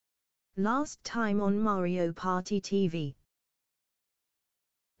Last time on Mario Party TV.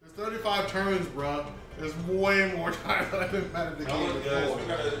 There's 35 turns, bro. There's way more time than I've been mad at the game before. We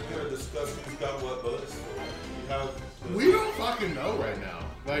gotta discuss who's got what bullets. We don't fucking know right now.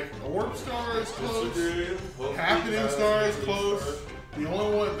 Like, Orb Star is close. Happening Star is close. The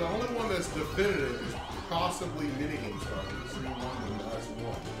only one that's definitive is possibly Minigame Star. This is the last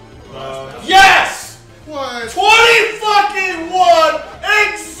one. Yes! What? 20 fucking 1!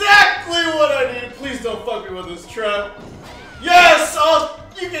 Exactly what I need. Please don't fuck me with this trap. Yes!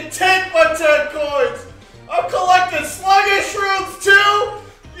 You can take my 10 coins! I'm collecting sluggish rooms too!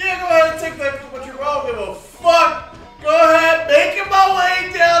 Yeah, go ahead and take that, but you're wrong. Give a fuck! Go ahead, making my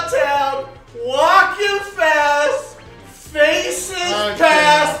way downtown, walking fast, faces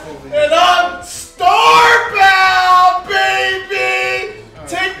past, and I'm starbound, baby!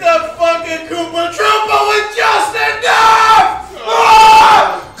 Take that fucking Koopa Troopa with just enough!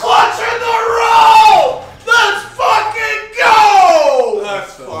 Clutching the roll! Let's fucking go!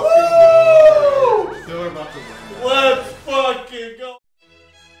 Let's fucking go! Still about to win. Let's fucking go!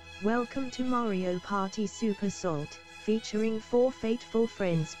 Welcome to Mario Party SuperSalt, featuring 4 faithful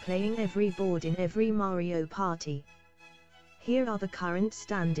friends playing every board in every Mario Party. Here are the current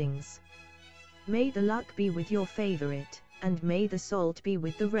standings. May the luck be with your favorite, and may the salt be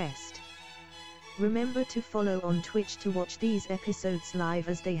with the rest. Remember to follow on Twitch to watch these episodes live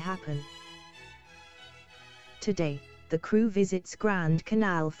as they happen. Today, the crew visits Grand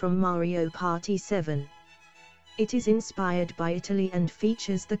Canal from Mario Party 7. It is inspired by Italy and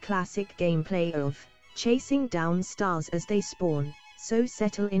features the classic gameplay of chasing down stars as they spawn, so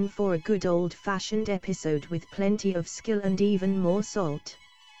settle in for a good old-fashioned episode with plenty of skill and even more salt.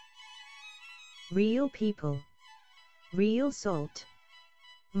 Real people. Real salt.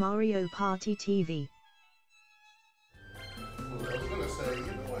 Mario Party TV. I was gonna say, you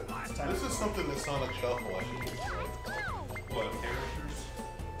know what? This is something that Sonic Shuffle I should do. What, characters?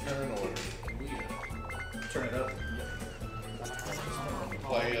 Turn order. Turn it up. You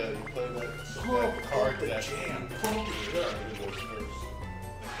play that card that jam.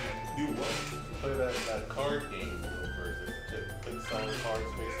 Do what? You play that card game first. It puts solid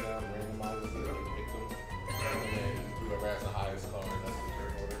cards face down, randomizes it, and pick them. And then whoever has the highest card, that's the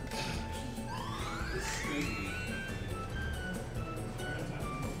turn order. It's sneaky.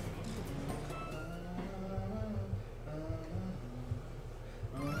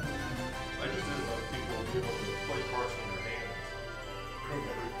 I just did about people who play cards from their hands.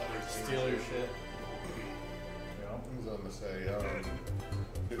 Steal your shit. I was gonna say,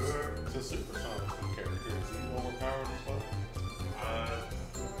 it's a supersonic character. Is he overpowered as well?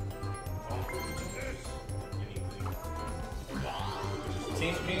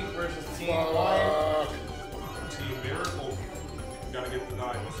 Team Pink versus Team White. Team Miracle. You gotta get the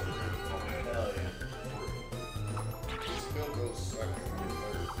diamonds. Hell yeah. He still goes second or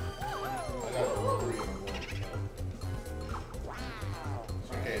third. I got a rotary and a one.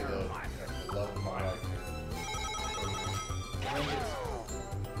 It's okay though. I love my life.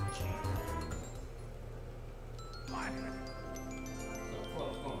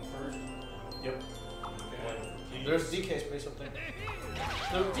 Yep. There's DK space up there.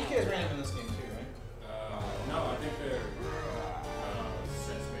 No, DK is random in this game too, right? No, I think they're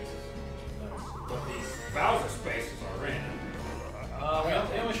set spaces. But these Bowser spaces are random.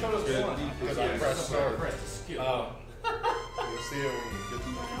 They only showed us one. Because I pressed start. Press the skill. Oh. You'll see it when you get to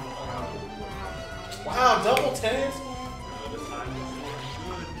the Wow, double tens? This time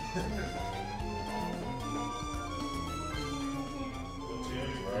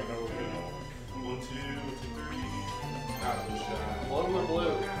right over here. 1, 2, 3. Blue or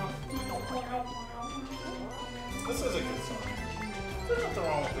blue? This is a good song. There's nothing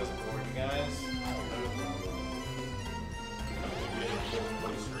wrong with this board, you guys.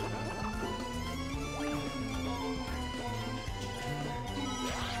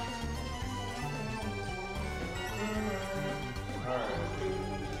 Alright.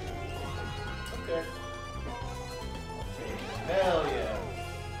 Okay. Hell yeah.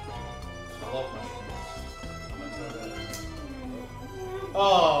 I love mushrooms.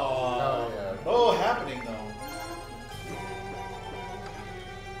 Oh, yeah. Oh, happening though.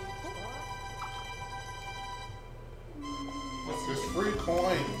 There's free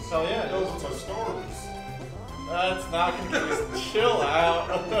coins. Oh yeah, it Those are stories. That's not gonna get us chill out.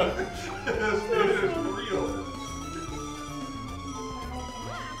 It is real.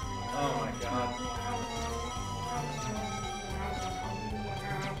 Oh my god.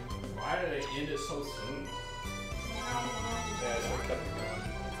 Why did they end it so soon? Yeah, so we kept it going.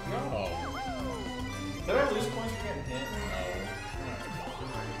 No. Did I lose points for getting hit?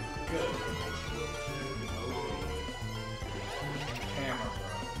 No. good. Hammer, bro.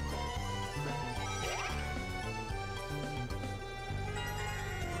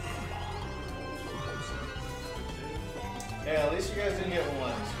 Hey, at least you guys didn't get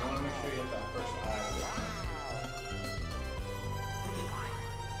one, so you want to make sure you get that first eye.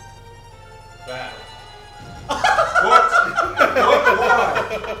 Bad. What? What? Why?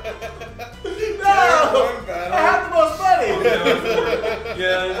 No! I have the most money!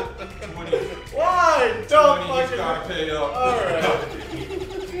 Yeah, 20. Why? Don't 20, he's fucking... gotta pay up. Alright.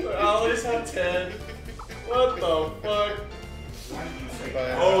 I'll at least have 10. What the fuck?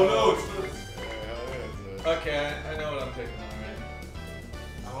 Oh no, it's the... Okay, I know what I'm picking on, right?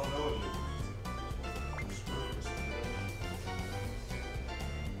 I don't know what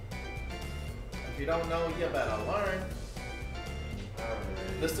If you don't know, you better learn.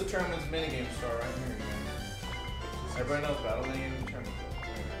 Alright. This determines minigame star right here. Everybody knows battle minigame determines it.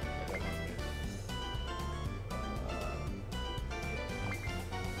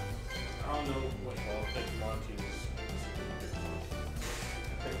 I don't know what I'll pick Monty's.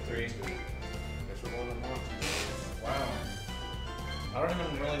 Pick 3. Guess we're going to Monty. Wow. I don't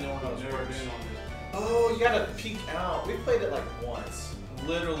even really know how I've this never works. been on this. Oh, you gotta peek out. We played it like once.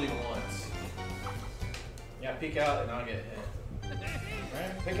 Literally once. Yeah, peek out and I'll get hit.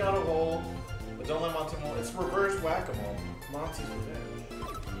 Right? Pick out a hole, but don't let Monty roll. It's reverse whack-a-mole. Monty's revenge.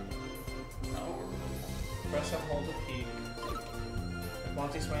 Press and hold to peek. If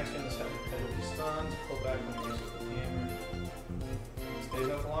Monty smacks you in the head, will be stunned. Pull back when he uses the hammer. Stays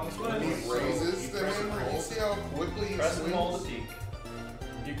up the longest When he way. raises the hammer, you see how quickly he Press and hold to swings? peek.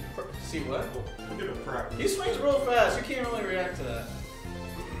 You see what? We'll get a practice. He swings real fast. You can't really react to that.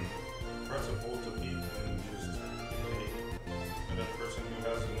 Press a hold to peek and just hit. And then the person who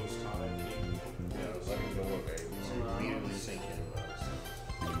has the most time, Yeah, let me go away. So you immediately sink in.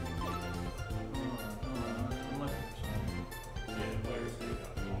 I'm looking for something. Yeah, the players do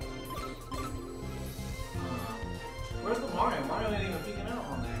that. Where's the Mario? Mario ain't even peeking out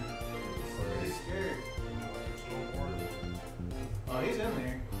on there. He's scared. Oh, he's in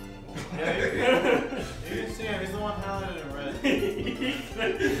there. Yeah, you can see him. He's the one highlighted in red.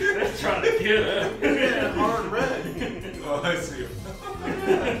 They're trying to get him. He's getting hard red. Oh, I see him.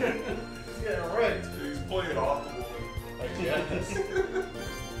 He's getting wrecked. He's playing optimal. I guess.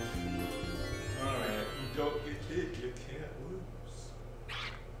 Alright. You don't get hit, you can't lose.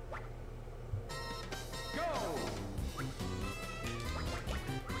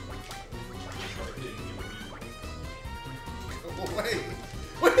 Oh, wait!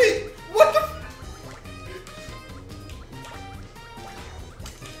 Wait! What the?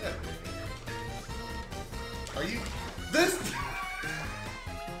 Are you this?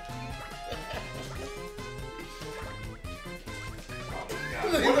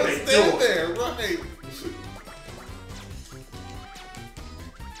 What You are must they stand doing? there, right?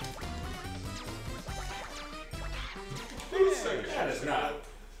 That is not.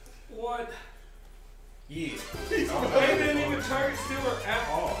 What? Yeah. They didn't even target Steeler at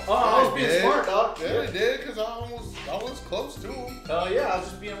all. Oh, I was being did. smart, dog. Yeah, it did, because I was close to him. Hell yeah, I was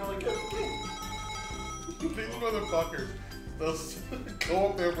just being really good. These motherfuckers, they'll go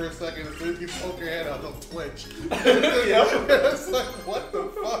up there for a second, as soon as you poke your head out, they'll twitch. It's like, what the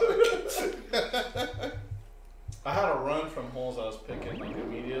fuck? I had a run from holes I was picking like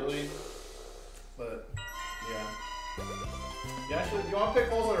immediately, but yeah. You actually, you want to pick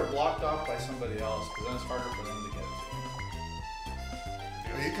holes that are blocked off by somebody else, because then it's harder for them to get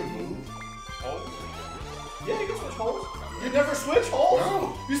to. You can move. Yeah, you can switch holes. You never switch holes?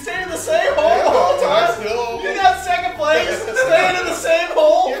 No. You stay in the same hole Yeah, the whole but I time? still- You got second place, staying in the same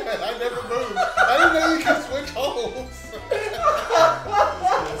hole? Yeah, I never moved. I didn't know you could switch holes.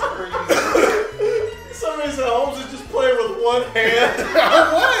 That's crazy. Somebody said Holmes is just playing with one hand.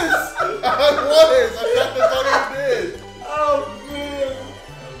 I was. I thought that's all you did. Oh, man.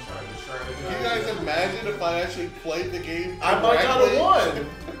 I'm trying to strategize. Can you guys imagine if I actually played the game I might not have correctly? won.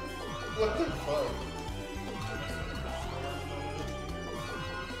 What the fuck?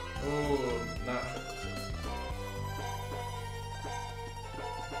 Ooh, not triple six.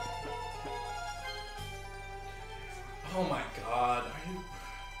 Oh my god. Are you...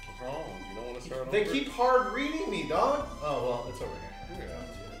 What's wrong? You don't want to start They over? keep hard reading me, dog. Oh, well, it's over here.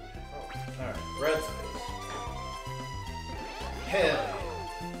 Yeah. Alright, red space. Hell yeah.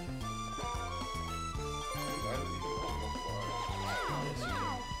 Yes, you can.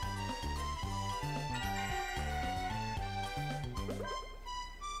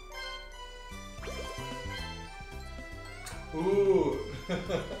 Ooh.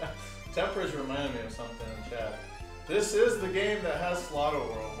 Tempers reminded me of something in chat. This is the game that has Slaughter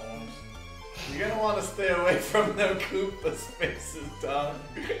World, Holmes. You're gonna want to stay away from them Koopa spaces, dog.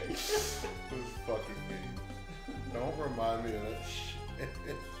 Who's fucking me? Don't remind me of that shit.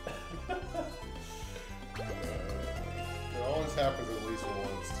 It always happens at least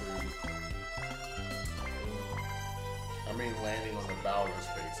once, too. I mean, landing on the Bowser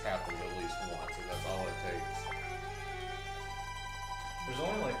space happens at least once, and that's all it takes. There's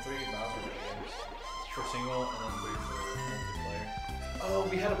only like 3 Bowser games for single and then 3 for multiplayer. Oh,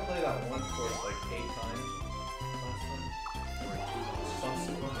 we had to play that one course like 8 times last time.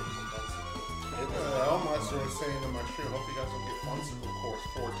 Funsicle. Elmas was saying in my show, hope you guys don't get Funsicle course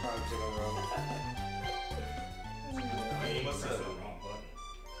 4 times in a row. You must have the wrong button.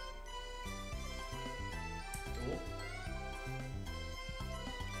 Cool.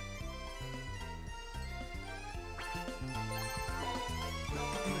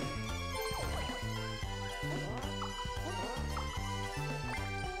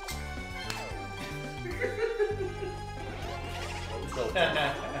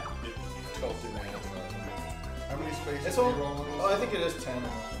 How many spaces It's do all, you roll on this? oh, I think it is 10 in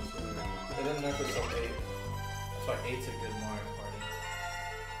this one too. They didn't know if it's up 8. That's why 8's a good Mario Party.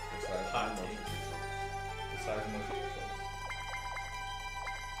 Besides Hot motion take. control. Besides motion controls.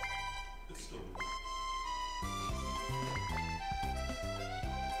 It's still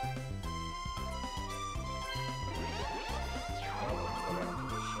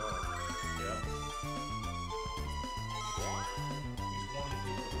Yeah. he's wanting to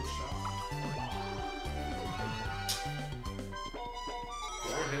do a shot.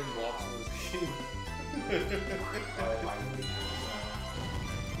 Or hidden blocks in this game.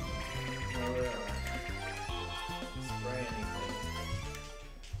 Spray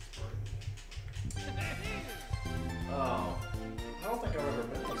anything. Oh. I don't think I've ever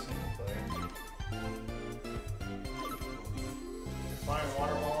been to single player. You find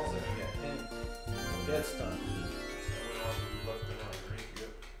water balls and you get hit. Get stunned. Someone else who left in our drink,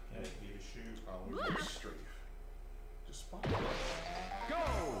 yep. Yeah. Need a shoe. We go strafe. Just spot it.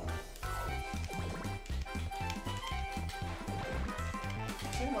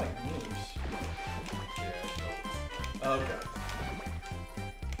 It seemed like moves. Yeah, Okay.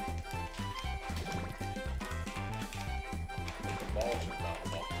 the ball should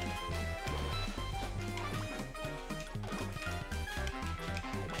bounce off.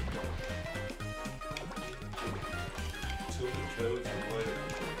 Tilted toads and later.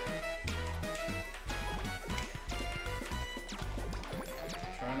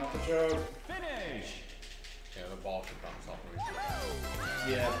 Try not to joke. Yeah, the ball should bounce off of each other.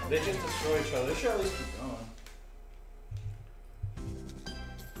 Yeah, they just destroy each other. They should at least keep going.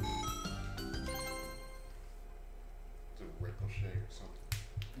 It's a ricochet or something.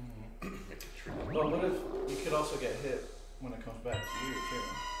 Make it tricky. But what if you could also get hit when it comes back to you too?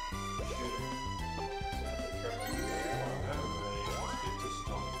 The shooter. So you have to be careful. Let's get this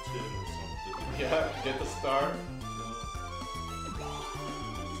double 10 or something. Yeah, get the star.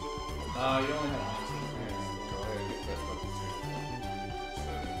 You only have 19. Go ahead and get that double 2.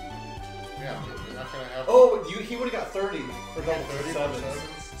 Yeah, you're not gonna have. Oh, he would have got 30 for double 30 for sevens.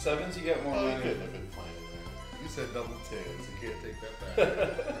 sevens? Sevens, you get more Oh, you money. couldn't have been playing in there. You said double 10s. You can't take that back.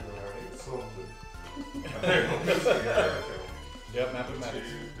 Alright, something. Yep, 2, 3, 4, 5, 6, 7, 8, mathematics. 9, 10,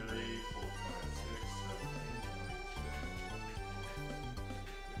 11, 12, 13, 14, 15, 16, 17, 18, 19, 20, 21, 22, 23, 24, 25, 26, 27, 28, 29,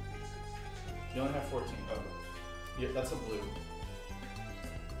 30. You only have 14. Yeah, that's a blue.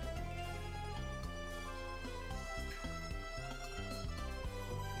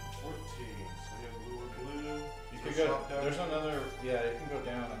 You could go. There's another. Yeah, you can go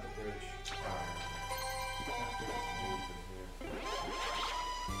down at the bridge. After this move in here.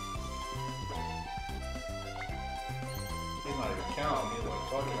 He's not even counting. He's like,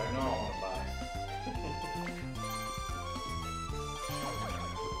 fuck it, I know I want to buy.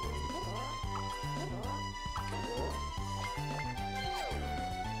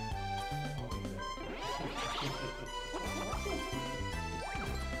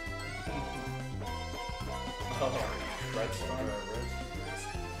 Oh, red star.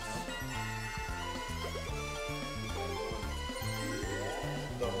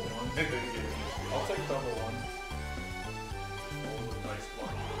 Double one. I'll take double one. Nice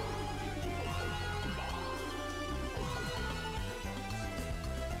block.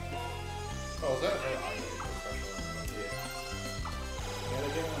 Oh, is that right? Yeah. Yeah, they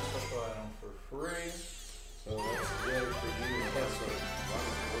give him a special item for free. So that's good for you. That's a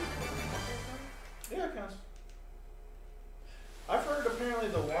running Yeah, it counts. I've heard apparently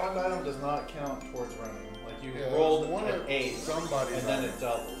the wand item does not count towards running. Like you Yeah, rolled one an of 8, somebody and then running. it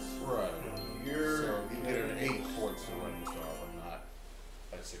doubles. Right. You're So you get an 8 towards the running star, but not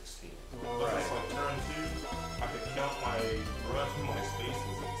a 6 16. But it's like turn 2, I could count my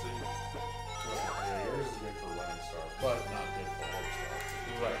spaces and see. Yeah, yours is good for running star, but not good for all stars.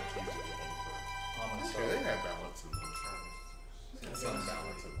 Right. Okay, they have balance in one. Some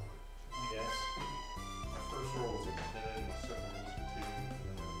balance in one. Yes. My first roll was a 10, my second was a 2,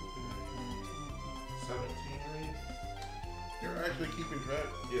 and then I was 17, right? You're actually keeping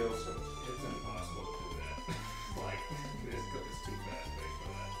track? Yeah, so It's impossible to do that. Like, it's too fast paced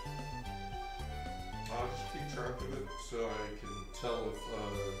for that. I'll just keep track of it so I can tell if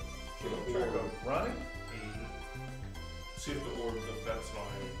Keep track of running? see if the orb affects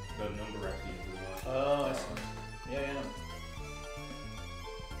the number at the end or not. Oh, I see. Yeah, yeah.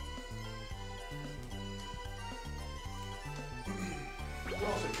 We're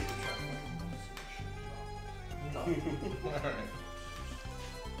also keeping track of Alright.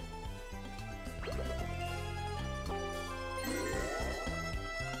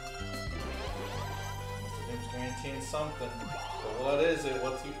 Mr. Doom's guaranteeing something. But what is it?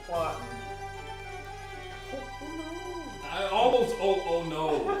 What's he plotting? I almost. Oh no.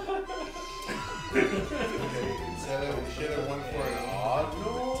 Instead of, we should have went for an odd.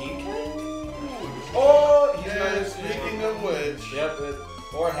 No. DK? Oh, he's Yeah, got speaking of which. Yep,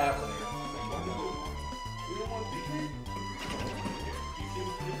 or happening. We don't want DK?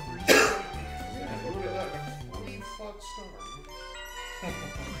 Yeah, look at that. 40 fuck star.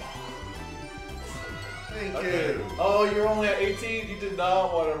 Thank you. Oh, you're only at 18? You did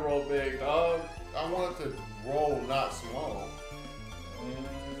not want to roll big, dog. I wanted to roll not small.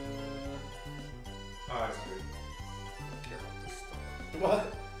 I see. I care about this star. What?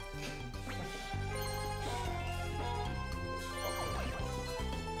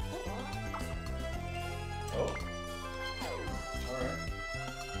 Oh. Alright.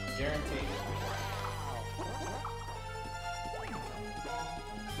 Guaranteed.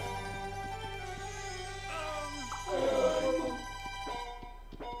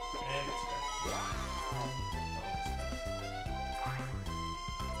 And it's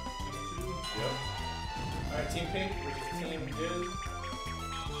Yep. Alright, Team Pink versus Team Giz.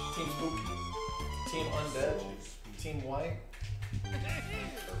 Team Spooky. Team Undead. Team White.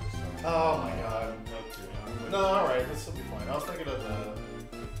 Oh my god. No, alright, this will be fine. I was thinking of the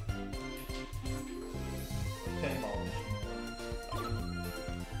pinball machine.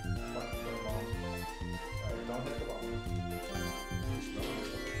 Fucking pinball. Alright, don't hit the ball.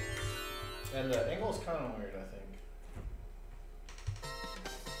 And the angle's kind of weird, I think.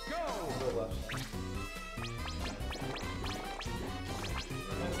 Go! Go left side.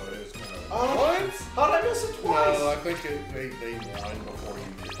 What? How did I miss it twice? No, I think they won before you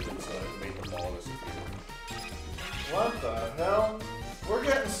did it, so it made the ball disappear. What the hell? We're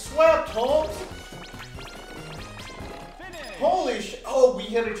getting swept, Holmes! Holy shit! Oh, we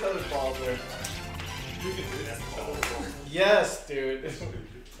hit each other's balls there. You can do that. Yes, dude.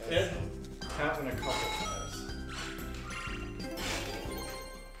 It happened a couple times.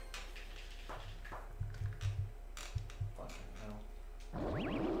 Fucking hell.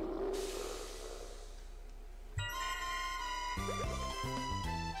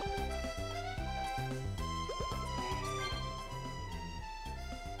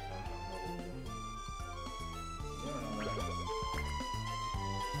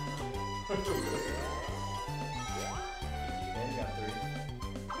 Yeah, you got 3.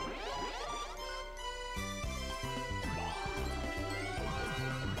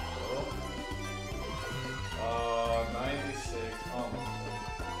 Oh. 96. Almost.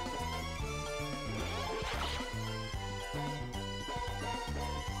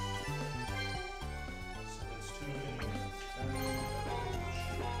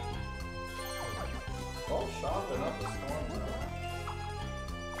 Oh, shopping up a storm zone.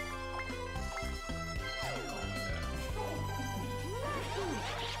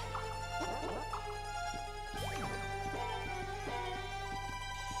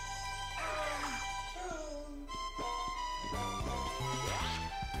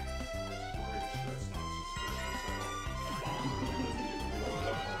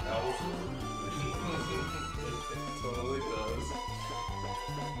 It totally does.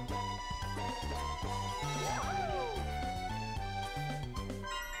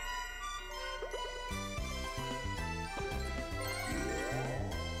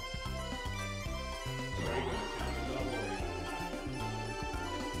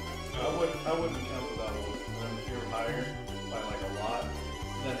 I wouldn't count the double. If you're higher by like a lot,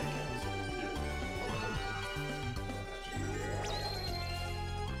 then it counts.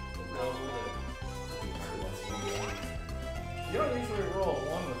 Double it. You don't usually roll a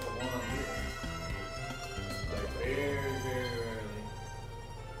 1 with the 1 either. Like very, very rarely.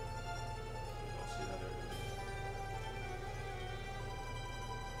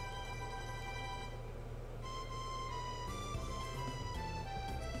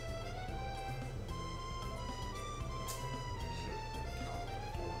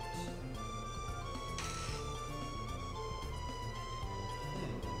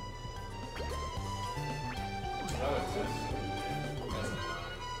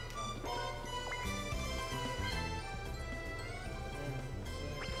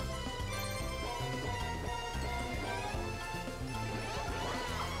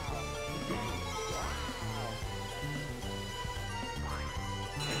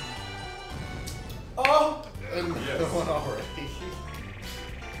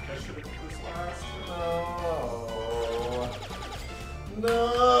 last. No.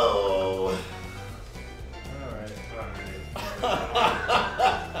 No. Alright.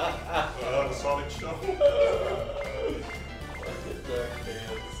 The Sonic Show.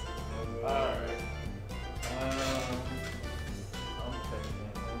 Alright. I'm picking.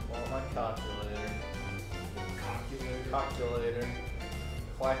 I want my calculator. Calculator.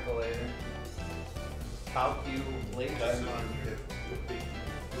 Calculator. Calculator.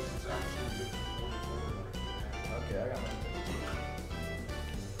 Okay, I got my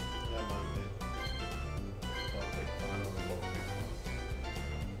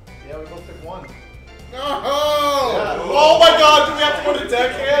Yeah, we both picked one. No! Yeah. Oh my god, do we have to go to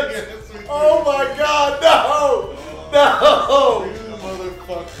deckhands? Yes, we do. Oh my god, no! No! You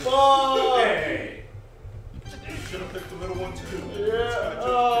motherfucker. Fuck! Hey! You should have picked the middle one too. Yeah,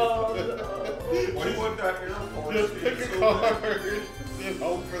 Oh, no. Why do you want that air force? Just pick a card and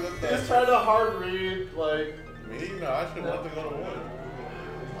hope for the Just best. trying to hard read, like. Me? No, I should want to go to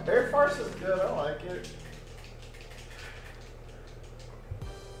one. Air farce is good, I like it.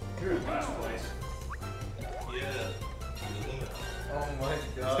 You're in last place. Yeah. Oh my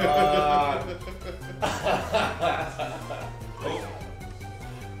god.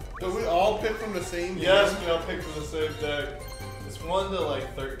 So we all pick from the same Yes, game? we all picked from the same deck. It's 1 to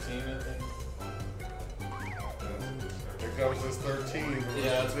like 13, I think. Here comes this 13.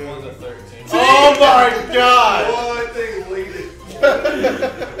 Yeah, it's 1 to 13. Oh my god! Well, I think lady.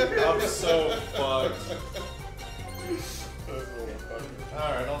 I'm so fucked.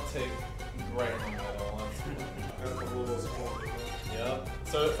 Alright, I'll take right in the middle. That's the lowest one. Yep.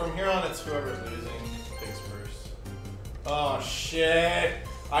 So from here on, it's whoever's losing picks first. Oh shit!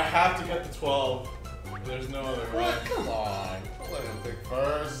 I have to get the 12. There's no other way. What? Come on. Don't let him pick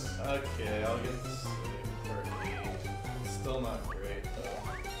first. Okay, I'll get this for 8. Still not great though.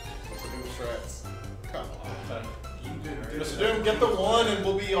 What's the new strats? Come on. Okay. You didn't do Mr. that. Doom, get the 1 and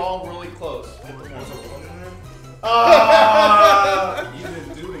we'll be all really close. Get the There's a 1. 1 in there? Ah! You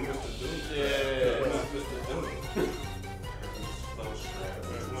didn't do the Mr. Doom. Yeah. Mr. Doom.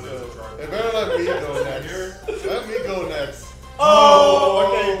 They better let me go next. Let me go next. Oh!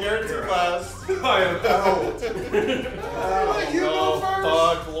 Okay, guaranteed last. I am out. You go first.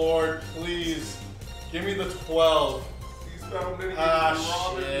 Fuck, Lord, please. Give me the 12. These battle mini Ah,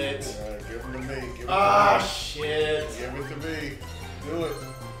 shit. Alright, give him to me. Give it Ah, to me. shit. Give it to me. Do it.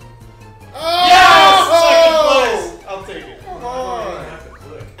 Yes! Oh! Second place! I'll take it. Come I on. have to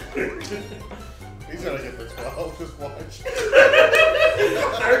click. He's gonna get the 12. Just watch.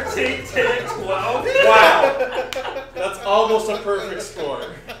 13, 10, 12. Wow. That's almost a perfect score.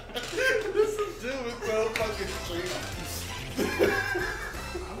 This is dude. It's so fucking cheap.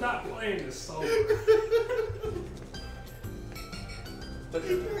 I'm not playing this solo. I can't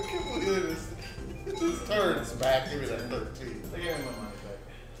believe this. This turns back. Give me that 13. They gave me my money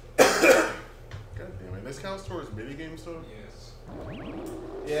back. God damn it. This counts towards minigames though? Yes.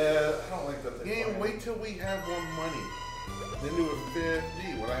 Yeah, I don't like that. Yeah, wait till we have more money. Then do a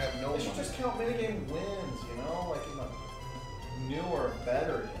 50 when I have no They money. should just count minigame wins, you know? Like in the newer,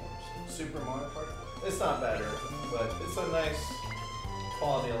 better games. Super Mario Kart. It's not better, but it's a nice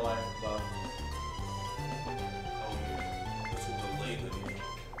quality of life buff. Oh, yeah. This will delay the game.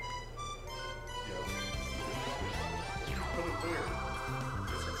 Put it there.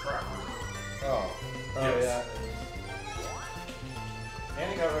 It's a trap. Oh. Oh, Yes. yeah. And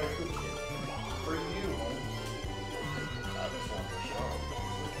he got rid of Koopa Kid. For you, Holmes. I just want the shot.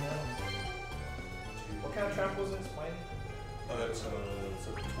 What kind of trap was it? Spiny? It's a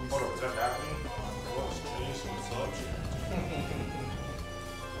tweet. Hold on, is that happening? Let's change some subject. I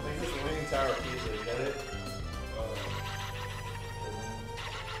think it's the Leaning Tower of Pizza. You get it?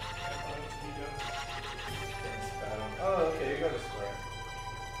 Oh, okay, you got a square.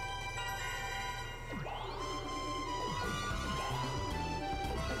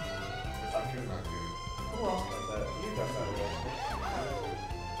 If I could not do it. Who else got that? You got that again.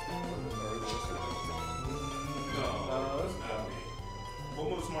 No, that's not me. What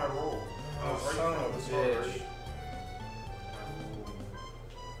was my role? Oh, Right son from of the a start, bitch. right?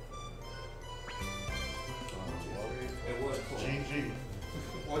 It was cool. GG.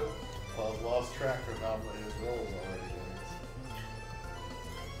 What? Paul's lost track of how many his rolls already.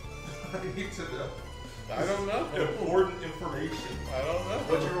 I need to know. I don't know. Important information. I don't know.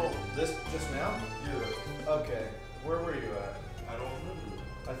 What'd you roll? This just now? Yeah. Okay. Where were you at? I don't remember.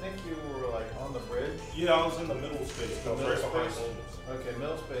 I think you were like on the bridge. Yeah, I was in the middle space. I was Middle right behind space? Holmes. Okay,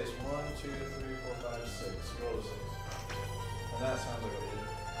 middle space. 1, 2, 3, 4, 5, 6. You rolled a 6. And that sounds like what you did.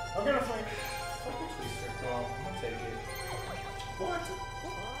 I'm gonna find. Fuck the twister. Well, I'm gonna take it. What?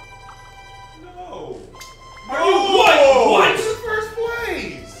 No. Are you what? What? It's in first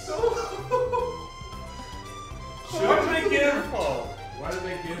place. Why did they give? Fault. Why did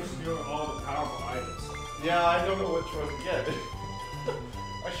they give you all the powerful items? Yeah, I don't know which one to get.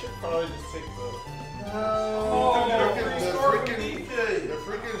 I should probably just take the. The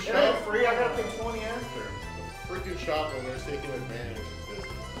freaking It shop. ain't free. I gotta pay 20 after. Freaking shop owner's taking advantage of this.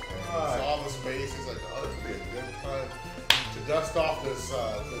 Right. Saw the space. He's like, oh, this would be a good time to dust off this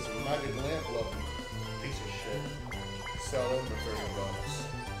magic lamp loving piece of shit. Sell them for $30.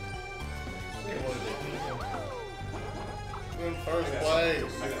 Okay, what did they do? In first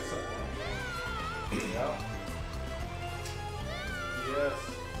place. I got something. Yeah. Yes.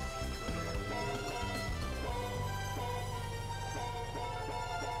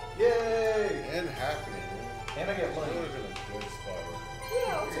 Yay! And happening. And I get They're money. in a good spot.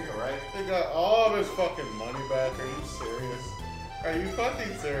 Yeah, I'll take it, right? They got all of his fucking money back. Are you serious? Are you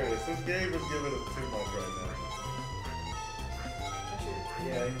fucking serious? This game is giving us too much right now.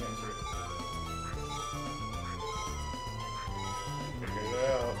 Yeah, you can enter it. Figure it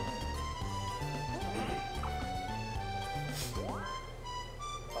out.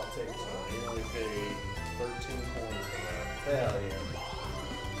 I'll take it. So he only paid 13 points for that. Hell yeah.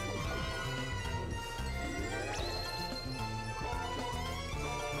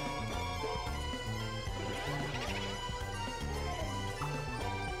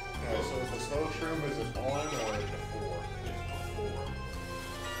 Okay, so is the snow shroom, is it on or is it before?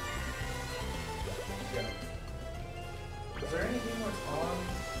 Yeah. Is there anything that's on?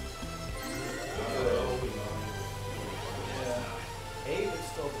 Yeah. 8 is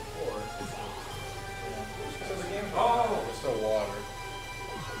still before. Yeah. So the game. Oh! It's still water.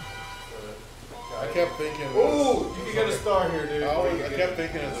 I kept thinking. Ooh! You can get a star here, dude. I kept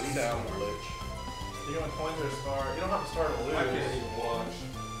thinking it's a sound glitch. You want coins or a star? You don't have a star to lose. I can't even watch.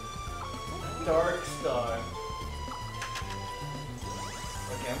 Dark star.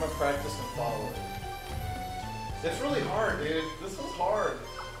 Okay, I'm gonna practice and follow it. It's really hard, dude. This was hard.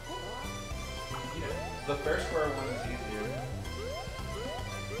 The fair square one is easier.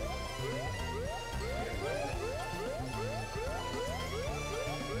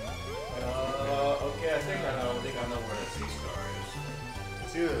 Okay, I think I know. I think I know where the sea star is.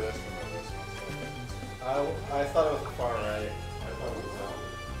 It's either this one or this one. I thought it was far right. I thought it was out.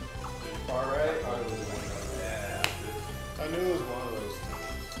 Far right? I thought it was one. I knew it was one of those two.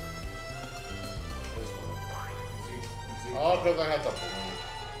 This one. Oh, because I had the blue.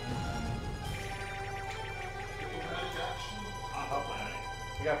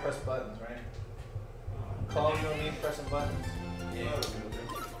 You gotta press buttons, right? Call, you know me pressing buttons. Yeah.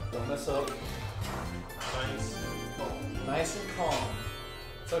 Don't mess up. Nice. Nice and calm.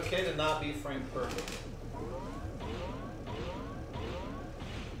 It's okay to not be frame perfect.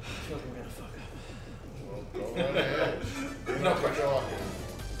 I feel like we're gonna fuck up. Well, go right ahead. No pressure. Go on.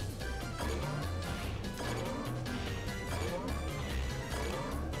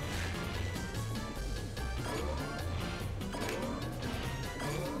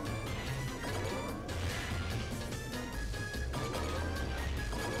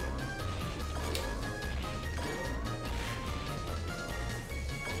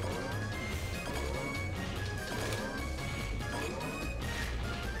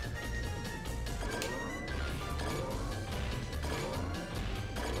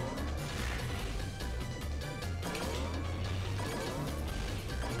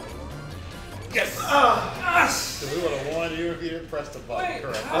 Yes! Yes! We would have won you if you didn't press the button. Wait,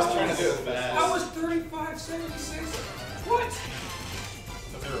 Correct. I was trying to do it fast. I was 35.76. What?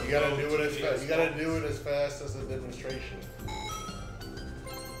 You gotta do it as fast. You gotta do it as fast as the demonstration.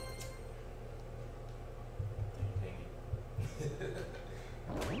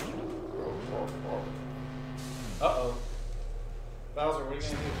 Uh-oh. Bowser, what are you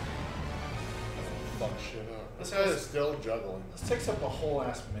gonna do? Fuck shit up. This guy is still juggling. This takes up a whole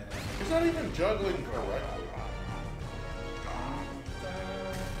ass minute. He's not even juggling correctly.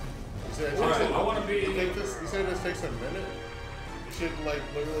 He said, Alright, I wanna be. You said this takes a minute? You should, like,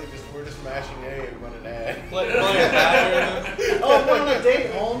 literally we're just mashing A and run an ad. Play it back. Oh, we're on a date,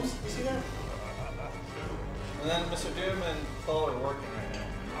 Holmes. You see that? And then Mr. Doom and Clel are working right now.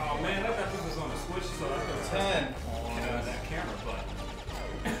 Oh man, I thought this was on the Switch, so I could 10. that camera button.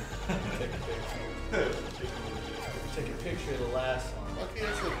 Take a picture of the last one. Okay,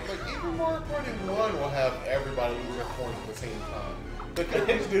 so, like, even Mario Party 1 will have everybody lose their points at the same time. But can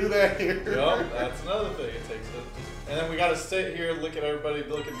we just do that here? Yup, that's another thing it takes. And then we gotta sit here, look at everybody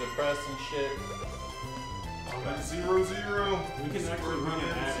looking depressed and shit. That's 0-0. We can actually run an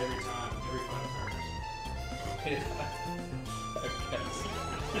ad every time, every 5 turns. Yeah. I guess.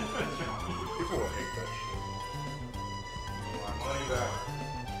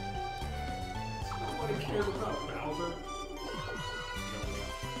 cares about Bowser?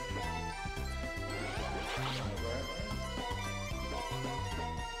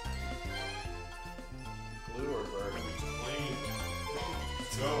 Blue or Birdo? Clean.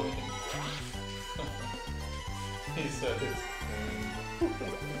 Go. He said it's clean.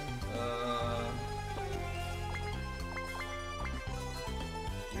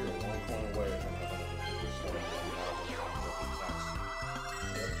 You're 1 point away from having a big story.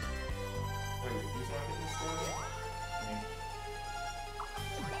 Wait, who's not getting started?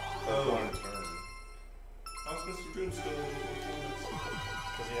 Oh, one turn. How's Mr. Doom still in the performance?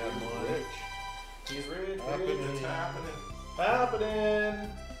 Because he had money. Rich. He's rich. It's happening. Happening.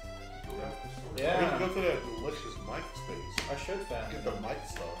 Go after Sword. You Yeah. can go to that delicious mic space. I should fan. Get the mic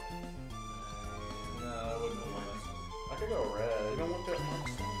stuff. No, I wouldn't go mic. I could go red. You don't want that mic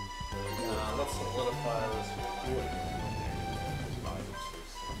stuff? Nah, let's solidify this one.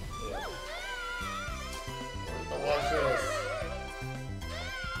 Yeah. Now watch this.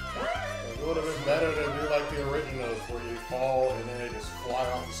 It would have been better to do like the originals where you fall and then they just fly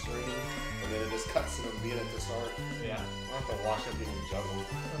off the screen and then it just cuts to them being at the start. Yeah. I don't have to watch them getting juggled.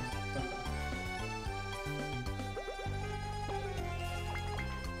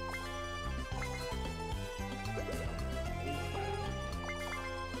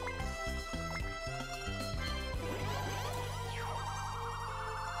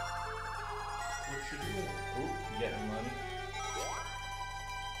 What should you want? Ooh, getting money.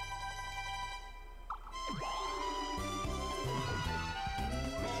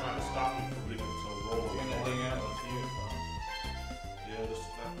 He's trying to stop me from being able to roll I'm a gonna one. hang out with you. Yeah,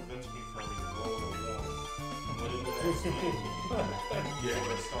 that prevents me from rolling a one. I'm letting the next game.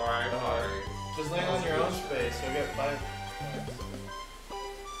 Yeah, it's alright, alright. Just land on your own space. You'll get 5 points.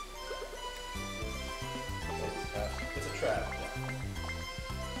 It's a trap.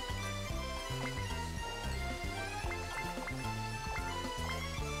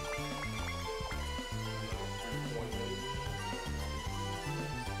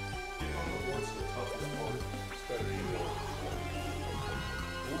 Getting on the board's the toughest part. It's better to email.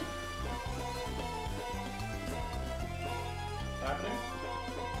 Happening?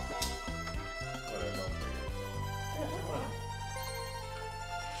 Whatever. Yeah, come on.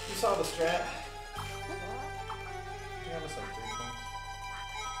 You saw the strat. You have us like 3 points.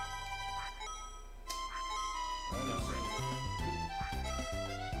 I know.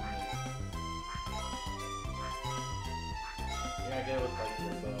 Yeah, I get it with like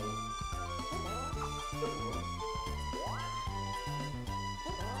your bow.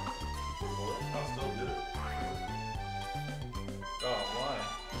 I'll still get it. Oh, why?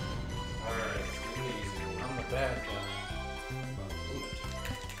 Alright, it's really easy. I'm the bad guy.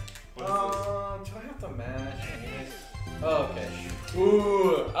 What is Do I have to mash? Oh, okay.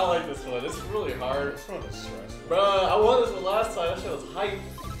 Ooh, I like this one. This is really hard. This one is stressful. Bruh, I won this one last time. That shit was hype.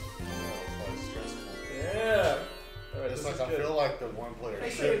 It's like stressful. Yeah. Alright, It's this like is I good. feel like the one player They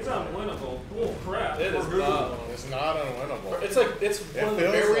say should it's win. unwinnable. Bull crap. It is not. It's not unwinnable. It's like, it's one of the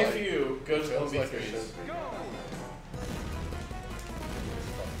feels very like- few good It feels like it 1v3s. should be.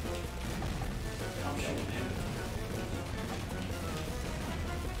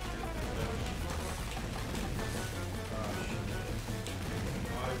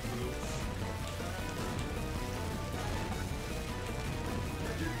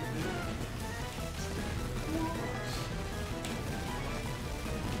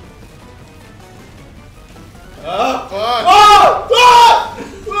 Ah! Fuck! Ah!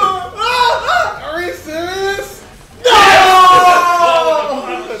 Ah! Ah! Are you serious? No!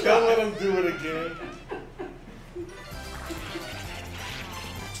 Don't let him do it again.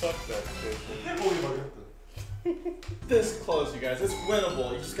 Fuck that shit. I can't believe I got the. This close, you guys. It's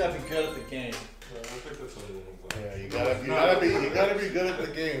winnable. You just gotta be good at the game. Yeah, I think that's what it was. Yeah, you gotta be good at the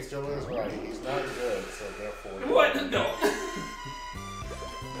game. Still is right. He's not good, so therefore. What? No.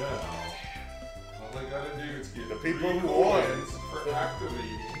 Yeah. All I gotta do is get The people 3 who won. points for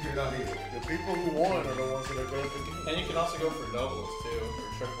activating. You're not even. The people who won are the ones that are good at the game. And you can also go for doubles too,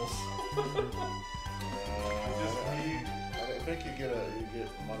 or triples. I think you get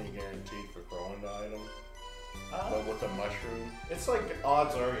money guaranteed for throwing the item, but with the mushroom, It's like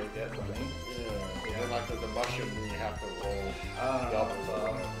odds are you'll get money. yeah. And then like the mushroom, then you have to roll I don't doubles or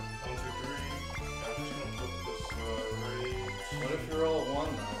know. whatever. 1, 2, 3. I'm just gonna put this range. What if you roll a 1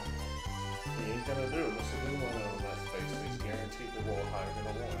 though? He ain't gonna do it. Mr. New One on that space. He's guaranteed to roll higher than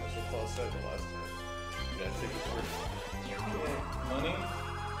a 1. That's what Paul said the last time. You gotta take it first. Money?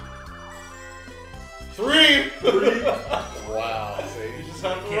 3! Wow. See? You just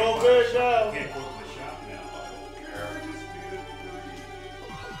have to roll big now. Can't go to the shop now. I don't care. I just needed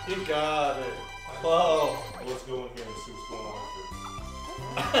 3. You got it. I Clel. Let's go in here and see what's going on first.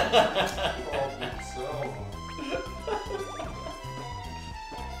 Alright, that's the line.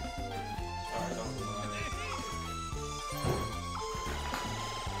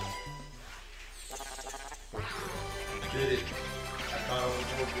 Did it. I caught on the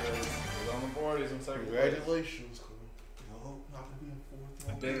board, guys. He's on the board. He's in second. Congratulations, Clel. No, not to be in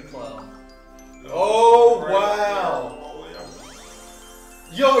fourth. Big Clel. No, Oh, right wow. there, all the way up.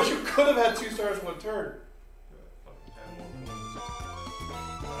 Yo, you could have had 2 stars in 1 turn.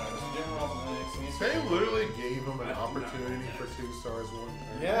 They literally gave him an opportunity for 2 stars, 1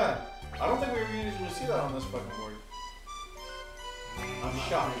 turn. Yeah. I don't think we usually see that on this fucking board. I'm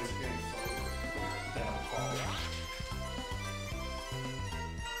shocked.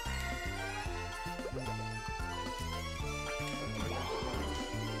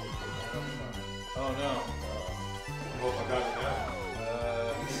 Oh no. Oh, I got it now.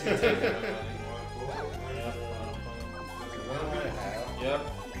 Yep,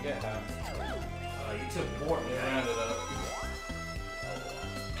 you get half. You took more than You that. rounded up.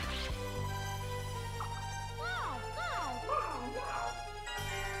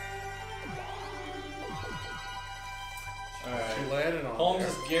 Alright. She landed on Holmes there.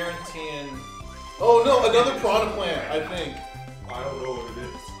 is guaranteeing. Oh no, another piranha plant, I think. I don't know what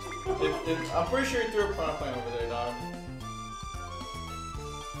it is. I'm pretty sure he threw a piranha plant over there, dog.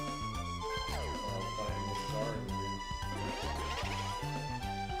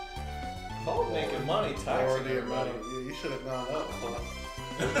 Oh, making money, Or taxing the amount everybody. of, you should have gone up, huh?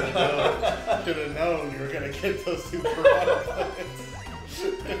 Should have known you were going to get those 2 piranha plants.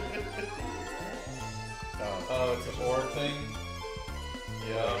 Oh, it's an orb thing?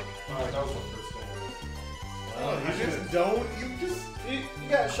 Yeah. Alright, that was my first one. Oh, you just don't, you just... You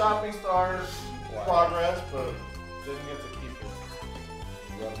got shopping stars, Wow. progress, but didn't get to keep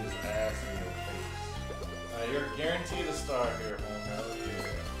it. Rub his ass in your face. Alright, you're guaranteed a star here, Holmes. Hell yeah.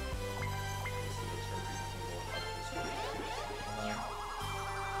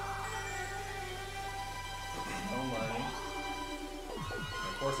 No money.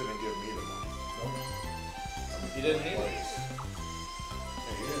 Of course, they didn't give me the money. You didn't need it?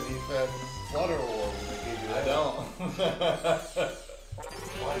 Hey, you didn't need that flutter orb when they gave you I that. don't.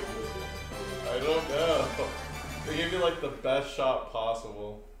 I don't know. They give you like the best shot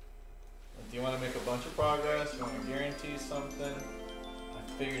possible. Do you want to make a bunch of progress? You want to guarantee something?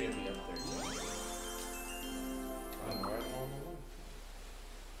 I figured it'd be up there too. I'm right on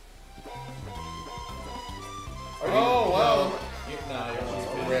Are you- Oh, wow. Nah, you're the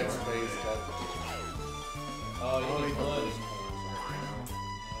not line. Red space got Oh, you need blood.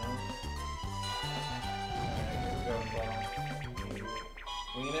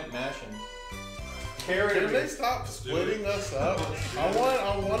 Winging it, mashing. Carry Can they stop splitting us up?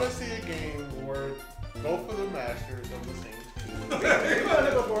 I want to see a game where both of the masters of the same team.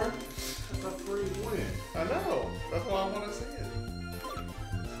 It's a free win. I know. That's why I want to see it.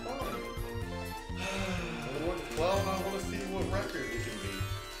 It's fun. Well, I want to see what record we can beat.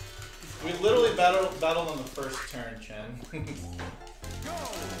 We literally battled on the first turn, Chen.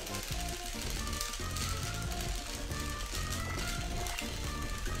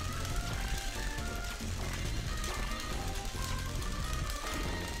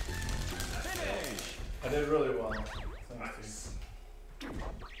 I did really well. Nice.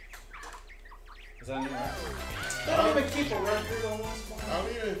 Is that a new record? I don't even keep a record on one spot. I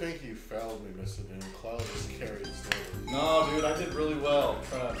don't even think you failed me, Mr. Doom. Cloud just carried us over. No, dude, I did really well.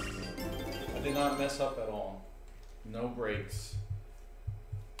 Trust. I did not mess up at all. No breaks.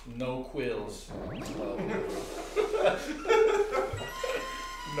 No quills.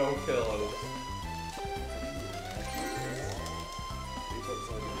 No pillows.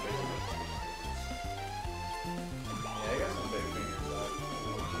 Yeah, I got some big fingers, dog.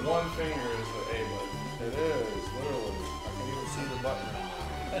 One finger is the A button. It is, literally. I can even see the button.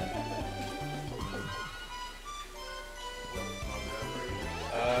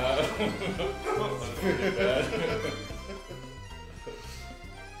 Pretty bad. 3,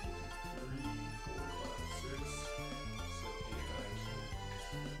 4, 5, 6, 7, 8, 9, 10.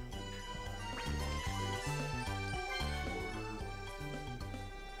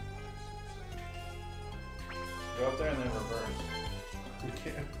 Go up there and then reverse. We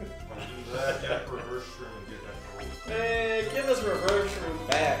can't. I'm gonna do that, that reverse shroom and get that roll. Hey, give us reverse room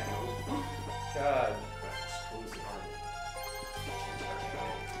back. God. That's exclusive.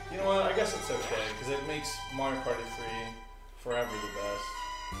 You know what? I guess it's okay because it makes Mario Party 3 forever the best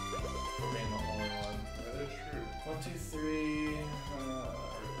for being the only one. That is true. 1, 2, 3.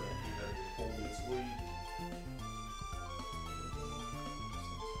 Hold its lead.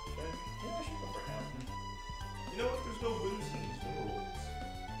 Okay. Yeah, I should go for half.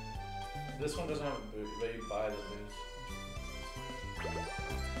 bet you buy the boost.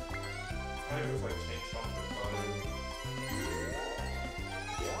 I think it was like change something, but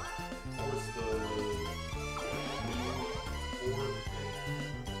what's the board thing?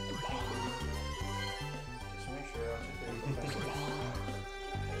 Just make sure I should do the thing.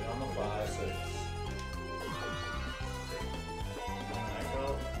 Okay, on the 5, 6. I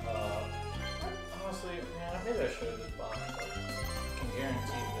felt, honestly, yeah, maybe I should have just bought it, but I can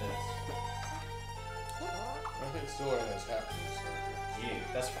guarantee this. I think still has happiness. Yeah,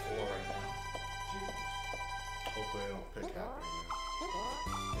 that's 4 right now. Hopefully they don't pick happening now.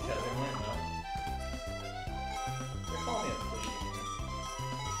 Yeah, they might not. They're calling me a plebe.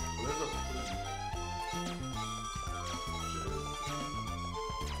 There's a plea.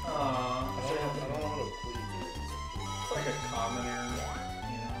 Aww. I don't know what a plea is. It's like a commoner,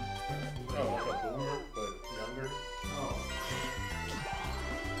 you know? Oh, like a boomer, but younger. Oh.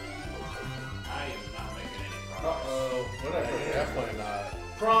 I am not making any progress. Uh-oh. Whatever. Definitely not.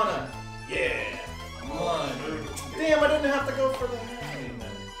 Prana! Yeah. Come on. Damn, I didn't have to go for the hacking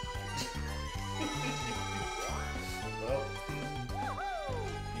then. Well,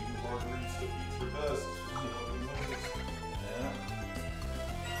 You do hard reads to feature best. You know what I mean? Yeah.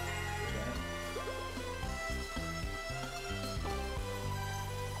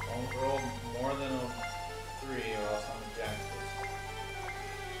 Don't roll more than a 3 or else I'm jacked.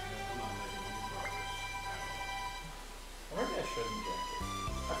 I'm not making any progress. Or maybe I shouldn't jack it.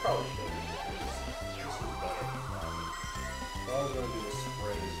 I probably should. this is better. If I was going to do the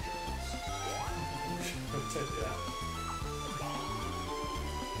sprays, Yeah.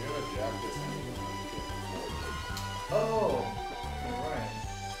 you're going to jack this anyway. Oh! You're right.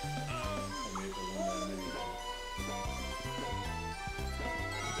 I made the one that many.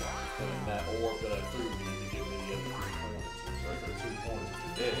 And then that orb that I threw needed to give me the other 3 points. Or for 2 points, which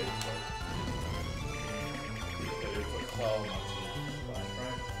it did. But it put Clel on my team.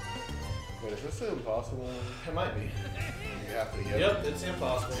 Flashback. Wait, is this an impossible one? It might be. You have to get Yep, it's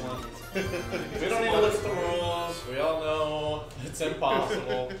impossible one. We don't need to look at the rules. We all know it's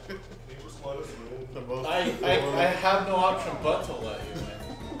impossible. Can you just let us know? the most. I have no option but to let you in.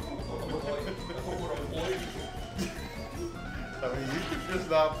 I mean, you could just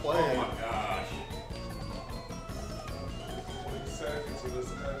not play. Oh my gosh. 20 seconds of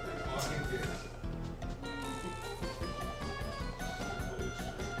this epic mind game.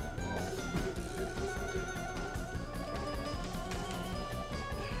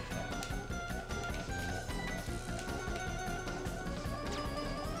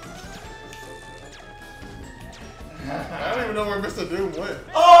 I don't even know where Mr. Doom went.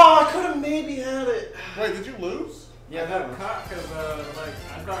 Oh, I could have maybe had it. Wait, did you lose? Yeah, I got caught because like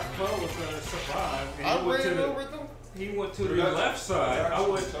I thought Clel was gonna survive. And I he went to ran the, over them. He went to Dude, the that's- left side. that's I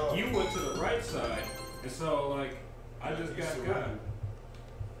went. actually tough. You went to the right side, and so like I just got caught.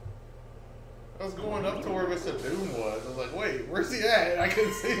 I was going up to where Mr. Doom was. I was like, wait, where's he at? And I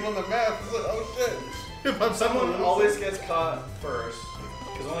couldn't see him on the map. I was like, oh shit. If I'm Someone always gets caught first,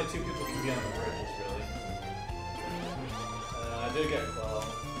 because only 2 people can be on the bridges, really. I did get Clel.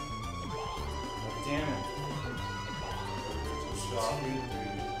 Damn it.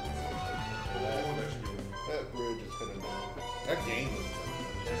 That bridge is gonna down. That game is done.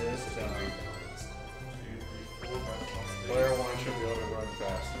 It is done. 2, 3, 4, 5, 6. Player 1 should be able to run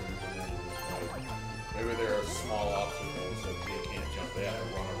faster. And then, like, maybe there are small obstacles that they can't jump. They have to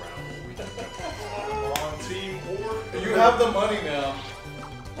run around. We can jump. On team or You have the money now.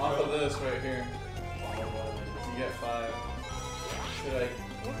 Off of this right here. You get 5. Should I?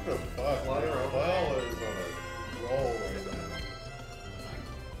 What the fuck? Clel is on a roll right now.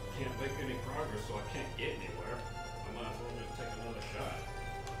 Can't make any progress, so I can't get anywhere. I might as well just take another shot.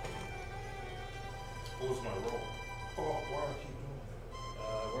 what was my role? Oh, why I keep doing that?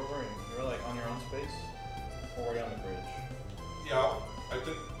 Where were you? You were like on your own space? Or were you on the bridge? Yeah, I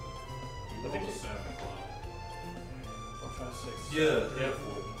think. You I think rolled a it's- 7 Clel. 4, 5, 6. Yeah, Yep.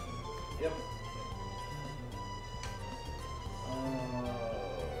 Yep.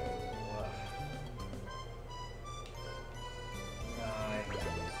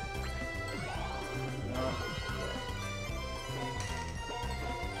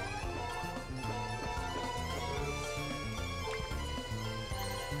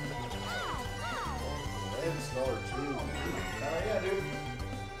 Red Star 2. Yeah, dude.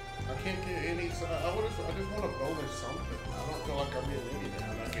 I can't get any. I just want a bonus something. I don't feel like I'm being anything.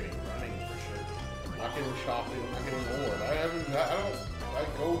 I'm not getting running for sure. I'm not getting shopping. I'm not getting more. I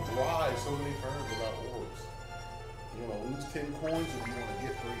go dry so many turns without orbs. You want to lose 10 coins or you want to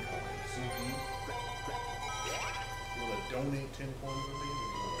get 3 coins? You want to donate 10 coins with me? Or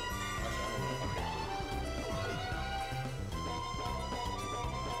you wanna, I don't know if I can.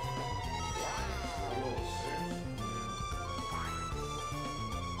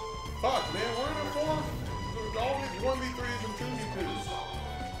 Fuck, man, we're in a 4. There's always 1v3s and 2v2s.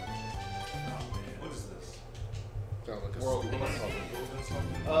 What is this? Sounds like a World stupid peace. puzzle.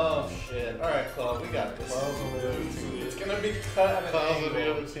 Oh shit. Alright, Clel, we got this. Clel's on the other team. It's gonna be cut at an Clel's on the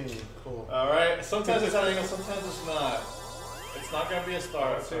angle. other team. Cool. Alright, sometimes it's at an angle, sometimes it's not. It's not gonna be a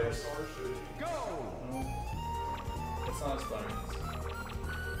star at Star first. shit. It's not a star.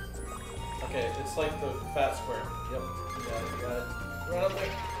 Okay, it's like the fat square. Yep, you got it, you got it. Run up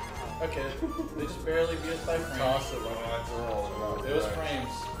there. Okay, they just barely beat us by frames. Toss it like that's rolling around. It was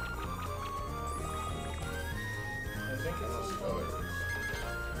frames. I think it's a star.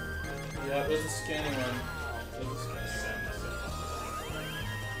 Yeah, it was a skinny one. It was a skinny one.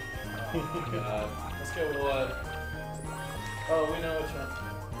 Oh my god. Let's go what? Oh, we know which one.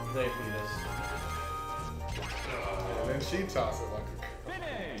 They beat us. And then she toss it like a. You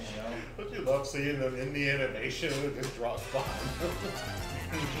know? Don't you love seeing them in the animation and it just drops behind them?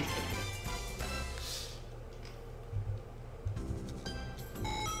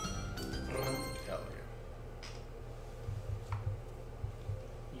 Hell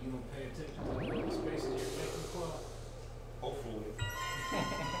You gonna pay attention to the spaces you're making, Clel? Hopefully.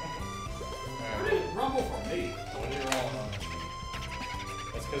 Alright. Rumble for me. What are you rolling on?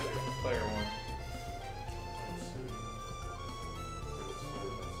 That's because you're player one. Let's see.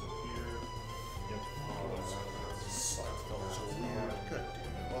 Here. Yep. Oh, that's so weird. God damn it.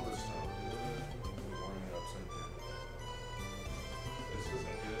 All this stuff. Line it upside down. This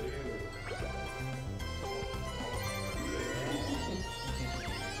isn't good either.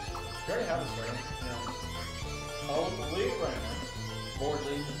 You already have this, right? Yeah. Oh, the lead right now. Board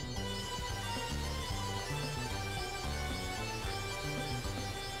lead.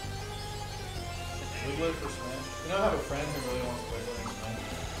 Wiggler for Smash. You know I have a friend who really wants Wiggler in Smash.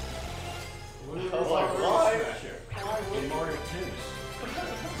 I was like, why? In Mario Tennis.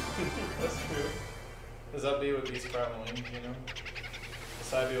 That's true. Does that be what beats Sprout wins, you know? The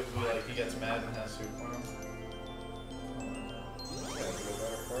side B would be like, he gets mad and has super on him.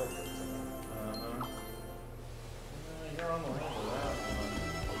 Uh-huh. You're on the line for that one.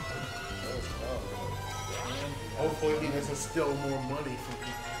 That was tough. Hopefully he doesn't steal more money from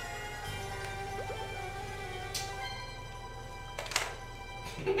people.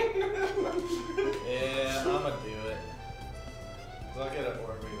 Yeah, I'ma do it. Cause I'll get it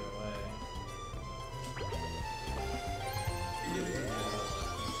orb either way.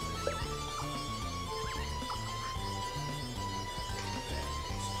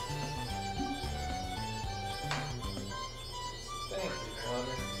 Thank you,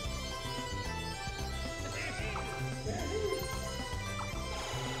 Clever.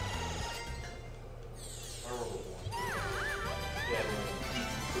 I rolled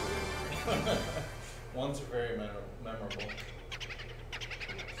Yeah. Ones are very memorable.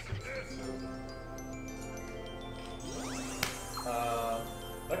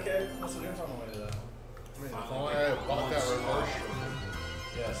 Okay, what's the difference on the way to that one? I mean, if only I had bought that reverse shirt.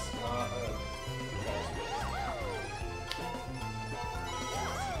 Yes,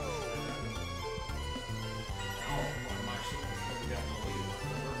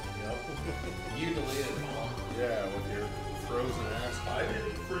 Yep. You deleted it. Yeah, with your frozen ass. I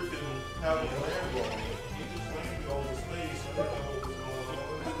didn't freaking have a land on it. He just landed on the space. I didn't know what was going on.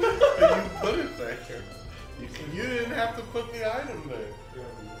 But you put it there. You didn't have to put the item there. You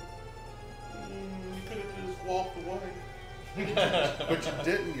could have just walked away. But you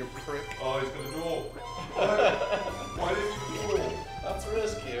didn't, you prick. Oh, he's gonna duel. Why did you duel? That's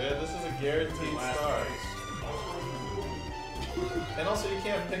risky, man. This is a guaranteed star. And also, you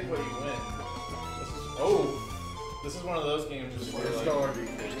can't pick what you win. This is one of those games where you Star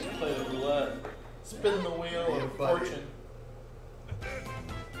play the roulette, spin the wheel of fortune.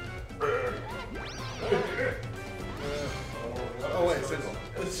 Oh wait, single. I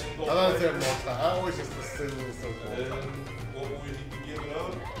thought it said multi. I always just assumed it was so And cool. what will he be giving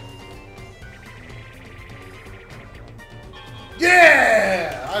up?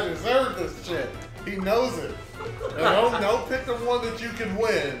 Yeah! I deserve this shit. He knows it. And don't pick the one that you can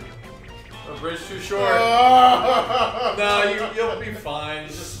win. A bridge too short. No, you'll be fine. You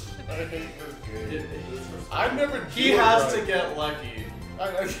just I hate this game. it- I've never. he has to get lucky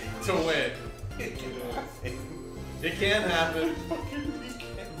to win. It can happen,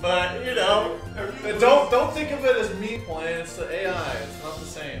 but you know, don't think of it as me playing. It's the AI. It's not the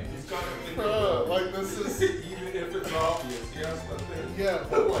same. He's got to think Like this is. even if it's obvious. He has to think. Yeah,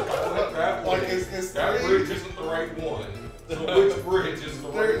 but That like way, it's that three. bridge isn't the right one. So which bridge is the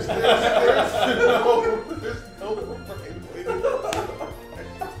right There's one? no right way to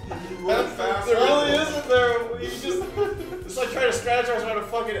You run fast. There really isn't there. You just it's like try to strategize around a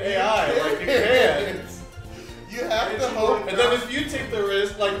fucking AI. Like, you can't. You have to hope. And then if you take the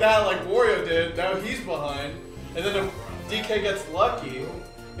risk like that, like Wario did, now he's behind. And then if DK gets lucky.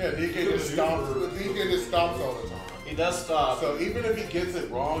 Yeah, DK just stomps. DK just stomps all the time. He does stop. So even if he gets it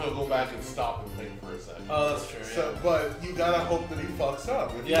wrong, he'll go back and stop and think for a second. Oh, that's true. So, but you gotta hope that he fucks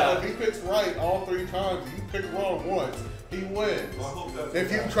up. If, if he picks right all 3 times, and you pick wrong once, he wins. Well, I hope that's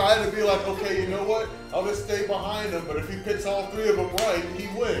If you try to be like, okay, you know what? I'll just stay behind him. But if he picks all 3 of them right, he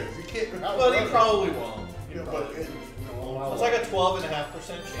wins. You can't. Well, he probably won't. Yeah, but It's like a 12.5%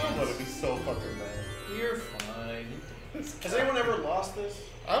 chance. I'm gonna be so fucking mad. You're fine. Has anyone ever lost this?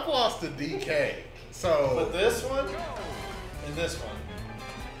 I've lost to DK. So. But this one and this one.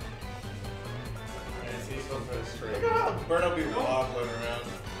 Look at how Birdo be wobbling around.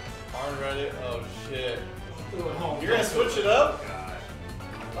 Hard Reddit. Oh shit. You're gonna switch it up?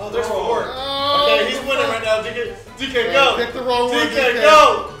 Oh, there's 4. Okay, he's winning right now. DK, go. Pick the wrong one. DK,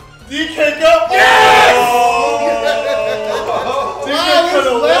 go. DK, go. Yes! DK Wow, could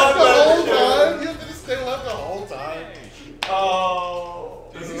have left the won whole that time. You have to just stay left the whole time. Oh.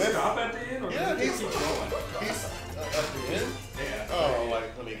 Does he stop at the end, or Yeah, does he he's keep going? He's at the end. Yeah. Oh, like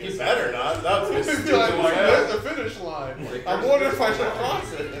let me He get. better not. That was Like, stupid. where's the finish line? I wonder if I should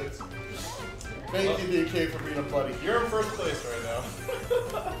cross it. Thank you, DK, for being a buddy. You're in first place right now.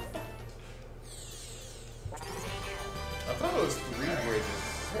 I thought it was 3 bridges.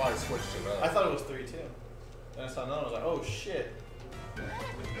 That's why I switched it I up. thought it was 3 too. Then I saw another. I was like, oh shit.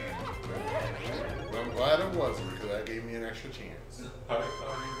 Well, I'm glad it wasn't because that gave me an extra chance.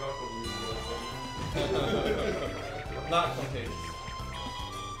 Not contagious.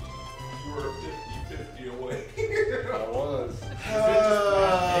 You were 50-50 away. I was.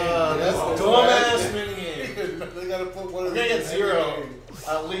 That's dumbass minigame. They gotta put one I'm of gonna these get 0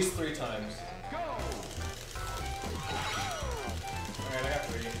 at least 3 times. Alright, I got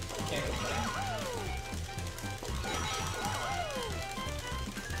 3. Can't complain.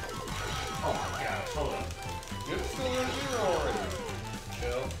 Oh my gosh, hold up. You're still in 0 already.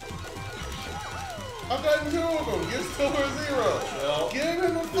 Chill. I've gotten 2 of them. You're still in 0. Chill. Give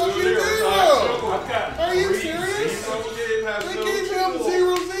him a fucking 0. I've got Are you 3 serious? zeros. They gave him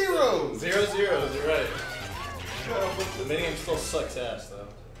 0 zeros. 0 zeros, you're right. The minigame still sucks ass though.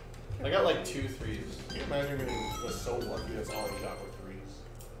 I got like 2 3s. Can you imagine if he was so lucky that's all he got with 3s?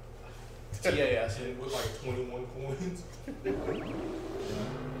 TAS. With like 21 coins.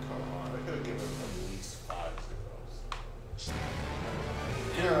 Come on, I could have given him at least 5 zeros.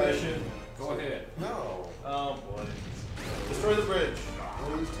 Intermission. Go ahead. No. Oh boy. Destroy the bridge.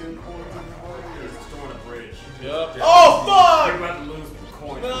 Lose 10 points in the He's destroying a bridge. Yup. Yeah. Oh You're fuck! about to lose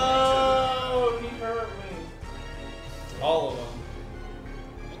coins. No, he hurt me. All of them.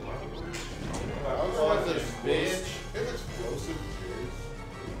 I was like this bitch. It's explosive jizz.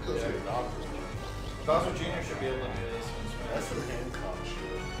 He goes to the doctor. Bowser Jr. should be able to do this one. That's some Hancock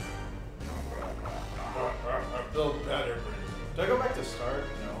shit. Build better bridge. Do I go back to start?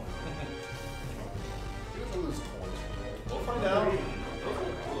 No. He doesn't lose coins for that. We'll find out.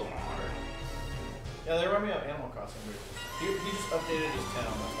 Yeah, they run me out Animal Crossing bridges. He just updated his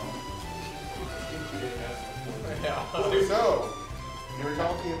town, that's all. Yeah. So, you were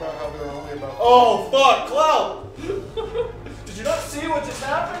talking about how there are only about. Oh fuck, Clel! Did you not see what just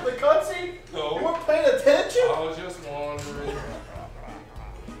happened? The cutscene? No. You weren't paying attention? I was just wondering.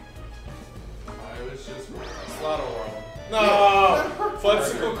 Slaughter World. No!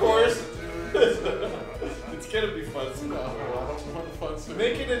 Funsicle course? It's gonna be Funsicle. No, I don't want fun to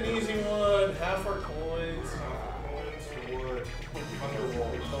Make it an easy one. Half our coins.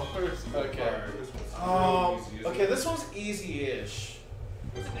 Okay. Okay, this one's easy-ish.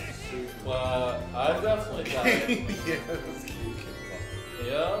 But I've definitely died. Yeah, this game can fuck.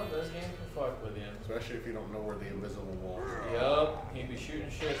 Yeah, this game can fuck with you. Especially if you don't know where the invisible walls are. Yup, he'd be shooting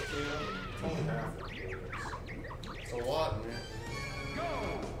shit too. It's a lot, man.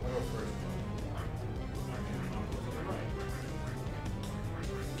 I'll go first.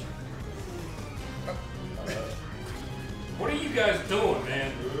 What are you guys doing,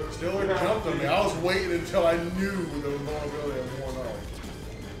 man? Still jumped on me. I was waiting until I knew the vulnerability of 1-0.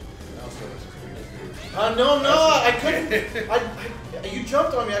 Now so it's just No, I couldn't. You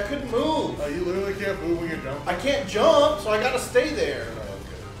jumped on me. I couldn't move. you literally can't move when you jump. I can't jump, so I gotta stay there. Oh,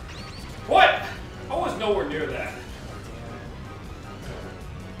 okay. What? I was nowhere near that.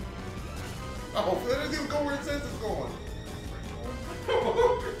 Oh, that doesn't even go where it says it's going.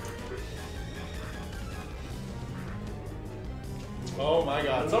 Oh my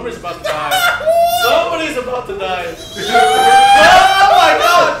god, somebody's about to die. Somebody's about to die. Oh my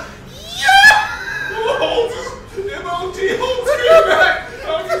god! MOT holds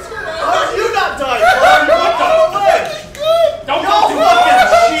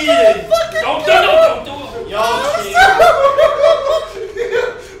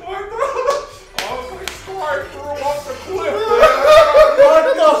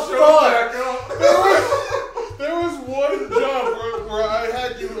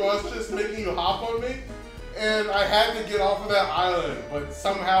and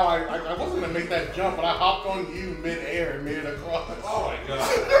somehow I wasn't gonna make that jump, but I hopped on you mid-air and made it across. Oh my god.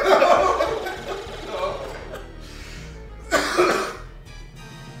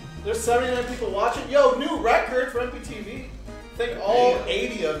 There's 79 people watching. Yo, new record for MPTV. Thank all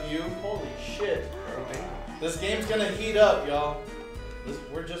 80 of you. Holy shit. This game's gonna heat up, y'all.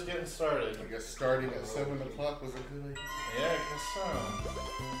 We're just getting started. I guess starting at 7 o'clock was a good idea. Yeah, I guess so.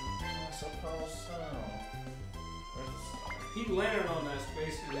 I suppose so. Where's the star? He landed on that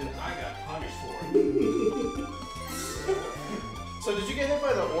space and then I got punished for it. So did you get hit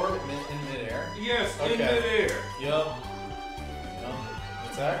by the orb in midair? Yes, Okay. in midair. Yup.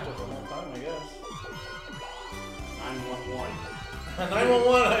 It's active the whole time, I guess. 911.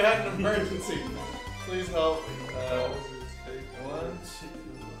 911, I had an emergency. Please help me. 1, 2, 3, 4,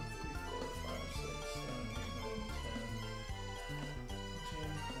 5, 6, 7,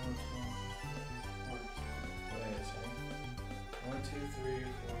 8, 9, 10. 1, 2, 3,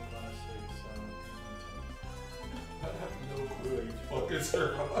 4, 5, 6, 7, 8, 9, 10. I have no clue you fucking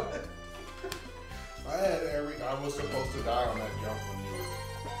survived. I was supposed to die on that jump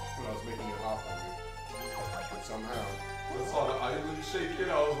when I was making you hop on me. But somehow. I saw the island shaking.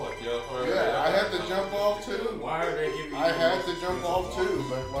 I was like, yeah, all right. Yeah, I had to jump off too. Why are they giving you I had to jump off too,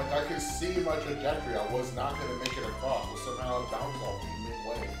 but like I could see my trajectory. I was not going to make it across, but somehow I bounced off you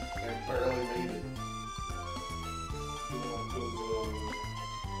midway and barely made it.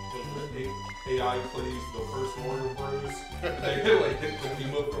 AI plays the first Mario Bros. They like hit the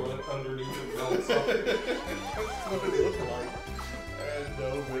beam up from underneath and bounce up. That's what it looked like. And no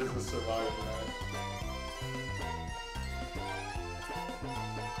ways to survive that.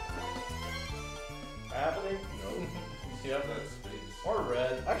 Happening? No. Yep. That space. Or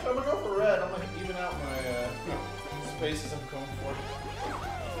red. Actually, I'm gonna go for red. I'm gonna even out my spaces I'm going for.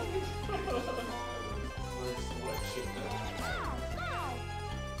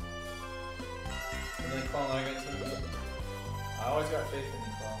 And then Clel, I get to. I always got faith in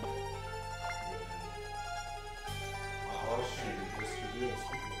you, Clel. Oh shit, yes you do.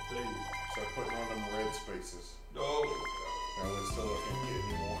 Speaking of things. Start putting on them red spaces. No. Now it's still not going to get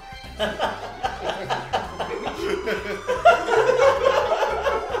any more.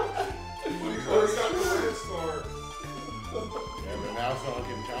 We've already got the red star. Yeah, but now someone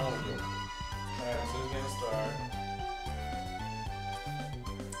can challenge him. Alright, so who's gonna start?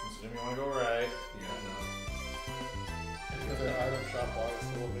 So Jimmy, you wanna go right? Yeah, I know. Because the item shop bought us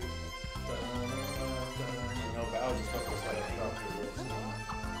a little bit. No, Bowser's stuff was item shop for real small.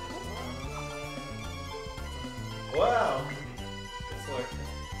 Wow! Good selection.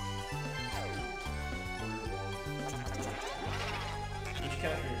 Did you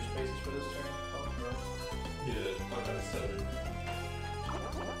count your spaces for this turn? Oh, no. Yeah, I got 7.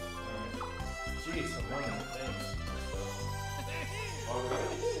 Alright. Jeez, I'm running. Thanks.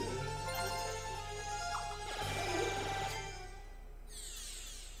 Alright.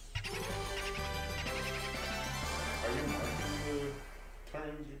 Are you marking the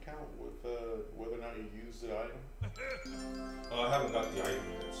turns you count with whether or not you use the item? I haven't got the item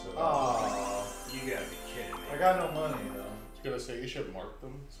yet, so. Aww. You gotta be kidding me. I got no money though. I was gonna say you should mark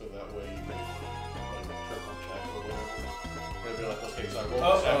them so that way you can like triple check or whatever. Maybe like, okay, so I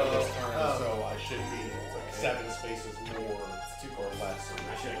rolled 7 this turn, so I should be like 7 spaces more or less.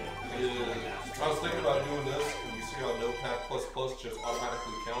 I should have. Yeah, I was thinking about doing this, and you see how Notepad++ just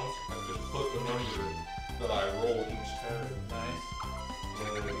automatically counts. I just put the number that I roll each turn. Nice. And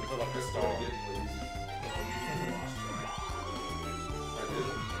Put like a I star. started getting lazy. I did.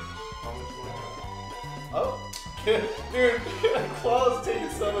 How much do I have? Oh! Dude, Claw's taking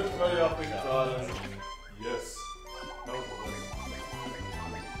so much money off the god. Yes. No, it was.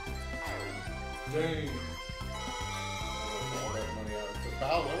 Dang. All that money out. Because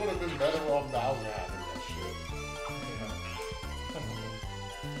Bowser, it would have been better off Bowser having that shit. So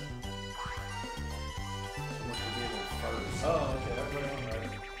much for being in first. Oh, okay, everybody on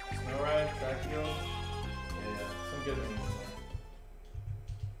right. Snow ride, track heel. Yeah, some good things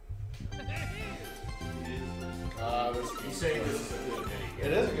This You say this is a good there. video.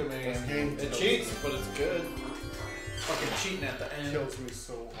 It is a good mini This game. game It kills cheats, me. but it's good. Fucking cheating at the end. Kills me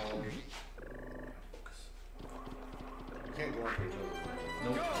so hard. You can't go into each other.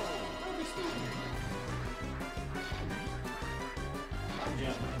 Nope. I'm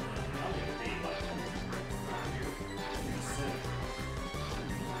jumping. I'm gonna be like.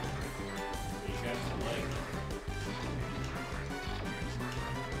 You got some leg.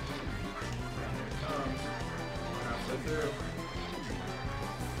 Halfway through.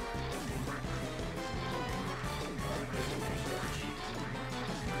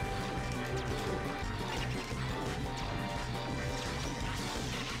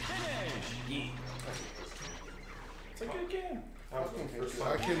 can. I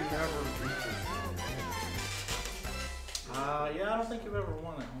can never beat this. Yeah, I don't think you've ever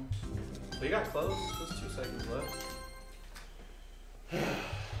won at home. But you got close. There's 2 seconds left.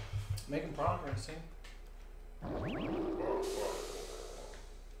 Making progress, see?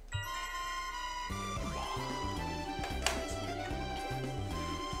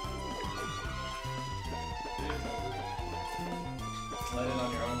 Let in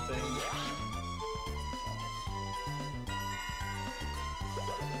on your own thing.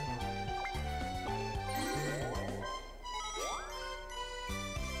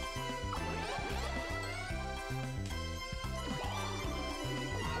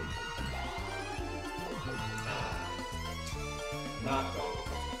 Not bad.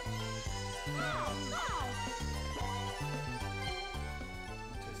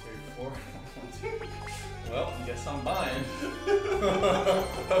 2, 3, 4. Well, guess I'm buying.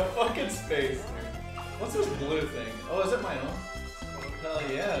 A fucking space, dude. What's this blue thing? Oh, is it my own? Hell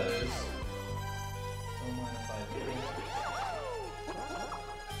yeah, it is. Don't mind if I do.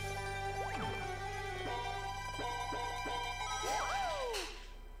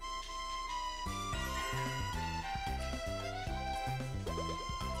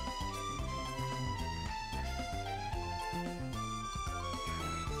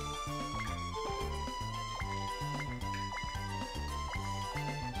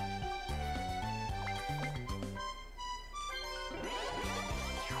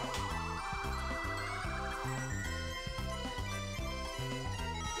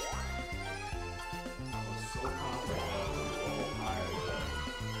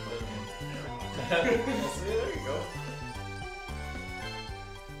 See, there you go.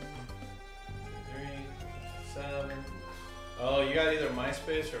 3, 7. Oh, you got either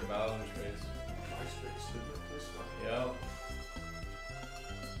MySpace or Bowser's Space. MySpace, this one. Yep.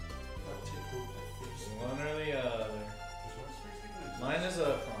 One or the other. Mine is a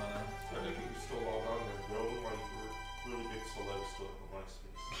Piranha. I think you can still log on there. The only ones who were really big celebs still have MySpace.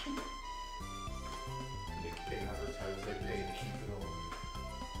 They advertise, they pay to keep it on.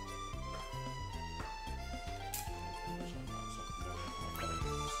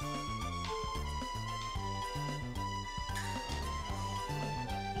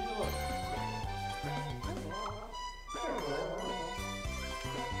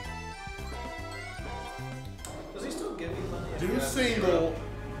 Does he still give you money? Do single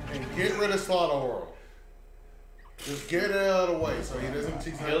and get rid of Slaughter World. Just get it out of the way so he doesn't.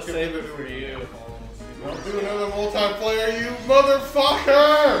 He'll save it for you. Don't do another multiplayer, you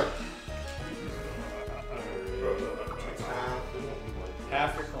motherfucker!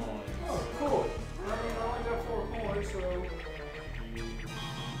 Half your coin. Oh, cool. I mean, I only got 4 coins, so.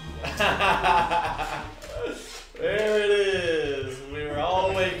 There it is. We were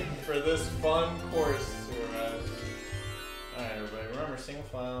all waiting for this fun course to arrive. Alright, everybody. Remember single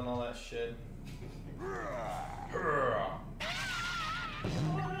file and all that shit.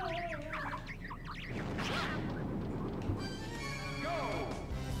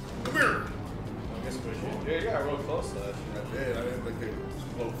 Come here! I guess we should. Yeah, you got real close to that. I did. I didn't think they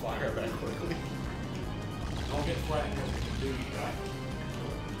would blow fire that quickly. Don't get frightened because we can do you, right?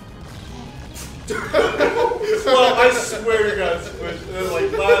 Well, I swear to God, Squish. It was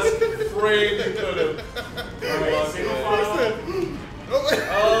like last frame you could have.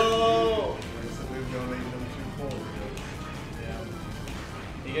 Oh! Yeah.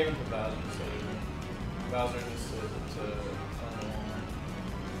 He gave it to Bowser, so Bowser just to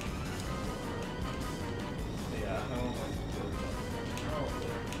yeah, I don't like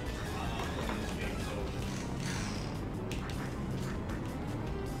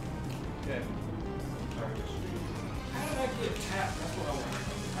okay. How did I get tapped? That's what I want.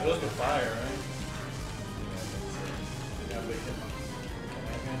 It was the fire, right? Yeah, but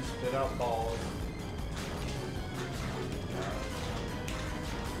can I spit out balls?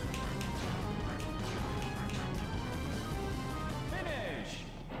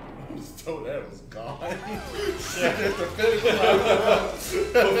 Toadette was gone. Yeah.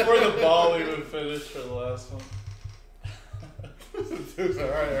 Before the ball even finished for the last one. Dude's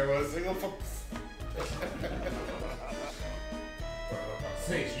alright, everyone. Single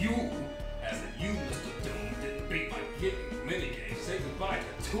Since you, as in you, Mr. Doom, didn't beat my getting minigame, say goodbye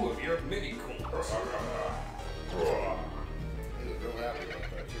to 2 of your mini coins. He was real happy about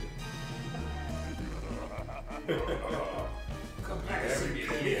that, too. Come back and see me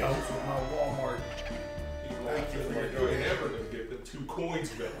Every again. helps with my Walmart. Thank you for doing ever to get the 2 coins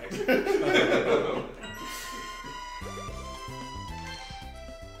back.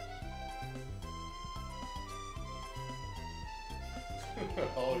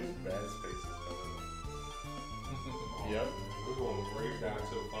 All these bad spaces coming. Yep. We're going right back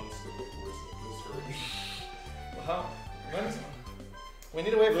to the fun stick with this Well, we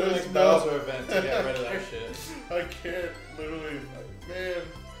need to wait for the There's next no- Bowser event to get rid of that shit. I can't literally, man.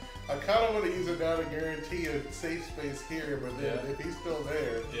 I kind of want to use it now to guarantee a safe space here, but then Yeah. if he's still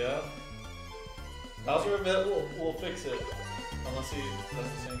there, Yeah. Bowser event will fix it. Unless he does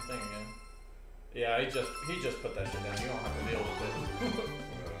the same thing again. Yeah, he just put that shit down. You don't have to deal with it.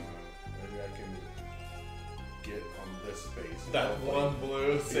 maybe I can get on this space. That hopefully. one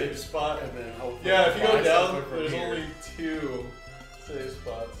blue safe spot. And then hopefully Yeah, if you go find down, something from there's here. only 2 safe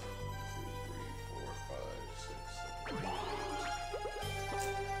spots. 2, 3, 4, 5, 6, 7, 8.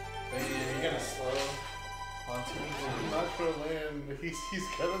 Hey, you're gonna slow onto me. I'm not sure land. He's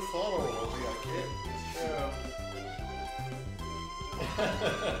kind of solo with me. I can't.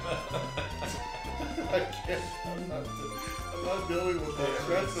 I can't. I'm not dealing with that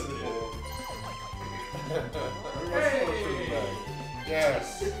stress anymore.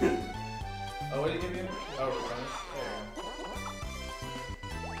 Yes. Oh, what did you give me? Oh, replenish.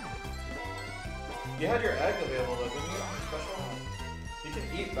 You had your egg available though, didn't you? Special? You can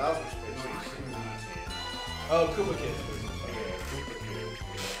eat Bowser's food. Oh, Koopa Kid food.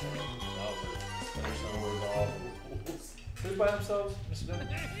 Who's by themselves, Mr. Dim?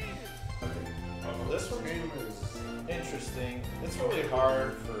 This one Game is. interesting. It's really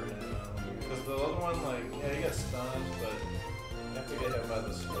hard for him because the other one, like, yeah, you get stunned, but you have to get hit by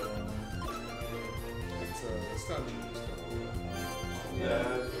the stone. It's not me. Yeah,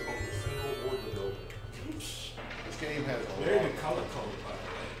 it's on the single or the double. This game has a Very lot. good color code, by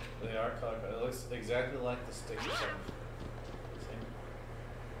the way. They are color coded. It looks exactly like the sticky stuff.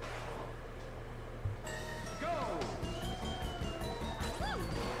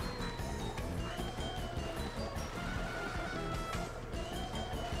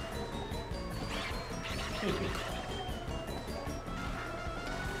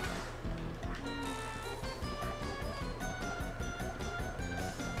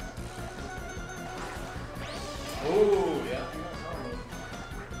 Oh, yeah.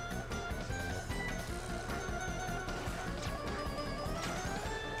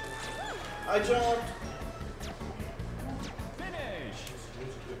 I jumped.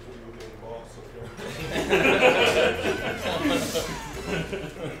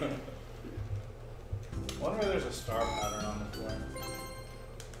 Wonder where there's a star pattern on the floor.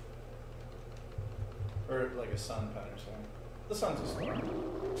 Or like a sun pattern, sorry. The sun's a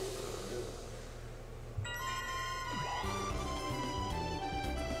star.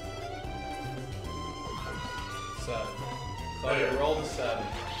 Seven. Claudia, roll the 7.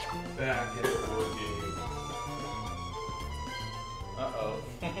 Back in the board game. Uh-oh.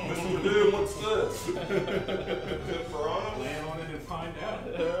 Mr. Dude, what's this? Is it Piranha? Land on it and find out.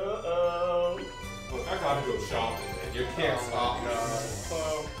 Uh-oh. Look, I gotta go shopping, man. You can't stop me.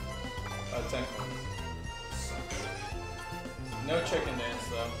 Well, 10 coins. No chicken dance,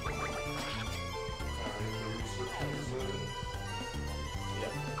 though.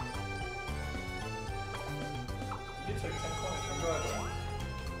 Yep. You took 10 coins from Birdo.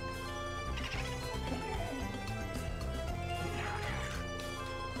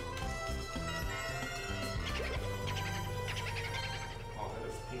 Oh, that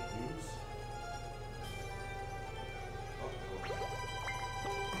is pink news.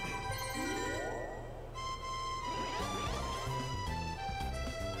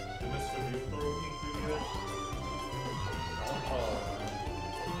 Did Mr. Dude throw a pink news yet?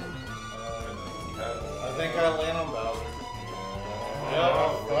 I think I land on Bowser.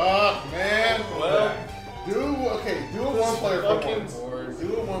 Oh, fuck, man. Well, Do a one-player for fucking once. board.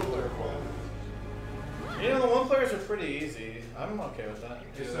 Do a one-player for once. You know, the one players are pretty easy. I'm okay with that.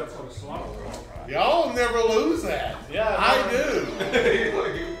 Except for the slaughter world. Y'all never lose that. Yeah, I never.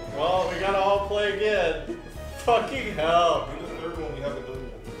 do. Well, we gotta all play again. Fucking hell. In the third one, we haven't done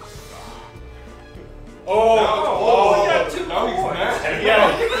it. Oh, we got 2 Now he's coins. mad.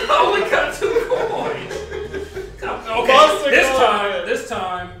 yeah. Oh, we got 2 coins. Okay, Buster this coin. this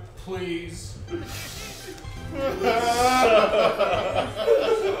time, please.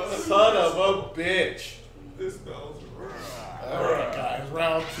 Son of a bitch. This Bowser. Alright, guys,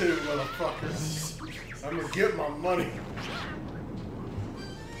 round 2, motherfuckers. I'm gonna get my money.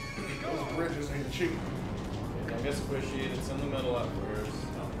 Those bridges ain't cheap. Don't get squishy. It's in the middle at first.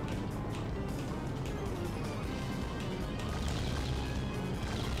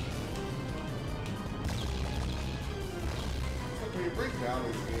 When you break down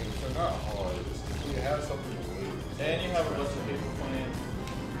these games, they're not hard. It's just when you have something to lose. And you have a bunch of people playing.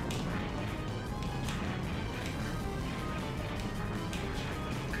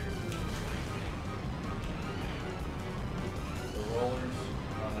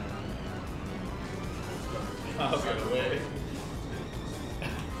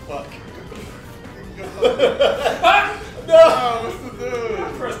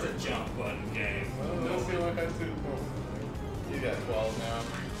 the jump button game. Let's see what I do. You got 12 now.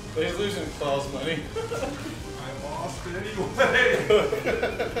 But he's losing 12's money. I lost anyway.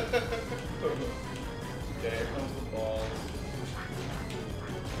 Okay, here comes the ball.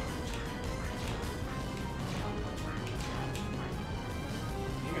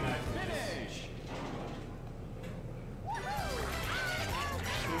 You can finish.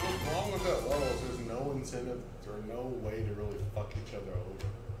 See, what's wrong with that level is there's no incentive or no way to really fuck each other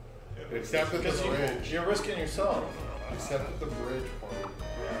over. Except at the Because bridge. you're risking yourself. Except at the bridge part.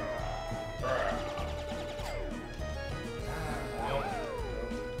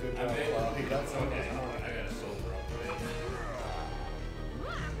 Good I job, bet. Cloud. He got some. Okay, I got a silver up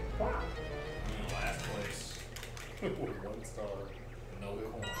there. Last place. With 1 star. No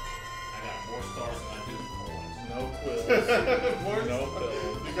coins. I got more stars than I do coins. No quills. More No stuff.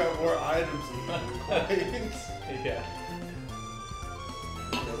 pills. You got more items than you do coins. Yeah.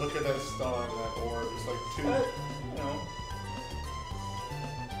 Yeah, look at that star and that orb. It's like 2. But, you know.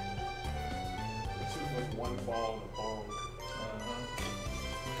 It's just like 1 ball in a bong.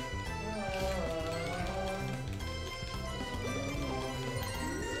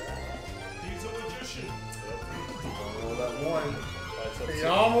 He's a magician. Roll that 1. That's He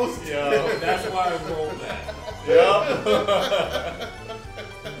up almost to- did. Yeah. That's why I rolled that. Yeah.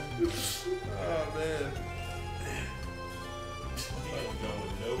 Oh man. He ain't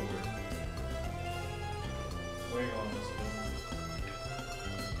going nowhere. Where you going this one?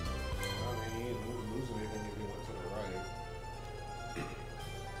 I mean, he ain't losing anything if he went to the right.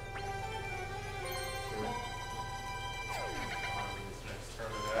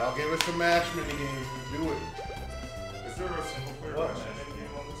 I'll give us some match mini games. Do it. Is there a single player What? match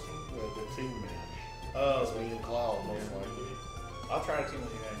game on this one? The team match. Oh, That's me and Cloud, most likely. I'll try to team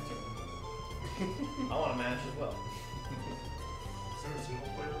with you guys too. I want a match as well. Is there a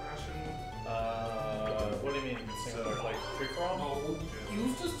single player match in one? What do you mean? Single, like free for all? Oh,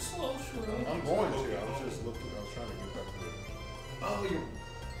 use the slow shroom. I'm going to. I was just looking. I was trying to get back to it. Oh, you're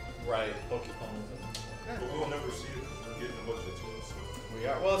right. Pokemon. But we'll never see it because we're getting a bunch of teams. So. We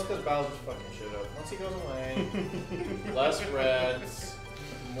are. Well, it's because Bowser's fucking shit up. Once he goes away, less reds,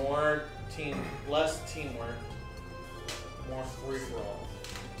 more less teamwork, more free for all.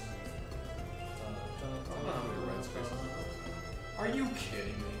 Are you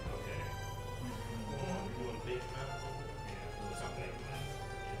kidding me? Okay. We're doing big map over. Yeah, do something.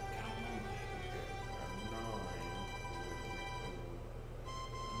 Count me.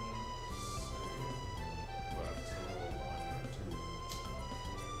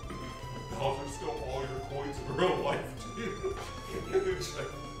 Bowser stole all your coins in real life too.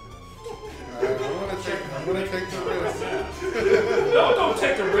 I'm gonna take the risk. No, don't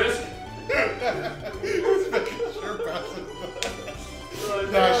take the risk. Sure, Bowser.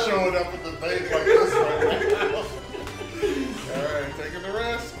 Not showing up at the bank like this right now. Alright, taking the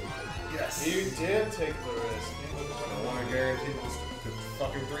risk. Yes. You did take the risk. I want to guarantee this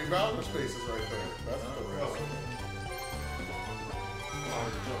fucking 3 Bowser spaces right there. That's the risk.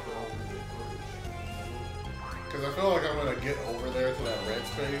 Because I feel like I'm going to get over there to that red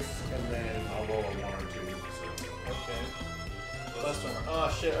space and then I'll roll a 1 or 2. So. Okay. Last one. Oh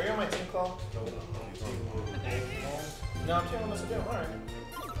shit, are you on my team call? No, I'm teaming this again. Alright.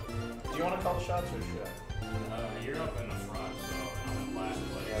 Do you want to call the shots or should I? You're up in the front, so I'm in last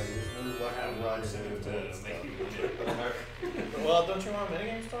place. Yeah, you move left and right and to then make you win it. Well, don't you want a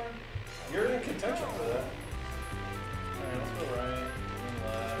minigame star? You're in contention for that. Alright, let's go right, and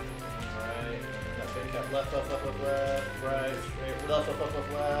left, and right. Got big cap. Left, left, left, left, left, right, straight, left, left, left,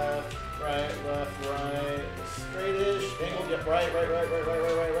 left, left, right, left, right, straightish, angle, yep, right, right, right, right, right,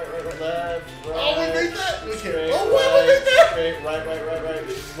 right, right, right, right, right, left, right. Oh, we made that! We Straight, can't. Oh, wait, we made that! Straight, right, right, right, right,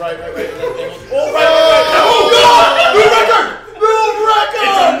 right, right, right, and then angle. Oh, right, right, right. Oh, God! New record! New record!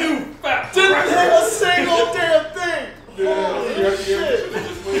 It's a new fat Didn't hit a single damn thing! Holy shit!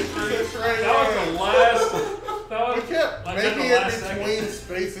 That was the last. That was We kept like making the it last between second.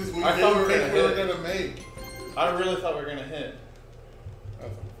 spaces we I thought didn't we were think we gonna were hit. going to make. I really thought we were gonna hit.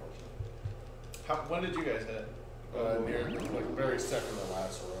 That's unfortunate. When did you guys hit? Near, like, very second to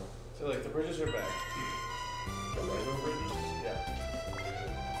last row. So like the bridges are back. The Lego bridges? Yeah.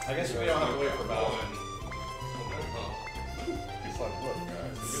 I guess we don't have to wait for Bowser. He's like, look,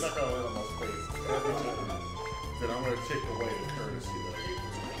 guys, if you're not going to let on my space every time, then I'm going to take away the courtesy that I gave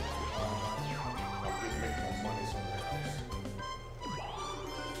this man. I'll be making my money somewhere else.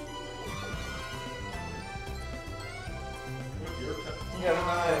 Yeah,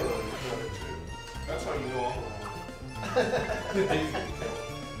 That's how you know I'm wrong.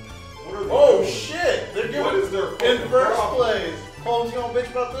 What are they oh doing? shit! They're What giving is their in fucking first problem? place. Holmes, you don't bitch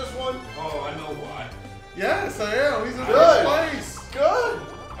about this one? Oh, I know why. Yes, I am. He's in Good. first place. Good.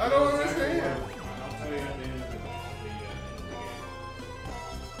 I don't understand. I'll tell you at the end of the game.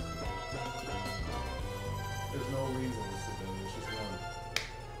 There's no reason to sit there. There's just none.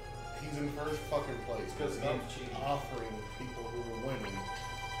 He's in first fucking place because Stop he's cheating. offering people who are winning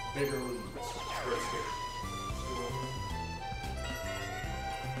bigger leads.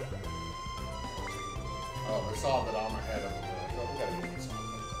 Oh, they saw that I'm ahead of them. They're like, oh, we gotta get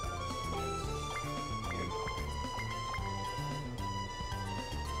something.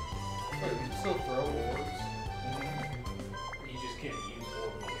 Wait, you can still throw orbs? You just can't use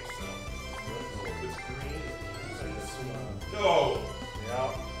orb on yourself. If it's green, it's No!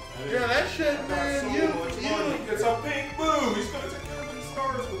 Yeah. Yeah, that shit, got man. so You much money. It's a big move. He's gonna take everybody's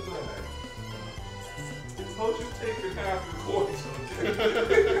stars with that. It's not just taking half your coins.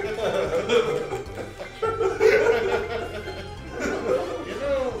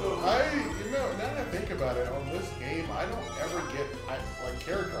 Now that I think about it, on this game, I don't ever get like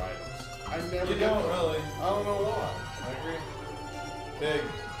character items. I never You get don't them. really. I don't know why. I agree. Big.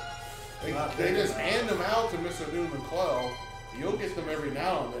 They just hand them out to Mr. Doom and Clel. You'll get them every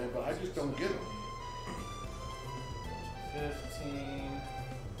now and then, but I just don't get them. 15. 1,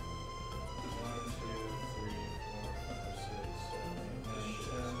 2, 3, 4, 5, 6, 7, 8, 9,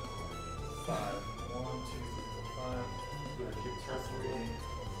 10. 5. 1, 2, 3, 4, 5. Gonna keep turning.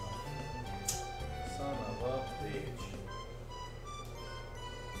 Son of a bitch.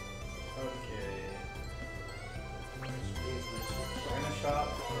 Okay. We're gonna shop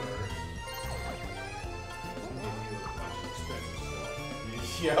first.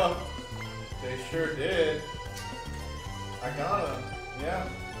 Yup. They sure did. I got him. Yeah.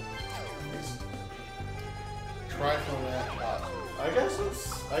 Trifling that shot. I guess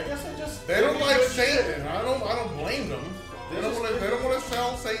I just. They don't give like you good shit. Satan. I don't blame them. They don't want to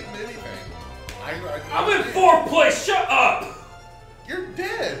sell Satan anything. I'm in fourth place, shut up! You're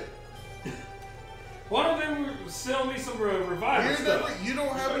dead. Why don't they sell me some revival stuff? You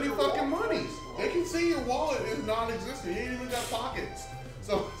don't have any fucking monies. They can see your wallet is non-existent. You ain't even got pockets.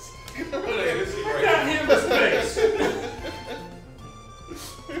 So I got him in space.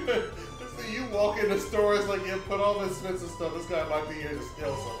 so you walk in the store, it's like you put all this expensive stuff. This guy might be here to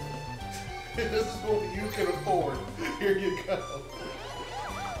steal something. This is what you can afford. Here you go.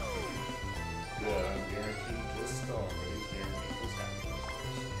 Yeah, I'm guaranteed this star, but he's guaranteed this happiness.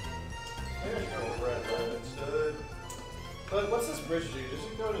 Maybe I should go with red instead. But what's this bridge do? Does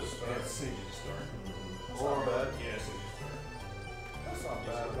it go to start? Yeah, send you to start. That's not bad. Yeah, send you to start. That's not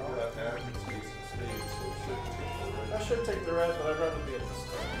bad at all. So I should take the red, but I'd rather be at the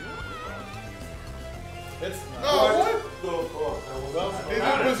start. It's not. No, what? Well, He's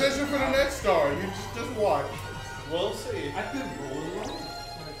in position for the next star. You just watch. we'll see. I've been rolling around.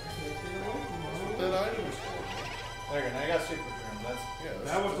 That item is for. There, now I got super grim. That's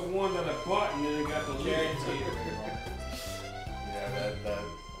That was the one that I bought and then it got deleted. guaranteed. Yeah, that.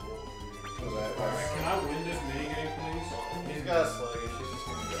 Alright, can I win this minigame, please? He's got a sluggish. She's just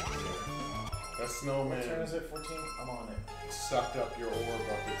gonna get here. That What snowman turn is it? 14? I'm on it. sucked up your orb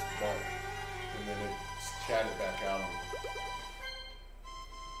up its butt, and then it chatted back out on it.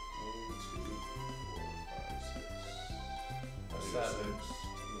 1, 2, 3, 4, 5, 6. That's I need a 7. 6.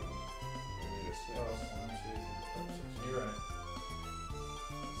 No, I need a 6. Oh, 1, 2, 3, 4, 5, 6. You're right.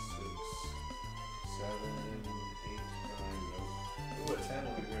 6, 7, 8, 9. Nope. Ooh, a 10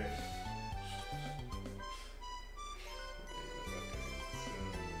 would be great.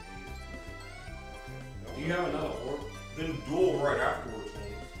 Do you have another orb? Then duel right afterwards.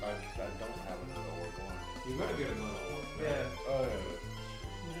 I don't have another orb one. You better get another orb. Yeah. Oh, yeah.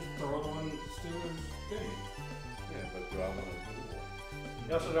 You just throw it on Steelers' game. Yeah, but do I want to do one?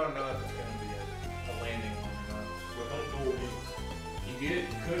 You also don't know if it's going to be a landing one or not. But don't duel me. You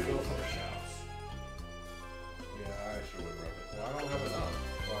could go for the shouts. Yeah, I actually would rather. Well, I don't have enough.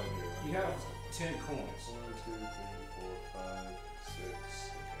 So I do. You have 10 coins. 1, 2, 3, 4, 5, 6,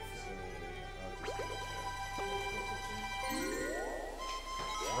 7, 8. I'll just get 10.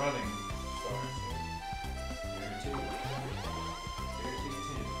 Running stars. Guaranteed. Guaranteed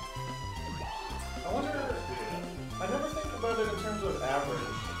 10. I wonder. I never think about it in terms of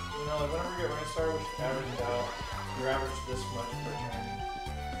average. You know, like whenever you get running star, we should average it out. You average this much per turn in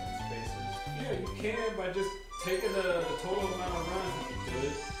spaces. Yeah, you can by just taking the total amount of runs that you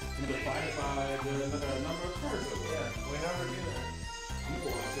did and divide it by the number of turns that we Yeah, we never do that. I'm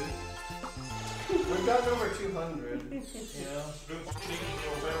going to. We've gotten over 200. You know,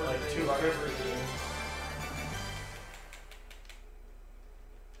 like 250.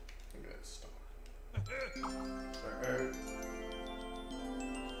 Look at that star.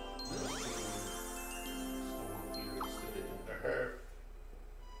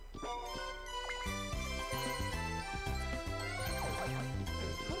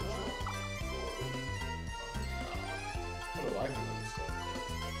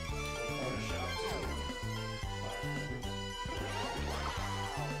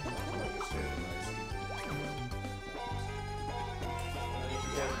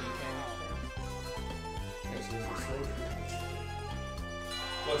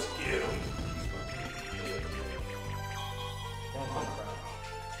 Let's get him.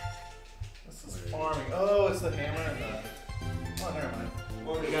 This is farming. Oh, it's the hammer and the. Oh, never mind.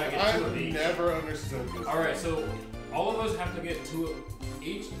 Well, you gotta get 2 of I've each. never understood this. Alright, so all of us have to get 2 of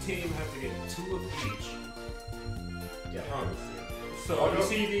each team have to get 2 of each. Yeah. So you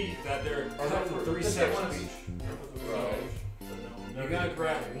see that they're cut in 3 sections. Right. You gotta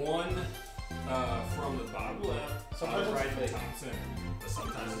grab 1 from the bottom left, Sometimes it's right in the fake. top center. But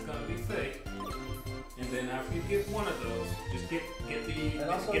sometimes it's gonna be fake. And then after you get 1 of those, just get And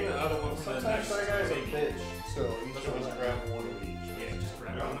also, the other one from the sometimes next. Shy Guy's a baby. bitch. So each of us grab one of each. Yeah, just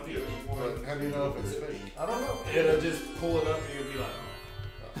grab 1 of each. But how do you know if it's fake? I don't know. It'll just pull it up and you'll be like,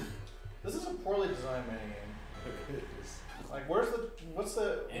 oh. This is a poorly designed minigame. Like, what's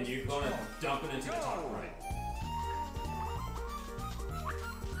the? And you're gonna dump it into the top right.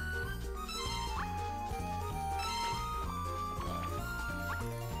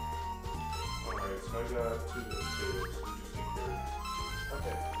 Alright, so I got 2 of those potatoes. You just need carrots.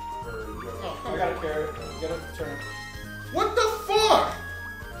 Okay. Or you got Oh, I got a carrot. Get a turn. What the fuck?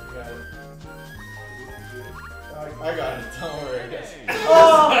 You got it. I got it. Don't worry.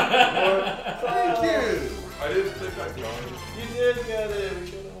 Thank you. I didn't think I got it. You did get it. We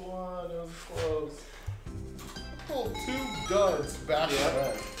could have won. It was close. Pulled 2 duds back to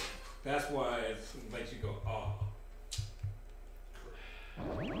back. That's why it makes you go, oh.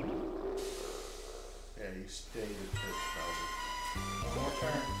 Yeah, you stay with church, probably. One more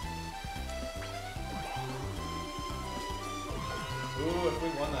turn. Ooh, if we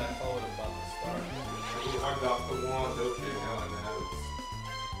won that, I would have bought the star. I got the wand, okay, now I have it.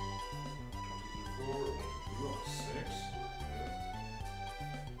 4, You got 6.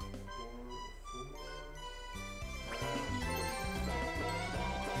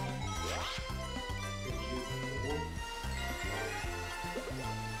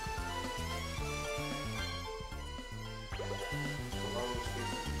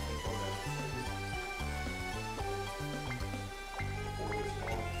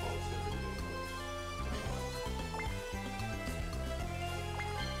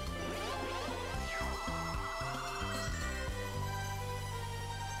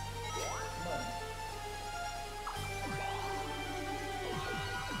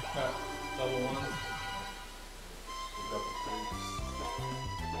 Double one.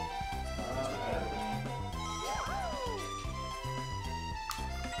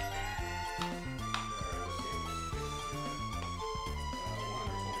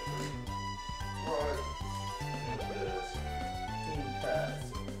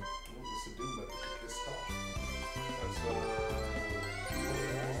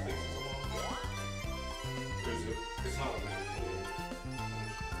 It's not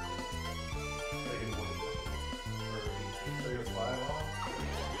So you're 5 off?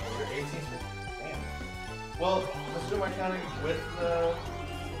 You're 18. Damn. Well, let's do my counting with the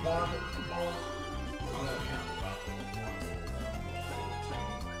wand. I'm gonna count about the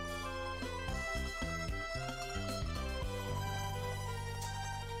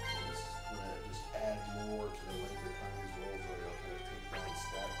Just add more to the length of time these rolls are going to take down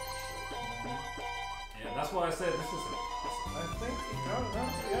stats. Yeah, that's why I said this is I think you got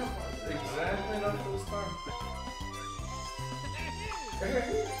enough. Yeah, exactly enough for this time.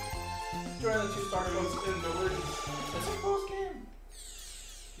 Join the 2 star codes in the league. It's a close game.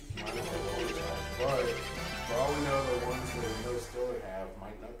 But for all we know, the ones that no still have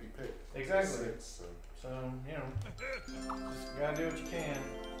might not be picked. Exactly. 6, so. So, you know, just gotta do what you can.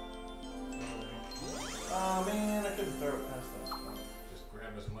 Oh man, I couldn't throw it past those. just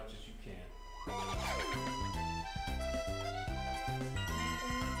grab as much as you can.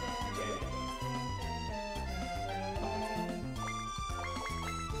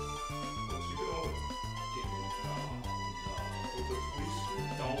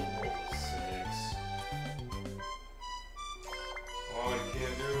 Don't roll a 6. Oh, he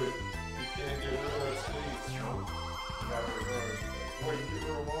can't do it. He can't get rid of that stage. Got it reversed. Wait, give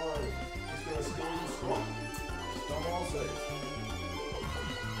her alive. He's gonna steal the swamp. Don't all say.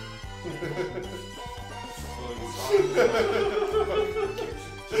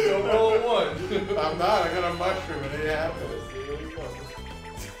 Don't roll a 1. I'm not. I got a mushroom and it happened.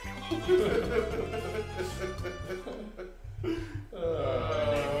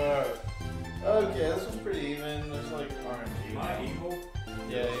 Okay, this one's pretty even. There's like RNG. Am I evil?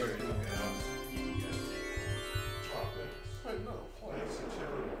 Yeah, you're Okay, evil. I'll just give you guys Wait, no. Plants.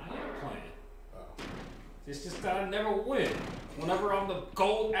 I am playing. Oh. It's just that I never win. Whenever I'm the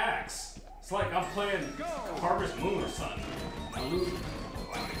gold axe. It's like I'm playing Harvest Moon or something. I lose.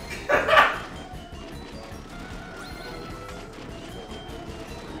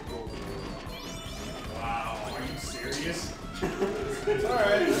 excuse. It's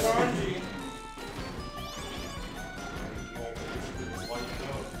alright, it's RNG.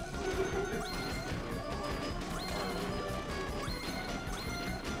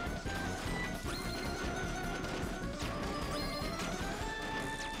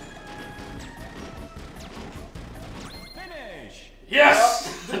 Yes!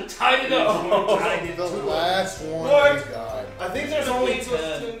 Tied it up! The last one What? is God. I think there's only Beats 10.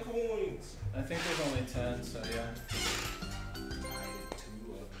 us 10 coins. I think there's only 10, so yeah. Tied at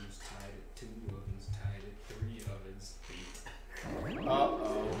 2 ovens, tied at 2 ovens, tied at 3 ovens.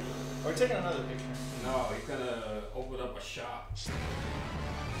 Uh-oh. We're taking another picture. No, he's gonna open up a shop.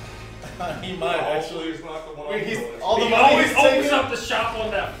 He might actually. He's not the one. Wait, he's, I'm all the He money always he's opens taking. up the shop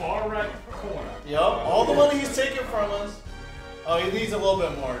on that far right corner. Yup, all the money he's taking from us. Oh, he needs a little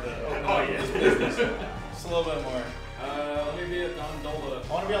bit more to open Oh, up yeah. his business. Just a little bit more. Let me be a gondola. I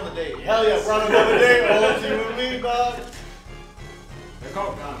want to be on the date. Yes. Hell yeah, we're on another date. Oh, you and me, dog. They're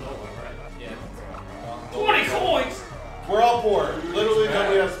called gondola, right? Yeah. 20 coins! We're all poor. Literally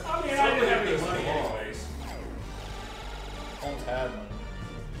nobody has. I mean, I didn't have any money anyways. Holmes had money.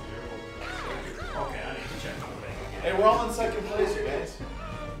 Okay, I need to check my bank again. Hey, we're all in second place, you guys.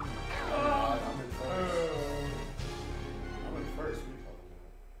 I'm in first. I'm in first.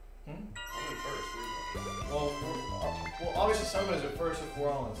 I'm in first. Well, obviously somebody's at first if we're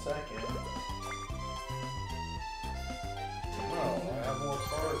all in second. No, I have more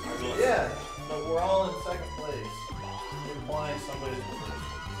stars. Yeah, but we're all in second place. Implying somebody's in first.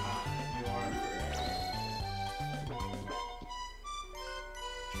 You are in first.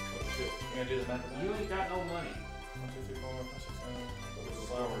 Oh shit, you gonna do the math? You ain't got no money. 1, 2, 3, 4, 5, 6, 7. This is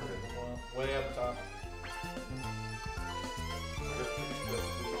lower. Way up top.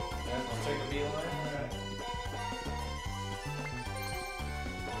 Yeah, let's take the beeline. Alright.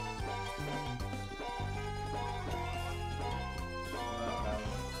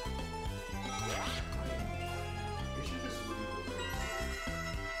 You should just leave the race.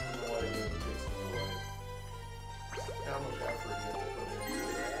 I don't know why you have kids in the way. How much effort you have to put into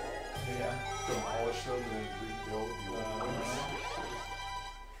it. Yeah. Demolish them and then rebuild the old ones.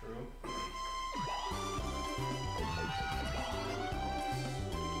 True.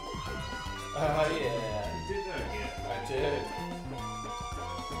 Yeah. You did that again. I did.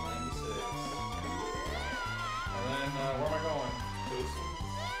 96. And then, where am I going?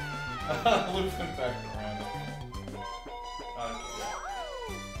 Looping back around. Yeah.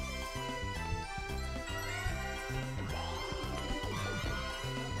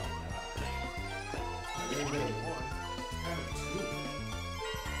 I didn't get one. Kind of 2.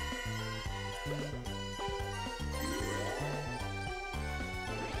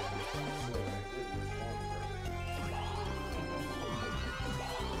 So I did this one.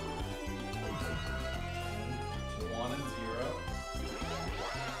 1 and 0.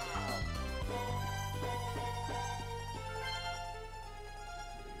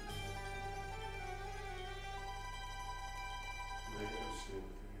 Negative still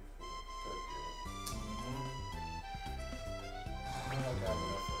 3, 4, 5, I don't have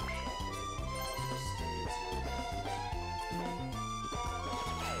enough for a shot. Let's stay at 0.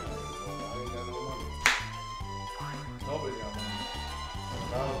 I ain't got no money. Nobody's got money.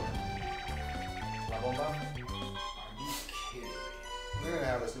 No. La bomba. Are you kidding me? They're gonna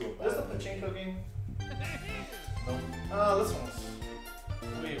have us do a Is this the battle. pachinko game? Nope. Oh, this one's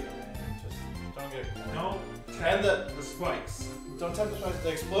weird, man. Just don't get. No. And the The spikes. don't tap the spikes. The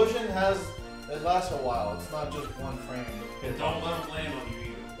explosion it lasts a while. It's not just one frame. And don't let them land on you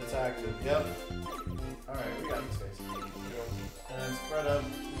either. It's active. Yep. All right, we got these guys. And then spread up.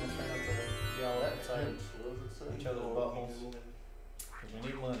 Try not to yell outside Hints. What does it say? each other's buttholes. 'Cause we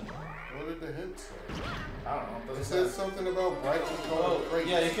need money. What did the hint say? I don't know. It Doesn't said say. something about brightly Oh, colored crates.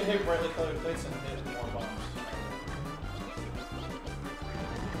 yeah, you can hit brightly colored plates and hit more bombs.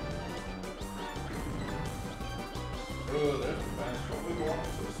 Ooh, there's a fast one. We go on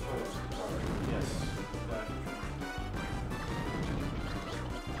to the first. Yes. Exactly.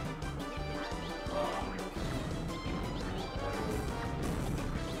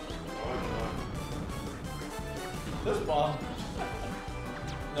 This bomb.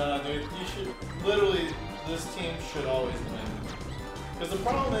 No, dude, you should literally. This team should always win. Because the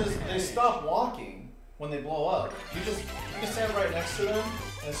problem is they stop walking when they blow up. You can stand right next to them,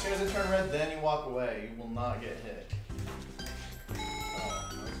 and as soon as they turn red, then you walk away. You will not get hit.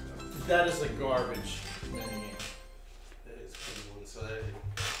 That is a garbage minigame. That is cool inside.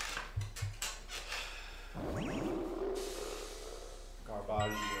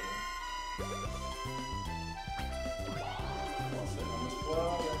 Garbaggio. I'll sit on this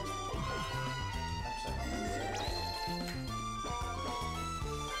blow. I'm sitting on this.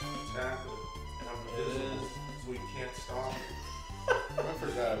 invisible, so he can't stop. I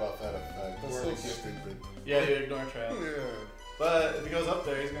forgot about that effect. That's so stupid. Yeah, you ignore trap. Yeah. But if he goes up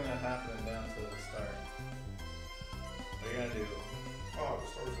there, he's gonna happen down to the start. What are you gonna do? Oh, the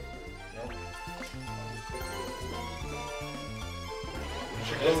star's up there. Nope. I'll just take it.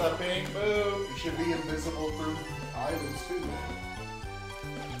 It's a pink boo! You should be invisible through items too.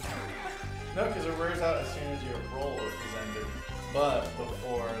 No, because it wears out as soon as your roll is ended. But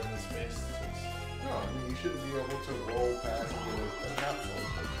before the space is... No, I mean you shouldn't be able to roll past a capsule.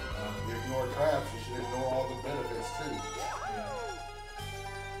 You ignore traps, you should ignore all the benefits too. Yeah.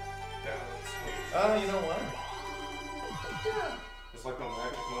 Yeah, that's You know what? it's like a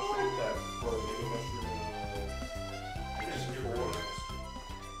magic mushroom that, or a mega mushroom, just before.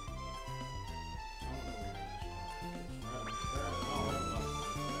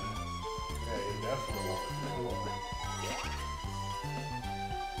 Yeah, you definitely want to go up.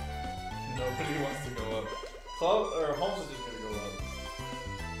 Nobody wants to go up. Clel or Holmes is just gonna go up.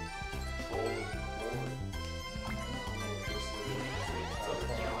 Rolling forward.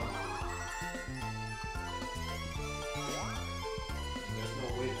 There's no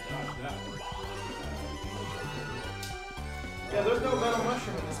way to dodge that one. Yeah, there's no metal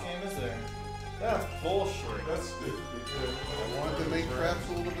mushroom in this game, is there? That's bullshit. That's stupid because I wanted to make traps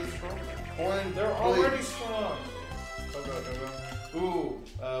a little bit stronger. Point, They're please. already strong. Go, go, go, go. Ooh,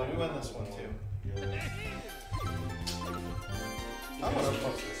 we win this one too. I'm gonna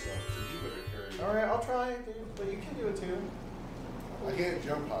fuck this up. So you better carry it. Alright, I'll try, dude, but you can do it too. I can't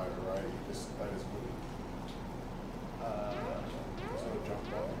jump higher, right? Just that is moving. So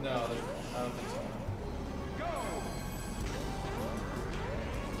jump up. No, I don't think so.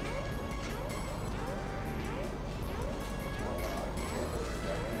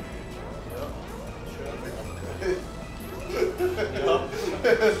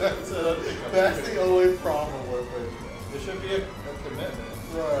 That's the only problem with it. There should be a commitment.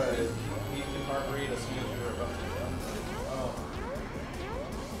 Right. You can heart read as soon as you're about to jump. Oh.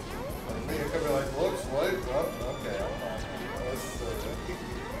 I mean, it could be like, whoops, wait, oh, okay, I'm fine. That's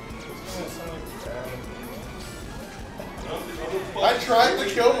I tried to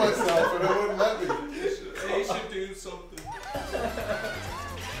kill myself and it wouldn't let me. he should do something.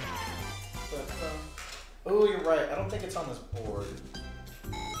 Oh, you're right. I don't think it's on this board.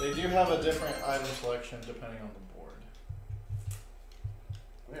 They do have a different item selection depending on the board.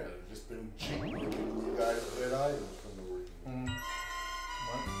 Yeah, they've just been cheating. You guys get items from the word.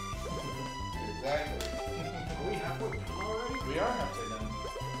 What? Exactly. Are we halfway done already? We are halfway done.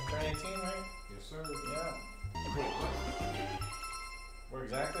 Turn 18, right? Yes, sir. Yeah. Wait, what? We're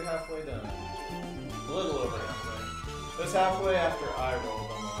exactly halfway done. A little over halfway. It's halfway after I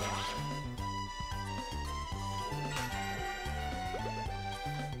rolled on the last thing.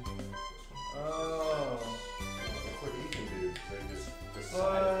 Oh. Look what he can do. They just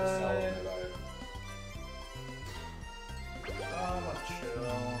decide to sell that item. I'm gonna chill on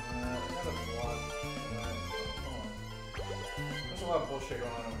that. I gotta block that. Come on. There's a lot of bullshit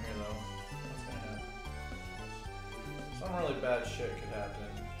going on over here, though. What's gonna happen? Some really bad shit could happen.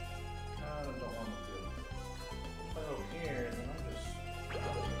 I don't want to do it. If I go here, then I'm just...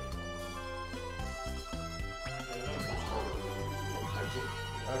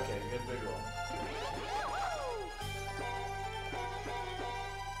 Okay, good big roll.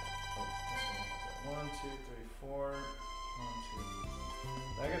 Oh, 1, 2, 3, 4. 1,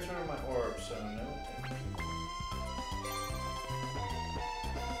 2. That gets rid of my orb, so no thank you.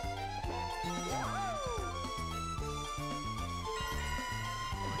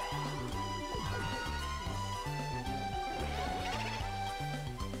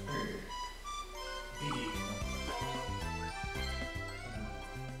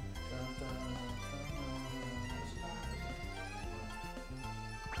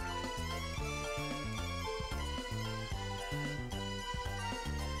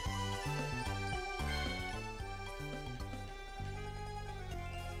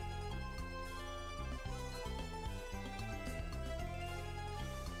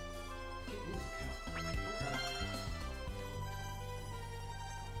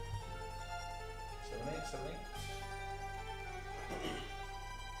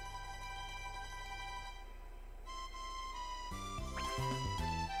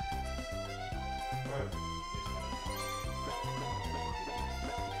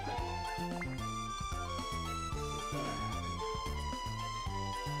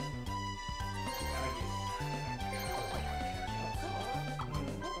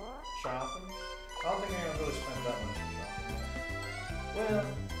 Shopping? I don't think I'm gonna really spend that much on shopping yet. Well,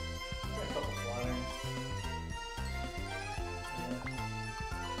 got a couple flyers. Yeah.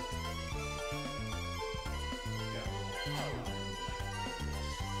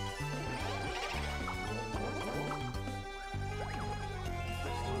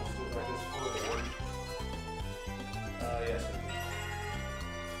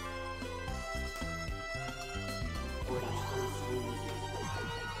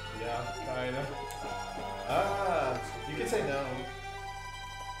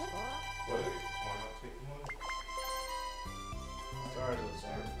 stars is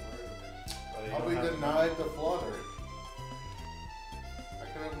there. I'll be denied the flutter. I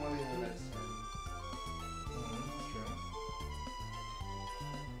could have money in the next turn. That's true.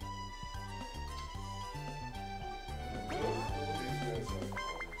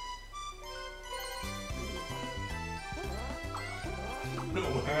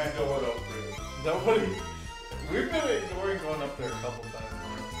 Nobody's going up there. Nobody. We've been ignoring going up there a couple times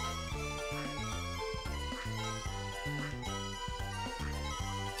now.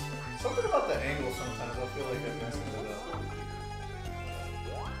 Something about the angle sometimes, I feel like it messes it up.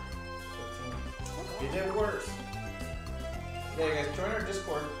 15. You did worse. Yeah, you guys, join our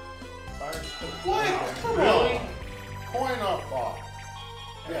Discord. What? Come on. Coin up box.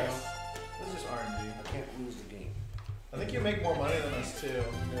 Yes. This is just RNG. I can't lose the game. I think you make more money than us too. Yeah,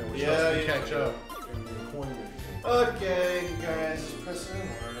 we're Yeah, supposed to you catch do. up. And the coin will be- Okay, you guys, press in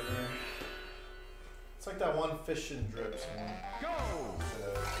order. It's like that one fish and drips. Go! Oh,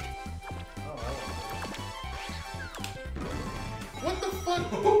 that What the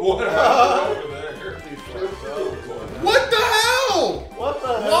fuck? What happened over there? What the hell? What the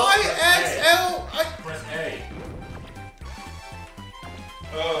hell? YXL? Press A.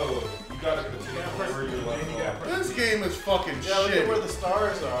 Oh, you gotta continue Yeah, press where you B, left you gotta off. press This game is fucking Yeah, look at shit. where the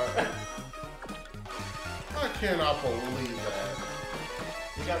stars are. I cannot believe that.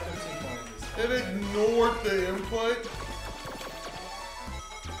 You got 15 points. It ignored the input.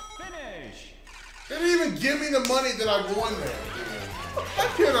 Finish. It didn't even give me the money that I won there. I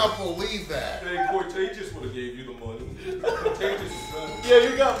cannot believe that. Hey, Contagious would have gave you the money. Contagious is better. Yeah,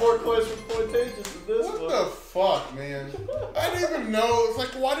 you got more coins from Contagious than this What one. the fuck, man? I didn't even know. It's like,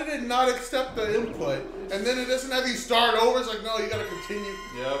 why did it not accept the input? And then it doesn't have you start over. It's like, no, you gotta continue.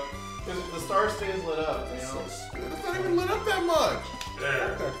 Yep. Because the star stays lit up, you It's know? so stupid. It's not even lit up that much. There.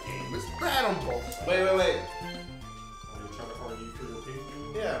 Fuck that game. It's bad on both sides. Wait. Are you trying to argue for your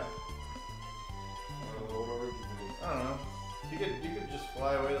opinion? Yeah. What are you doing? I don't know. You could just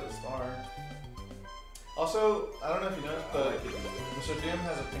fly away to the star. Also, I don't know if you noticed, but Mr. Doom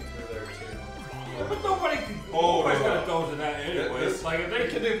has a pink blue there too. Yeah, but nobody can. Oh, Nobody's yeah. gonna go to that anyway. This- Like if They they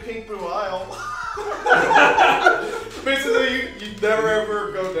can can. do pink blue aisle. Basically, you never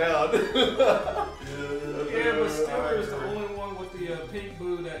ever go down. Yeah, but Steeler is the only one with the pink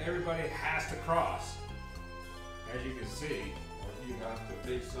blue that everybody has to cross. As you can see. You have to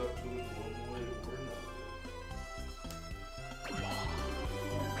face up to it one way or another.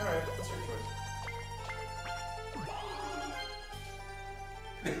 Alright, that's your choice.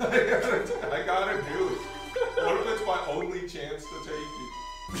 I gotta do it. What if it's my only chance to take it?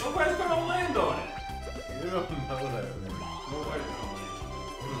 Nobody's gonna land on it. You don't know that, man. Nobody's gonna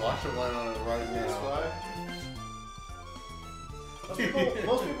land. Watch it land on it right That's now. why.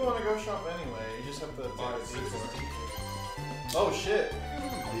 Most people want to go shop anyway. You just have to buy a detour. Oh shit!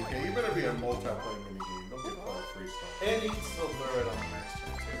 DK, you better be a multiplayer minigame. Don't get all free stuff. And you can still throw it on the next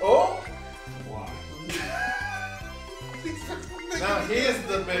turn too. Oh! Why? Now he is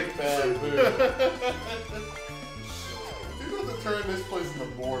the big bad boo. You have to turn this place into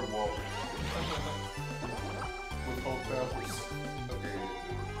boardwalk. With hotels. Okay.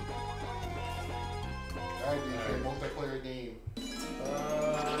 Alright, DK, multiplayer game.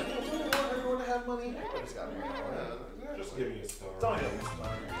 Everyone to have money. Everybody's got money. Just give me a star. Don't give me a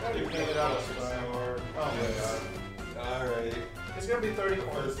star. Gotta be painted out a star. Oh my god. Alright. It's gonna be 30 First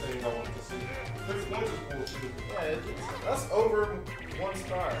points. thing I want to see. 30 points is cool too. Yeah, that's over 1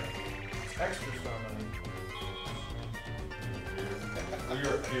 star. It's extra star money. We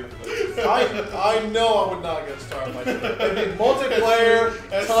are here for I know I would not get a star if I did it. It'd be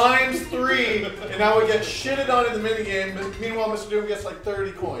multiplayer times 3, and I would get shitted on in the minigame. Meanwhile, Mr. Doom gets like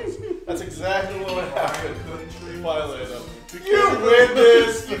 30 coins. That's exactly what would happen. Violate him. You win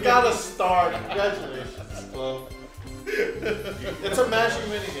this! You got a star. Congratulations. Well, It's a magic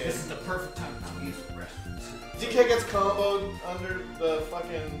minigame. This is the perfect time to use the restrooms. DK gets comboed under the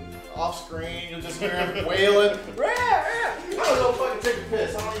fucking off screen. You'll just hear him wailing. Rah, rah. I'm gonna go fucking take a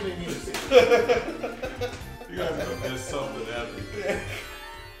piss. I don't even need to see it. you guys have missed something everything.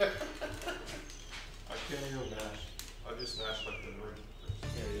 I can't even mash. I just mashed like the ring.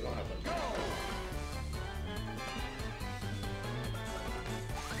 Yeah, you don't have to.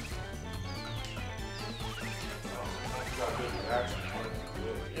 You got good reaction.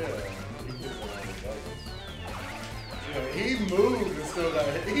 Yeah. Yeah, he moved and still got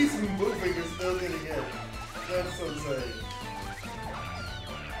hit. He's moving and still getting hit. That's so insane.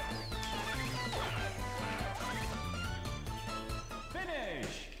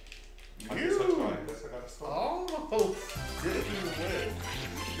 Finish. I guess that's fine. I guess I got a star. Oh, did you win?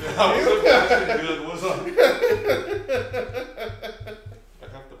 Yeah, I was actually good, was I?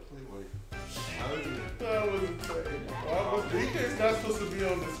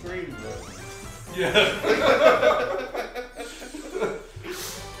 Yeah.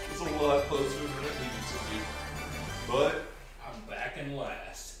 It's a lot closer than it needed to be. But I'm back in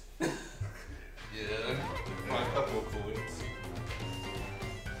last. yeah, my couple of coins.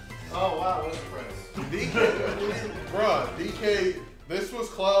 Oh wow, what's the price? DK, bruh, DK, this was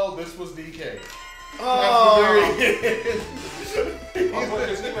Clel, this was DK. Oh! I was like,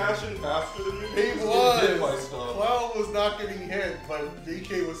 is he mashing faster than me? He He's was. getting hit by stuff. Clel was not getting hit, but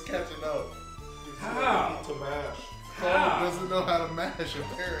DK was catching up. How? To mash. Clel doesn't know how to mash,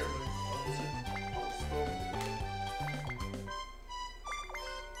 apparently.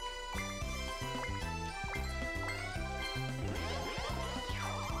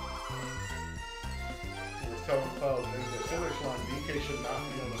 Telling Clel, there's a finish line. DK should not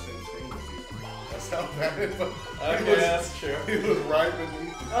be on the same screen as you. That's how bad it was. Okay, that's true. He was right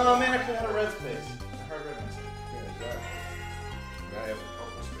beneath you. Oh man, I could have had a red space. I heard red space. Yeah, exactly. Now you have the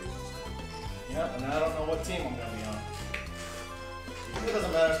purple spaces. Yep, and I don't know what team I'm gonna be on. It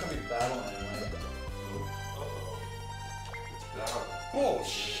doesn't matter, it's gonna be battle anyway. Uh-oh. It's down.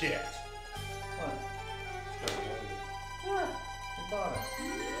 Bullshit. What? It's got What? He bought it.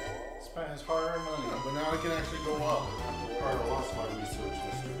 Spent his hard-earned money. Yeah, but now he can actually go up. Alright, I lost my research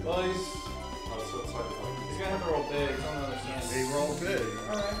history. Well, he's So it's like gonna have to roll big. I don't understand. He rolled big.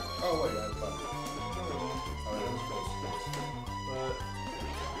 Alright. Oh, wait, I thought. Oh, that was close. But,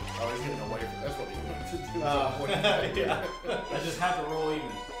 Oh, he's getting away from. That's what he wanted to do. yeah. I just had to roll even. Are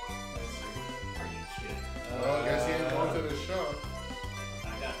you kidding? Well, I guess he didn't go to the shop. I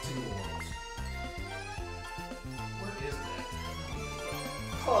got 2 orbs. Where is that?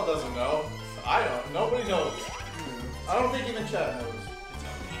 Paul doesn't know. I don't. Nobody knows. I don't think even chat knows. It's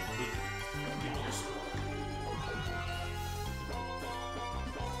on me. People are slow.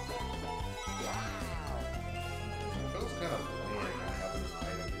 It feels kind of boring not having an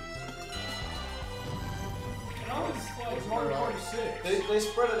item. And I was like Mario Party 6. They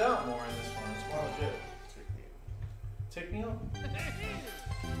spread it out more in this one. It's more legit. Take me out.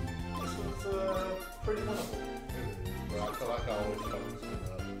 This one's pretty winnable. But I feel like I always fuck this one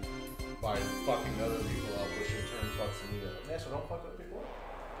up by fucking other people up, which in turn fucks me up. Yeah, so don't fuck with people up.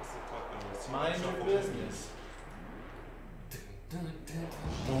 What's the fucking Mind your business. Did I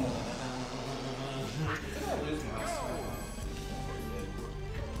lose my soul?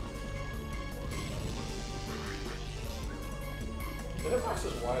 The hitbox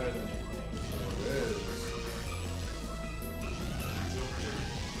is wider than you think. It is.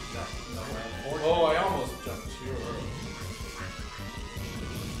 Oh, I almost jumped too early.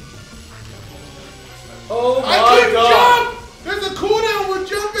 Oh my I couldn't god! jump! There's a cooldown with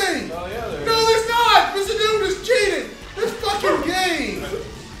jumping! Oh yeah, there No, is. there's not! Mr. Dude is cheating! This fucking game!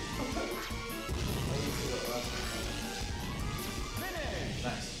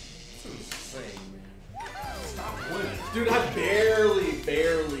 Nice. This is insane, man. Stop winning. Dude, I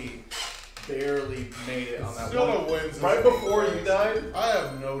barely made it on that Still one. a wins. Right before you died, I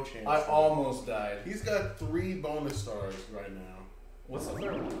have no chance. I almost died. He's got 3 bonus stars right now. What's the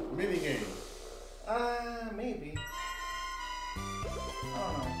third one? Mini game. Maybe. I don't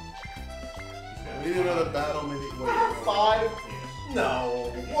know. We need another battle mini. I have 5?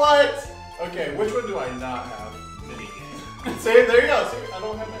 No. What? Okay, which one do I not have? Minigame. See, there you go. See, I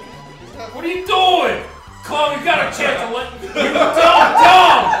don't have any. What are you doing? Chloe, you got a chance to let you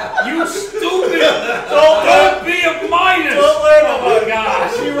dumb! You stupid! Don't be a minus! Don't let him. Oh my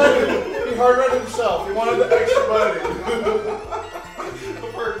gosh! He hard read himself. He wanted the extra money.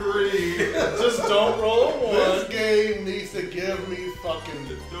 For greed. Just don't roll a 1. This game needs to give me fucking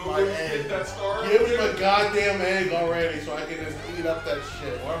my Get egg. that star. Give me my goddamn egg already so I can just eat up that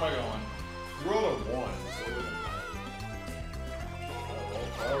shit. Where am I going? You rolled a 1, so it doesn't matter.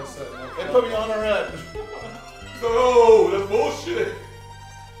 I was setting up. They put me on a red. No, that's bullshit.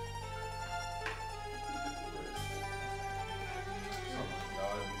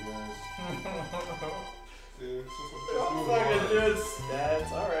 I'm fucking doing stats.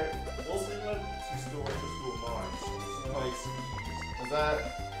 Alright. We'll see what. She's still right to school mine. Nice. Is that.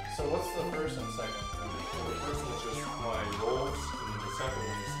 So what's the first and second? So the first one's just my rolls, and then the second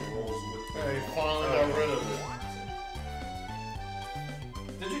one is the rolls with the... Hey, finally got rid of it.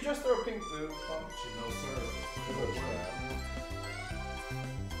 Did you just throw a pink blue? No, sir.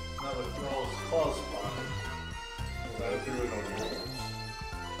 No, the claws spotted. I threw it on yours.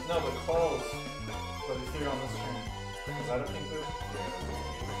 No, but claws. But he threw on this turn. Is that a pink blue?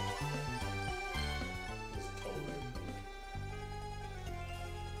 It's totally.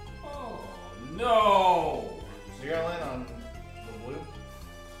 Oh no! So you're gonna land on the blue?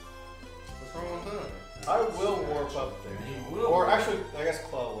 What's wrong with that? I will warp up there. He will. Or actually, I guess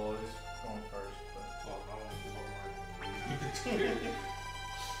Clel will. He's going first.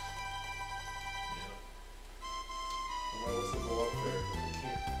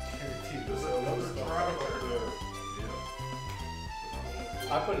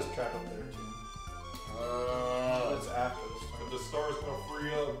 I put his trap up there too. That's after this time. If the star's gonna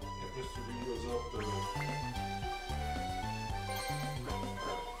free up, if Mr. B goes up there.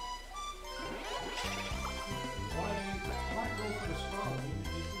 Why go for the star?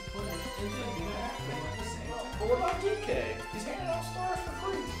 You put it in there, you have to at the same time. But what about DK? He's handing out stars for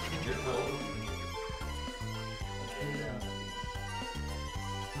free. Get the Okay, yeah.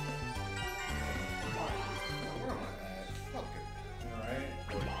 Where am I at? Fuck it. Alright.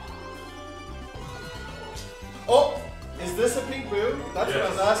 Oh! Is this a pink boo? That's what I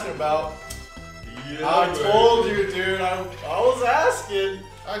was asking about. Yeah, I told you, dude. I was asking.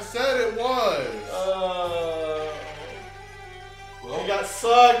 I said it was. He got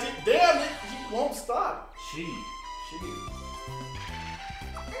sucked. Damn it! He won't stop. She.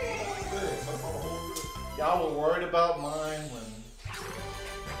 Y'all were worried about mine when.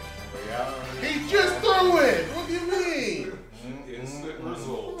 He just threw it. What do you mean? Instant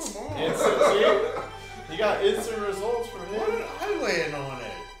results. Come on. Instant, see? You got instant results from What him. did I land on it?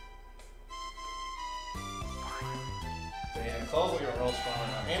 Damn, Clel's looking real strong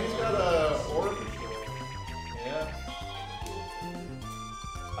now. And he's got a aura control. Yeah.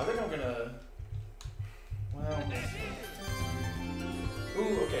 I think I'm gonna. Well.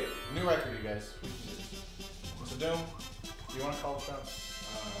 Ooh, okay. New record, you guys. Mr. Doom, do you want to call the shot?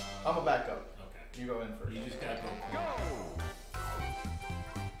 I'm a backup. Okay. You go in first. You just gotta go.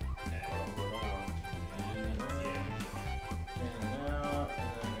 In and out, and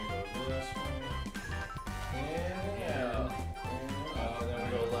then we go this one. In and out. And then we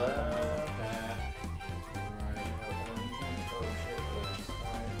go left. Back. Right. Oh shit.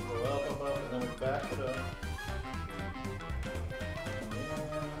 Go up, and then we back it up.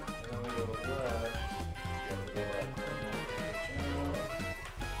 And then we go left.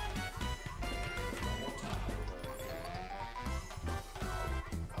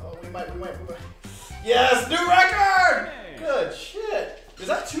 Oh, we might. Yes, new record! Good shit. Is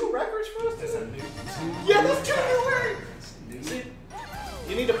that 2 records for us? That's a new. Yeah, that's 2 new records. See,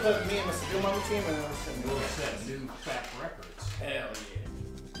 you need to put me and Mr. Doom on the team, and then we'll send We'll set new fat records. Hell yeah.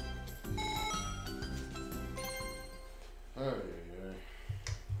 Oh,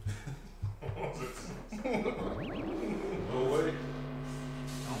 No way.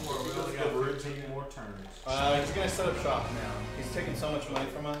 Don't worry, we only got 13 more turns. He's gonna set up shop now. He's taking so much money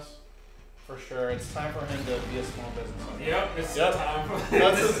from us. For sure. It's time for him to be a small business owner. Yep, it's Yep. time for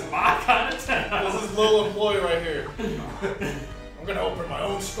That's this is my kind of time. This is little employee right here. I'm gonna open my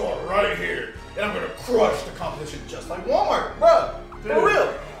own store right here, and I'm gonna crush the competition just like Walmart, bruh. For Dude,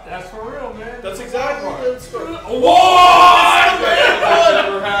 real. That's for real, man. That's exactly what it's for. What?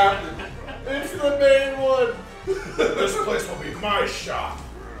 Never happened. It's the main one. This place will be my shop.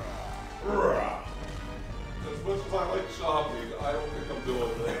 Rah. As much as I like shopping, I don't think I'm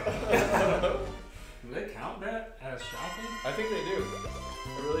doing that. Do they count that as shopping? I think they do.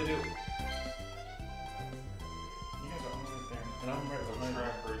 I really do. You guys are on right there, and I'm right The behind you.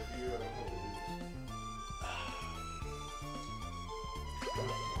 trap right here, I don't know what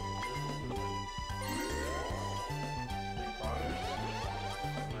Make progress. it is.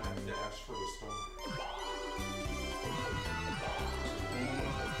 I'm gonna dash for the star.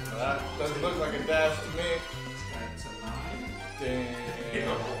 That doesn't look like a dash to me. That's a 9.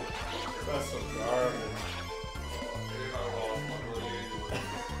 Damn. That's some garbage. I lost my money anyway.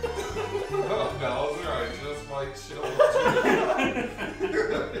 Bowser, I just might chill. I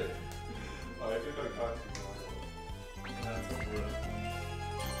think I got you now. That's a rough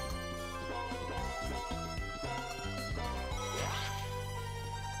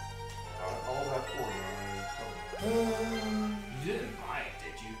All that for you. one. You didn't buy it,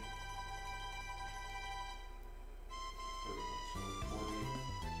 did you?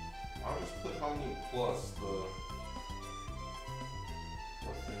 I'll just put how many plus the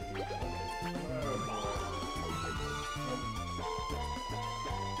thing you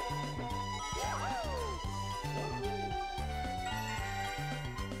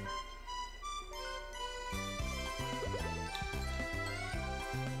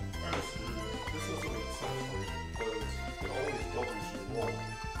This doesn't make sense for me because it always doubles your roll.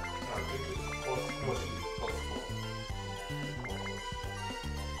 I think it's plus mushy plus 1.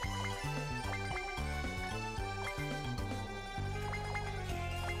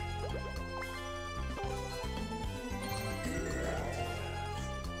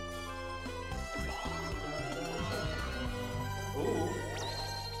 Ooh.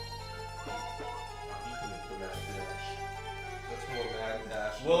 That's more mad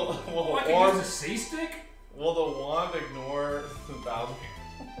dash. Will Oh, I the can wand use a C-stick? will the wand ignore the Bowser?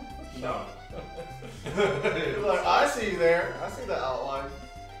 No. He's like, I see you there. I see the outline.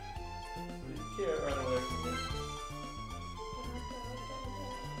 You can't run away from me.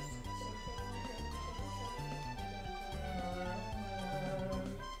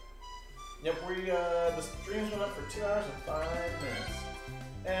 Yep, the streams went up for 2 hours and 5 minutes.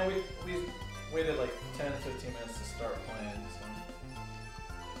 And we waited like 10, 15 minutes to start playing, so.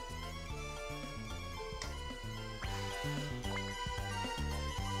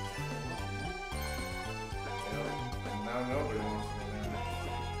 And now nobody wants to go down.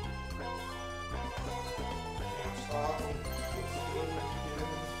 Can't stop him.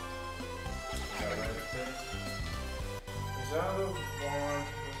 Got right up there. He's out of one.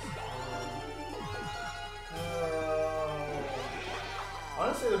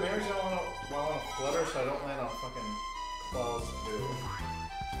 Honestly, the Marys don't want to flutter, so I don't land on fucking claws too.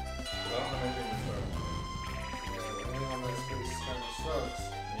 I don't have anything to throw. Yeah, landing on that space kind of sucks.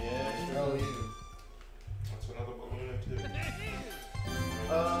 Yeah, sure. Hell you. That's another balloon too.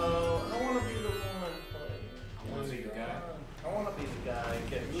 I want to be the one playing. You want to see the guy? I want to be the guy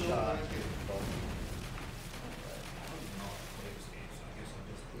getting shot.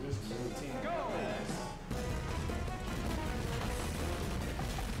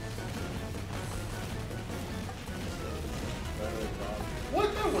 What?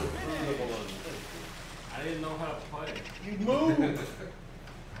 That was through the balloon. I didn't know how to play. You moved.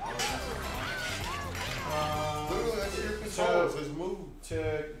 Literally, that's your control. It says move.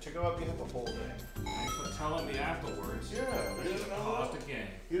 To go up, you have to hold it. Thanks for telling me afterwards. Yeah, you didn't know Pause that? the game.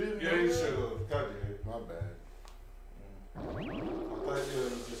 You didn't Yeah, know you that? should have. God damn it. My bad. I thought you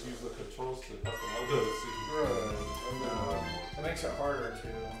would just use the controls to customize the suit. Right. It makes it harder to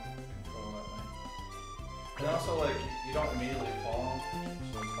control that way. And also, like, you don't immediately fall,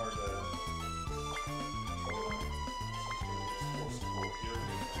 so it's hard to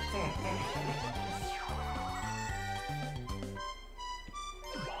control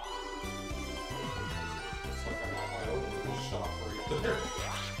It's like I'm on my own little shop right there.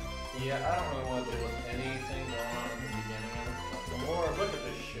 Yeah, I don't really want to deal with anything going on at the beginning of it. The more, look at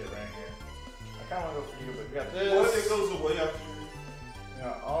this shit right here. I kind of want to go for you, but we got this. What? It goes away after you. We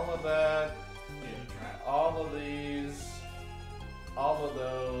got all of that, Yeah, trap. all of these, all of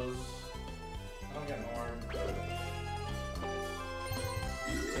those. I don't get an orb.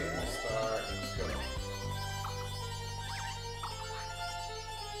 Take my star and let's go.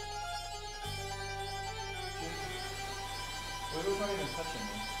 Wiggle's not even touching me.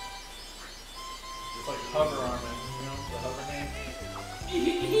 Just like hover arm it, you know, the hover name.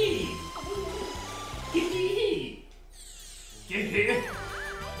 Get here.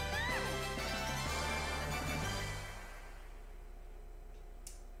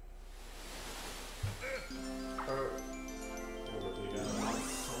 I'm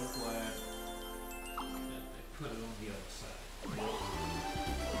so glad that they put it on the other side.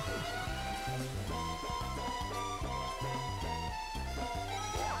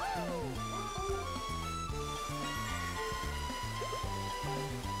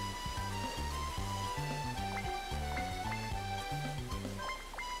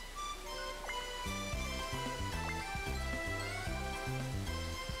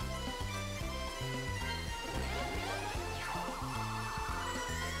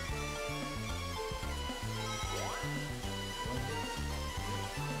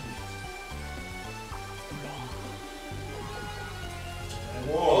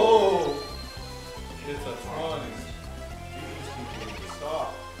 Whoa! It's a ton. These people need to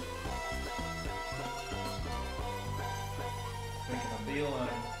stop. Making a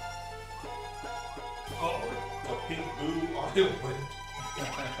beeline. Oh, a pink blue island.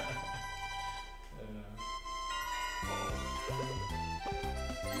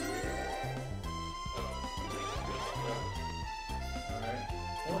 Alright.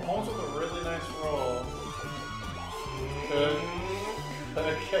 Well, Holmes with a really nice roll. Could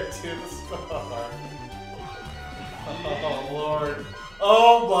get to the star. Oh lord.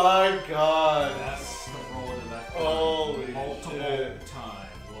 Oh my god. That's the roll of that. Holy multiple shit. times.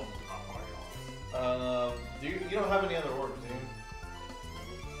 Well, I'll party Do you don't have any other orbs, do you?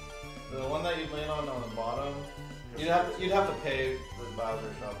 The one that you land on the bottom, you'd have to pay the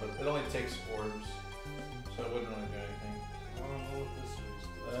Bowser shop, but it only takes orbs, so it wouldn't really do anything. I don't know what this is.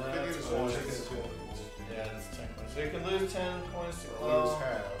 That's Points. points. Yeah, it's 10 coins. So you can lose 10 coins to Or Clel, lose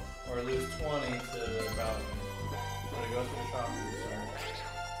half. or lose 20 to Bowser. When it goes to the shop, sorry.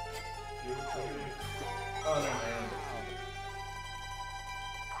 Oh no, man.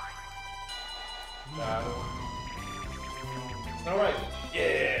 Battle. Alright.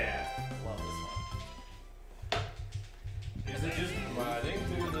 Yeah! Love this one. Is it just Riding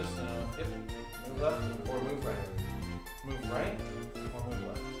through the snow.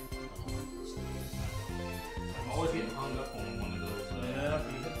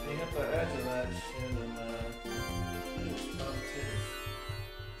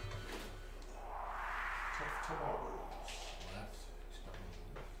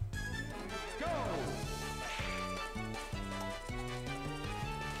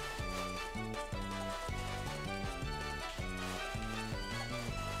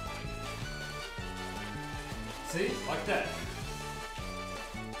 See? Like that.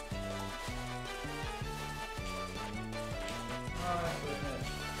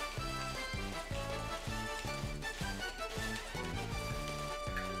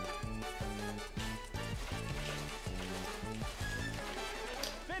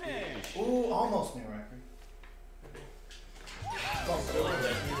 Finish! Ooh, almost new record. Bumped a little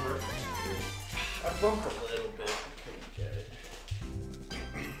bit. I bumped a little bit. Couldn't get it.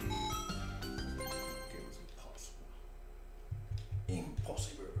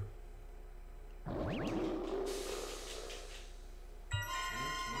 Impossible.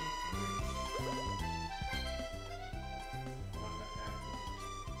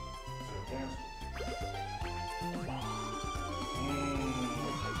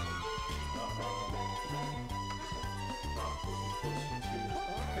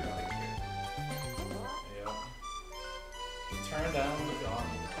 Turn down the gondola.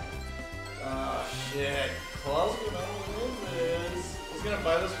 Ah, shit. Clel's gonna win this. He's gonna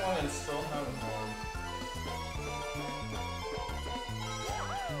buy this one and still have it more.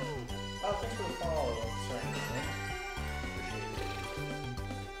 Oh, thanks for the follow. Sorry.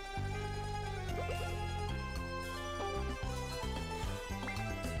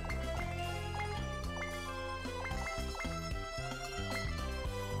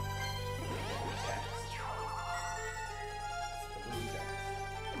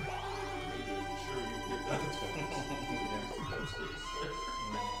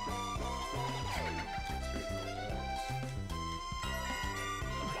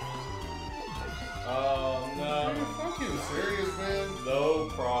 Oh no. Are you fucking serious, man? No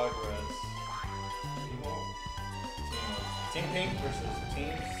progress. Team Pink versus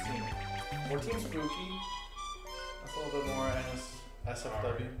Team Steam. Or Team Spooky. That's a little bit more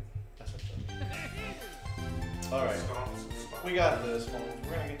SFW. Alright. We got this, Holmes.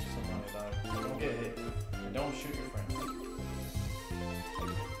 We're gonna get you some money, dog. Don't get hit. And don't shoot your friends.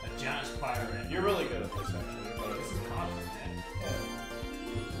 A giant spider ant. You're really good at this, actually. This is constant, man. Yeah.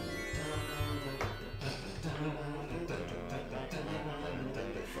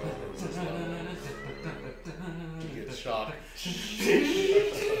 You get shocked.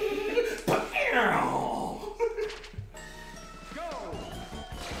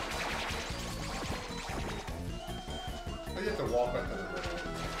 You have to walk back to the road.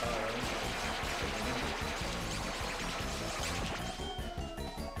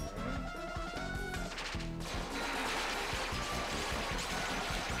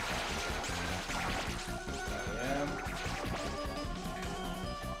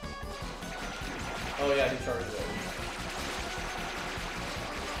 Oh yeah, he charged it.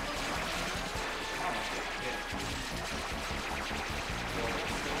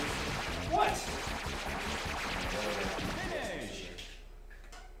 What?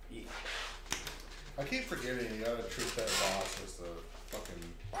 I keep forgetting you gotta treat that boss as the fucking.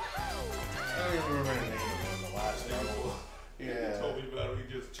 I don't even remember the name of him in the last level. You told me about it,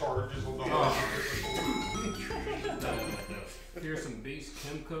 he just charges on the Here's some beast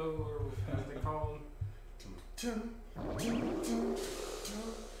Kimco, or what they call them.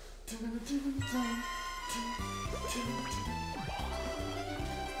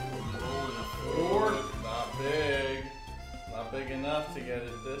 Rolling a 4. Not big. Not big enough to get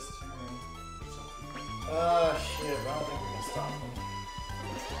it this turn. Shit, but I don't think we can stop him.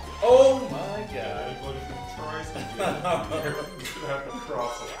 Oh my god. Anybody who tries to get it, you're gonna have to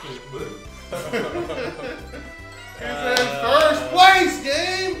cross a big move. He's in first place,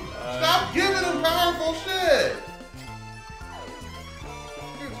 game! Stop giving him powerful shit!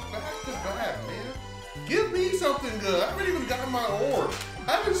 Dude, back to back, man. Give me something good. I haven't even gotten my orb. I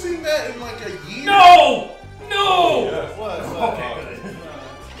haven't seen that in like a year. No! No! Yes. What? Okay, good.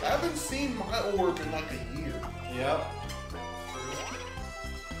 I haven't seen my orb in like a year. Yep.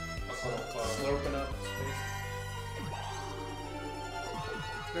 That's all fun. Slurping up space.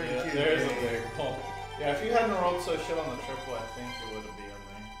 Thank Yeah, you, there's a game. big hole. Yeah, if you hadn't rolled so shit on the triple, I think it would have been on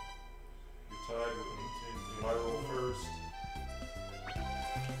there. You're tied with me too. I roll first.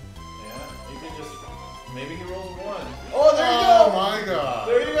 Yeah, you could just. Maybe he rolls 1. Oh, there you Oh go! my god.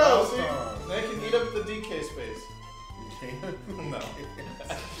 There you go! Well See? done. They can eat up the DK space. No.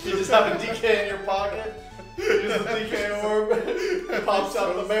 You just have a DK in your pocket. Use the DK orb. Pops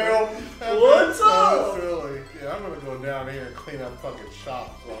out the barrel. What's so up? silly. Yeah, I'm gonna go down here and clean up fucking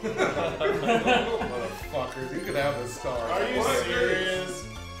shops. Motherfuckers, you can have the star. Are you What? serious?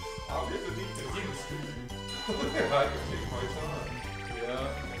 I'll get the details. I can take my time. Yeah.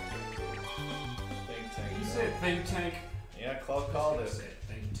 Think tank. You said think tank. Yeah, Clel called You it. said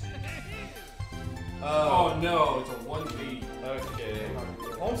think tank. Oh, Oh no, it's a 1B. okay.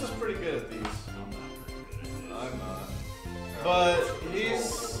 Holmes is pretty good at these. I'm not very good at this. I'm not. But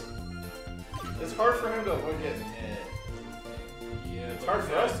he's... It's hard for him to avoid getting hit. Yeah, It's hard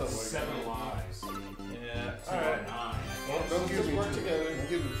for us to avoid 7 getting hit. lives. Yeah, alright. 9. Well, Don't let's give just me work too together. Don't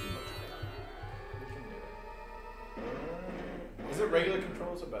give me too much. We can do it. Is it regular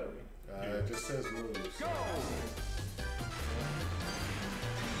controls or battery? It just says moves. Go!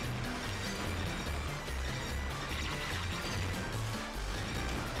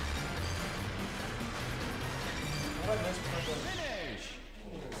 What I missed? Finish!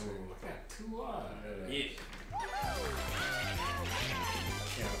 I got 2 lives. Yeah. I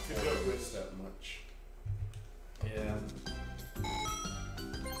can't afford to miss that much. Yeah.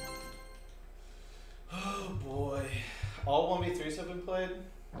 Oh boy. All 1v3s have been played?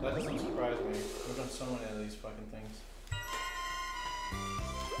 That doesn't surprise me. We've done so many of these fucking things.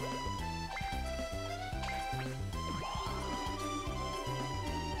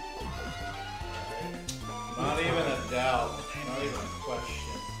 Not even a doubt. Not even a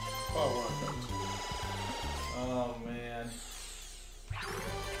question. Oh, Oh man.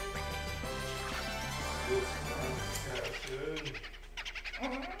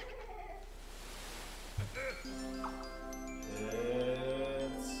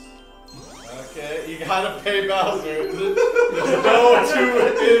 Okay, you gotta pay Bowser. No two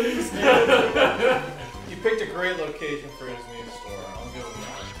ends. You picked a great location for his new store. I'll give him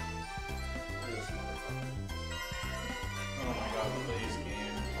that. Oh my god, please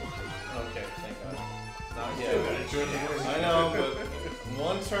game. Okay, thank god. Not yet. I know, but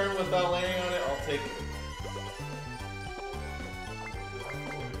one turn without landing on it, I'll take it.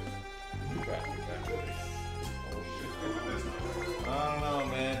 I don't know,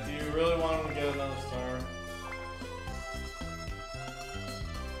 man. Do you really want him to get another star?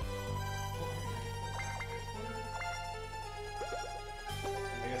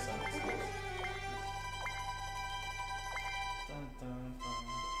 I guess that makes sense. Dun, dun, dun.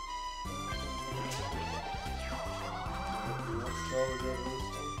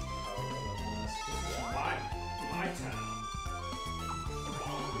 My town.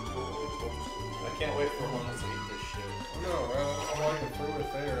 I can't wait for Holmes to eat this shit. No, I'm like to throw it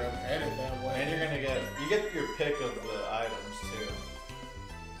there. I'm headed that way. And you're gonna get your pick of the items too.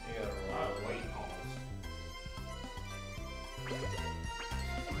 You gotta roll. Wait, Holmes.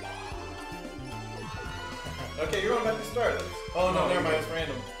 Okay, you're going back to start. Oh no, never mind, it's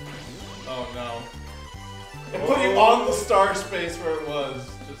random. Oh no. It put you on the star space where it was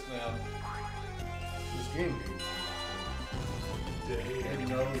just now. This game, it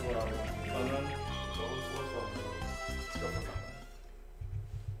knows what I want. Fun run? Let's go for fun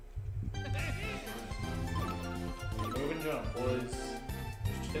run. Move and jump, boys.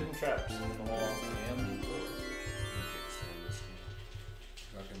 There's hidden traps in the walls and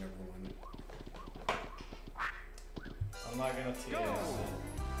I can never win. I'm not gonna TS it.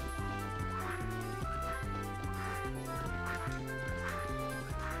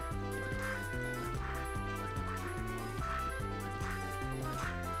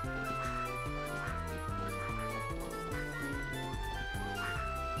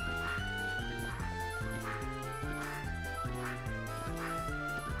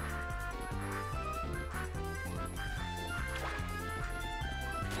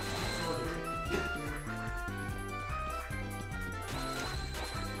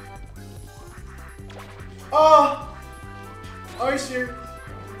 Oh! Are you serious?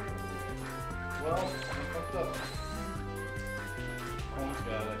 Well, I fucked up. Almost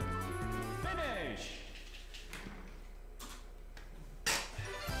got it. Finish!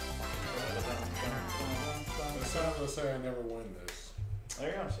 It sounds to say I never win this. There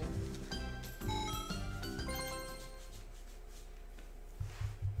you go, see?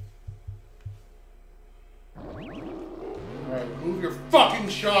 Alright, move your fucking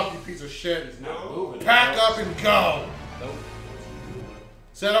shop, you piece of shit. Not moving. Pack up and go. Nope.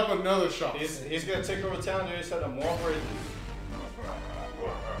 Set up another shop. He's gonna take over town, dude. He said I'm more bridges.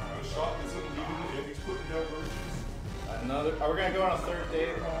 The shop isn't leaving and he's putting down versions. Another. Are we gonna go on a third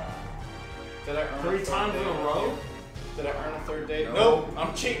date? Did I earn 3 a third times in date? a row? Did I earn a third date? No. Nope.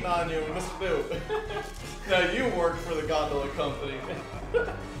 I'm cheating on you, Mr. Boo. Now you work for the gondola company.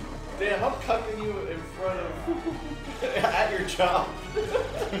 Damn, I'm cucking you in front of at your job.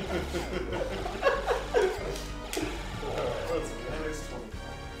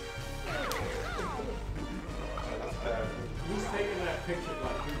 He's taking that picture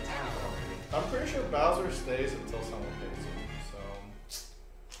like 3 times already. I'm pretty sure Bowser stays until someone pays him. So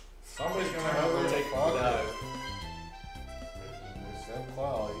somebody's gonna have to take the dive. There's that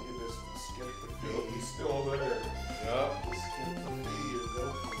Clel, you can just skip the fee. He's still there. Yup. Skip the fee and go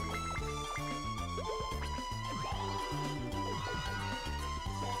for it.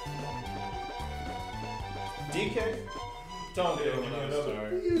 DK? Don't give him another star.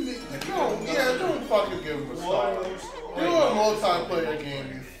 Don't fucking give him a star. Do a multiplayer game,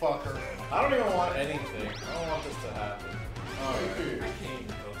 you fucker. I don't even want anything. I don't want this to happen. Alright. I can't even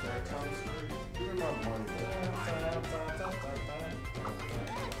go there. Give me my money.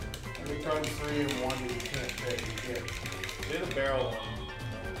 Every time 3 and 1 that you can't pick, you get. Do the barrel one.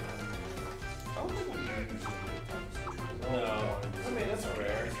 I don't think we use it. No. I mean, it's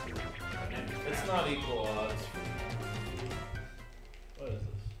rare. It's not equal odds. What is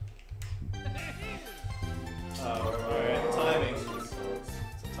this? Oh, alright. Timing. It's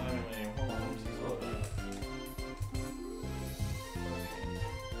a timing menu. Hold on. Let's see what that is.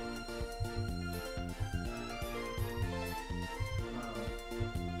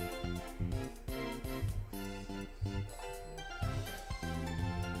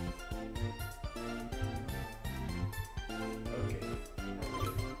 Okay.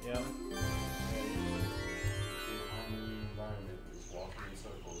 Yeah. Environment is walking in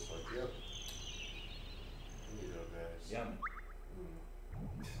circles like, yep. Here we go, guys. Yummy.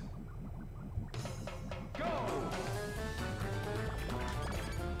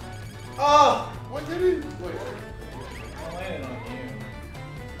 Oh! What did he? Wait. I landed on you.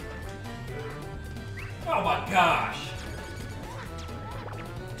 Oh my gosh!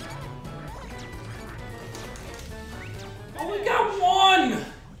 Oh, we got 1!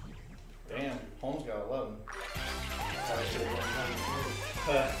 Damn, Holmes got 11.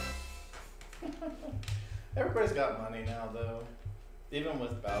 Everybody's got money now, though. Even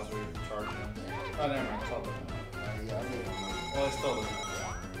with Bowser charging them. Oh, never mind. It's all the well, he still doesn't have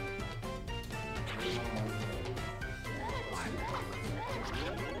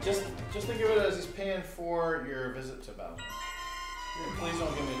Just think of it as he's paying for your visit to Bowser. Please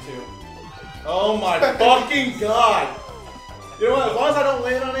don't give me 2. Oh my fucking god! You know what? As long as I don't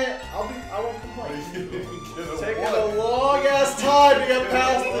land on it, I won't complain. Taking a long ass time to get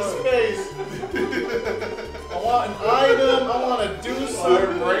past this space. I want an item. I want to do something.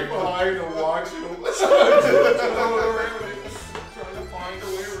 I'm right behind and watching him. Trying to find a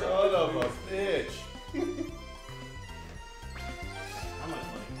way around. Son of a bitch. How much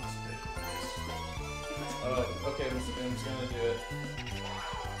money must be? Oh, okay, Mr. Doom's gonna do it.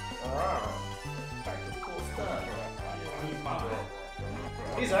 Alright. Tactical stuff.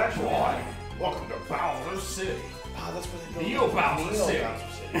 He's actually. Boy, welcome to Bowser City. Ah, that's where they Neo Bowser City. I'm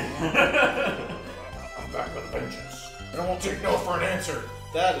back with a vengeance. And I won't take no for an answer.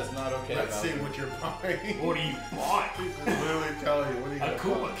 That is not okay. Let's see what you're buying. What do you want? He's literally telling you what he A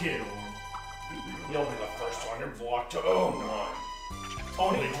Koopa Kid. You'll be the first on your block to own one.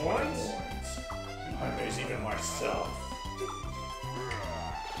 Only coins? I amaze even myself.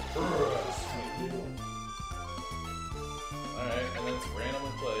 Alright, and it's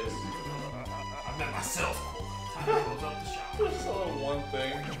randomly placed. I met myself. Time to close up the shop. Just a little one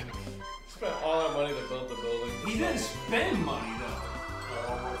thing. Spent all our money to build the building. He didn't spend money though.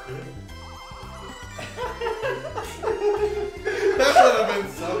 That would have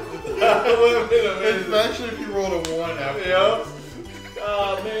been something. That would have been amazing. Especially if you rolled a 1 after. Yep.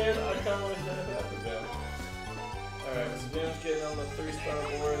 Oh man, I kind of wish that had happened now. Alright, so Jim's getting on the 3-star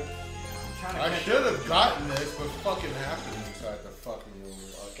board. I should have gotten this, but fucking happened inside the fucking room.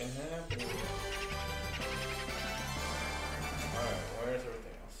 Fucking happened. Alright, where's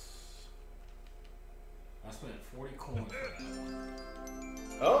everything else? I spent 40 coins for that one.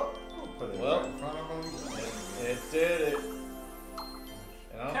 Oh! Put it Well, right in front of him. it did it.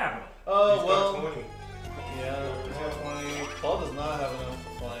 You know? Capital. Oh, He's well. got 20. Yeah, he's got 20. Paul does not have enough to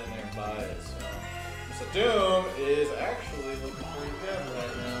fly in there and buy it, so. So Doom is actually looking pretty good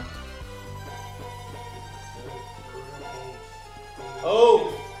right now.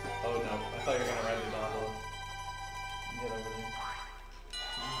 Oh! Oh no, I thought you were gonna ride the gondola. Get over here.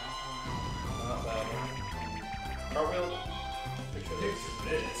 Not bad. Cartwheel? Picture this.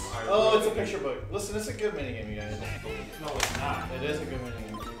 Oh, it's a picture book. Listen, it's a good minigame, you guys. No, it's not. It is a good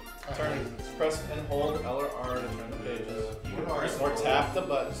minigame. Turn, press and hold L or R to turn the pages. You can press Or and tap the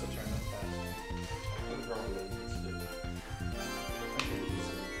buttons to turn them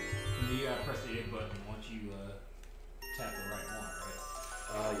You gotta press the A button once you tap the right one,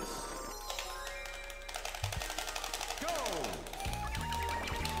 right? yes.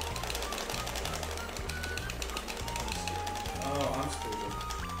 Oh, I'm stupid.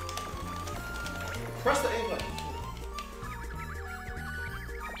 Press the A button.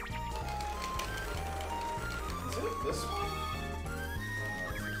 Is it this one?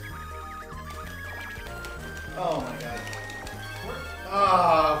 Oh my god.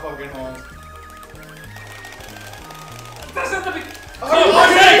 Ah, fucking Holmes. That's not the big. Oh,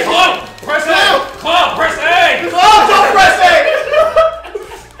 Press A! Club! Press A! Club! Press A! Oh, don't press A!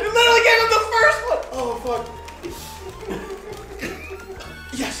 It literally gave him the first one! Oh, fuck.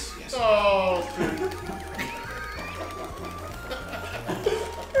 Yes, yes. Oh, dude.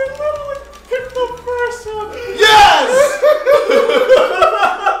 It literally picked the first one. Yes!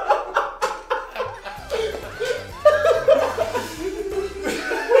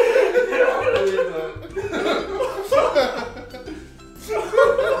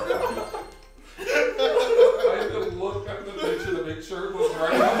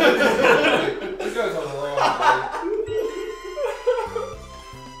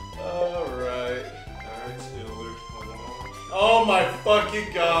 Oh my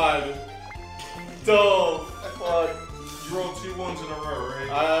fucking god. Oh fuck. You rolled 2 ones in a row, right?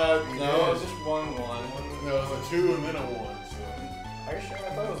 No, it was just 1-1. No, it was a 2 and then a 1. So. Are you sure? I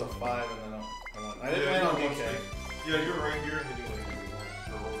thought it was a 5 and then a 1. I didn't land on DK. Yeah, you're right here and you landed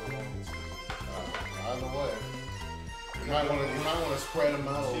on 1. Either way. You might want to spread them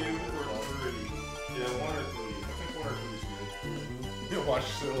out. 2 or 3. Yeah, 1 or 3. I think 1 or 3 is good. You watch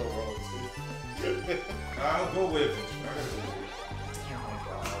Silla roll too. I'll go with it. I gotta go with it. Oh my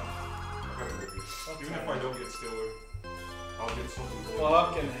god. I gotta go with it. Even if I don't get Stiller, I'll get something good.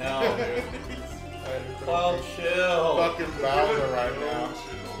 Fucking hell, dude. Clel, chill. Fucking Bowser right now.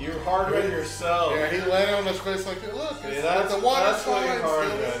 You're hard on yourself. Yeah, he landed on his face like, look, See, it's, that's the water's that's what fine. you're hard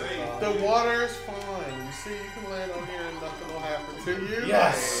Stiller. at. The water is fine. You see, you can land on here and nothing will happen to you.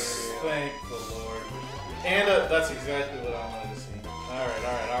 Yes! Thank the Lord. And that's exactly what I wanted to see.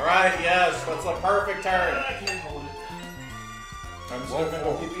 Alright, yes, that's a perfect turn. I can't hold it. I'm just gonna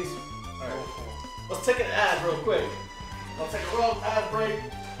go keep these. Alright. Let's take an ad real quick. I'll take a real ad break.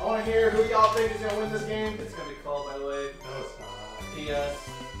 I want to hear who y'all think is gonna win this game. It's gonna be called, by the way. No, it's not. P.S.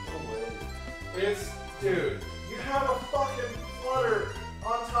 No way. It's, dude, you have a fucking flutter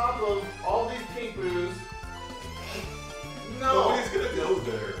on top of all these pink boos. No. Nobody's gonna go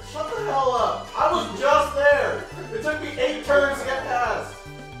there. Shut the hell up. I was just there. It took me 8 turns to get past.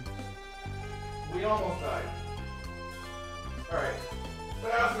 We almost died. Alright.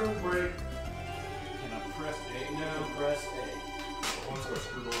 Bathroom break. Can I press A No, now? press A. Once I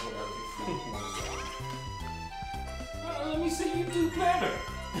screwed over, I gotta be one side. Let me see you do better.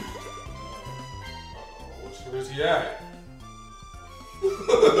 Where's he at?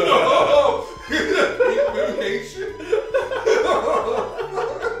 No! Equivocation?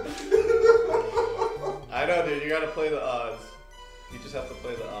 I know, dude. You gotta play the odds. You just have to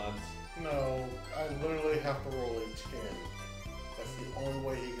play the odds. No, I literally have to roll a 10. That's the only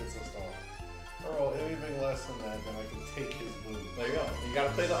way he gets a star. If I roll anything less than that, then I can take his move. There you go. You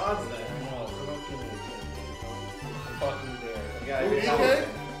gotta play the odds then. No, so don't give me a 10, dude. Don't fucking dare. You gotta Who, get DK?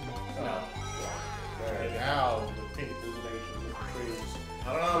 No. Alright, now the pink illuminations of the trees. I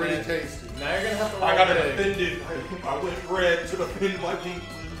don't know, Pretty man. tasty. Now you're gonna have to roll I got big. offended. I went red to defend my pink.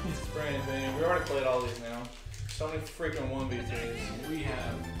 Spray anything. We already played all these now. So many freaking 1v3s. We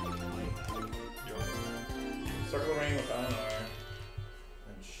have. Circle ring with Unar.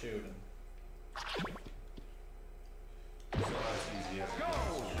 And shoot him. So that's easy.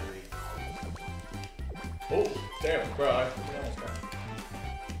 Oh, damn, bro. I almost got him.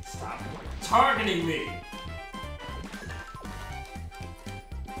 Stop targeting me.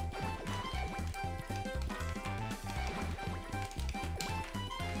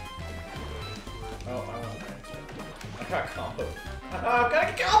 Oh, I want that. I got combo. I got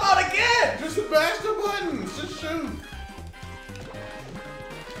combo again! Just bash the buttons! Just shoot!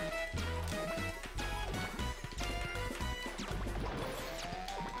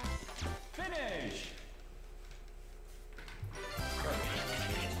 Finish.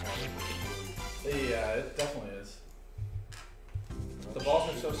 Yeah, it definitely is. The balls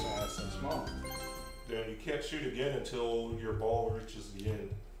are so fast and small. Then you can't shoot again until your ball reaches the end.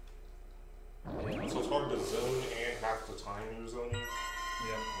 So it's hard to zone and have to time your zoning.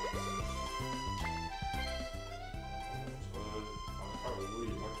 Yep. So I'm kind of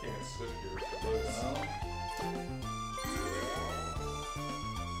leave. I can't sit here for this.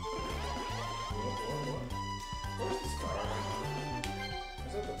 Where's the star?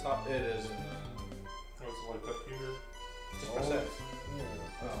 Is that the top? It is in the. It's like up here. Just press X. Yeah.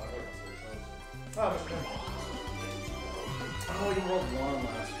 Oh, okay. Oh, you rolled 1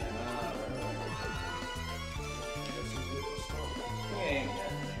 last turn. He ain't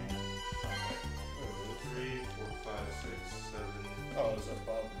getting there. 3, 4, 5, 6, 7. Oh, it's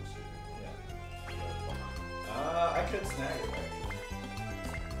above the city. Yeah. I could snag it actually.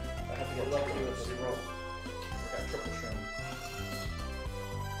 I have to get lucky with this roll. I got triple shrimp.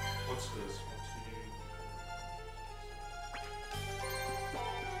 What's this? 1, 2.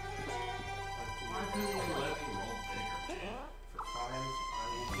 Why couldn't you let me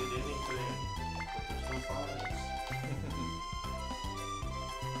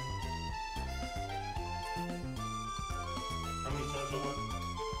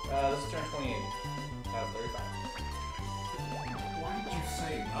This is turn 28. 35. Why did you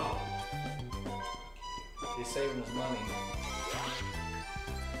say no? He's saving his money.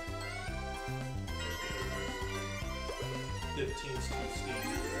 15's too steep.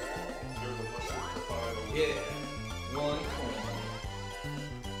 There's a bunch for 5. Yeah. 1 coin.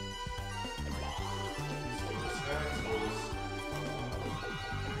 So this next was...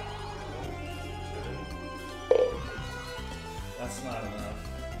 That's not enough.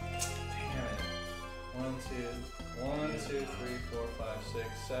 Damn it. 1, 2, 3, 4, 5, 6,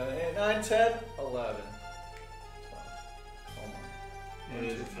 7, 8, 9, 10, 11. 12. Hold on. 1, 2,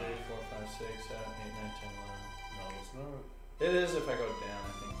 3, 4, 5, 6, 7, 8, 9, 10, 11. No, it's not. It is if I go down,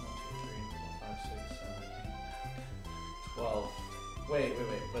 I think. 1, 2, 3, 4, 5, 6, 7, 8, 12. Wait.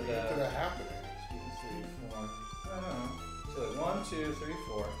 But What could have happened? 2, 3, 4. I don't know. So 1, 2, 3,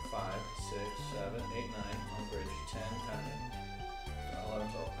 4, 5, 6, 7, 8, 9 on bridge. 10, 11,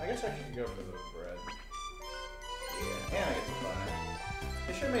 12. I guess I should go for the bread. Yeah, and I get to buy.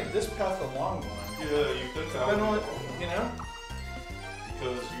 They should have made this path a long one. Yeah, you could have. Then what, you know?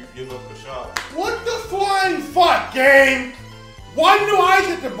 Because you give up the shot. What the flying fuck, game? Why do I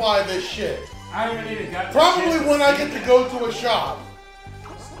get to buy this shit? I haven't even got the Probably chance when I see get to that. go to a shop.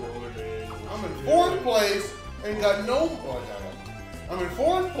 I'm in 4th place and got no. Oh, I got it. I'm in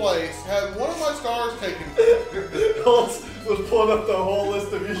 4th place, had one of my stars taken. Holmes was pulling up the whole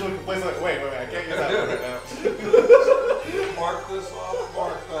list of usual complaints. Like, wait, I can't use that one right now. Mark this off,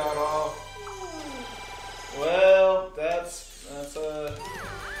 mark that off. Well, that's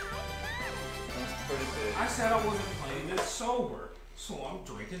pretty big. I said I wasn't playing this sober, so I'm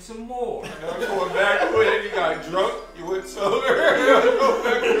drinking some more. Now going back to it, you got drunk, you went sober, you go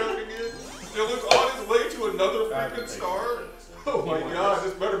back drunk again. Dylan's on his way to another freaking star. Oh my god,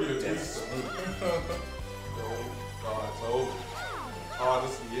 this better be a twist. Oh god, it's over. Oh,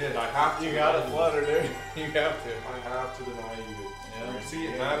 this is the end. I have to. You got it, flutter, dude. You have to. I have to deny you it. Yeah. See,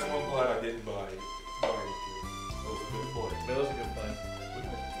 and that's one glad I didn't buy it. That was a good play. That was a good play.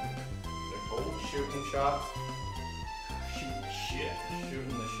 They're cold. Shooting shots. Shooting shit.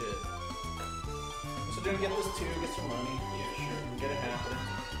 Shooting the shit. So do we get this too? Get some money? Yeah, sure. Get it happening.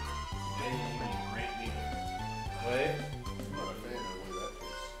 Wait. I'm not a fan of the way that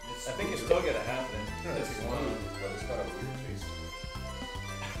tastes. I think you still get it happening. It's smooth, but it's got a weird taste.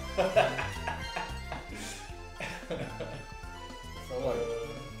 So like,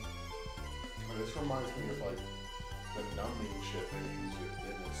 this reminds me of like the numbing shit they use at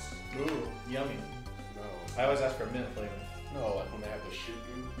fitness. Ooh, yummy. No, I always ask for mint flavor. no, like when they have to shoot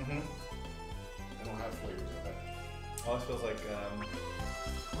you, Mm-hmm. they don't have flavors of that. Oh, this feels like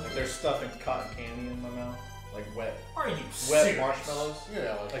there's stuff in cotton candy in my mouth, like wet Are you wet serious? marshmallows.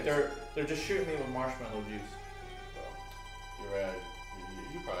 Yeah, Like they're just shooting me with marshmallow juice. Well, you're at,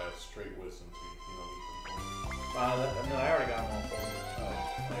 you probably have straight wisdom teeth, you know. No, I already got them all full.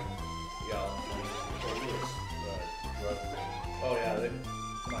 Oh, Like gallon. Oh yeah, they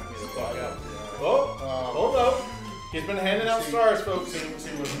knocked me the fuck out. Oh, hold up. He's been handing out stars, folks.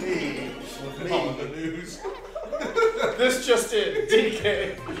 See, with me, On the news. This just in,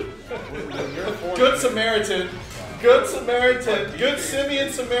 DK. when you're 40, Good Samaritan. Good Samaritan. Good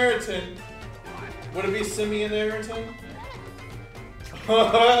Simeon Samaritan. Would it be Simeon Samaritan?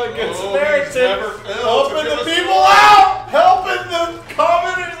 Good Samaritan. never failed to Helping give the us people one. out. Helping the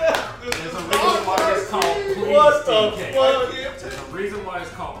commoners out. There's a reason why it's called Please What the DK. fuck? There's a reason why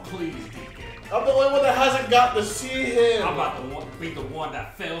it's called Please DK. I'm the only one that hasn't got to see him. I'm about to be the one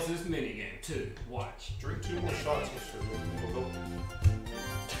that fails this minigame too. Watch. Drink 2 more shots, Mr. We'll go.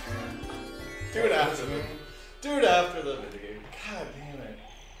 Do it after the minigame. God damn it.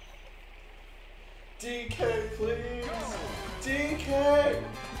 DK, please. DK.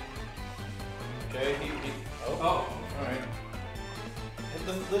 Okay, he Oh. alright.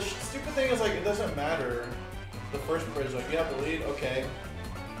 The stupid thing is, like, it doesn't matter. The first bridge, like, you have the lead, okay.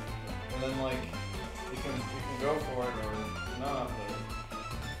 And then, like, you can go for it or not,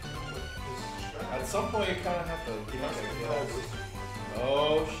 but at some point you kind of have to.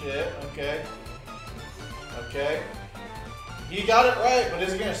 Oh shit, okay. Okay. He got it right, but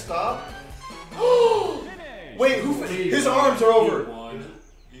is he gonna stop? Wait, his arms are over.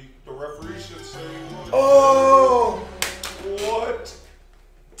 The referee should say what? Oh! What?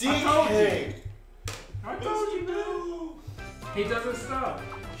 DK! I told you, man. He doesn't stop.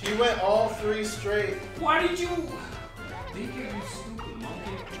 He went all 3 straight. Why did you? DK, you stupid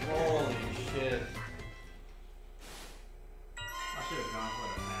monkey. Holy shit. I should have gone for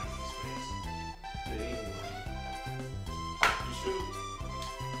the half of his face. You should.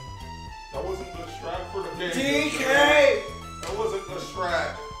 That wasn't the strat for the game. DK! That wasn't the strat.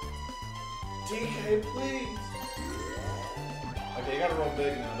 DK, please. Okay, you gotta roll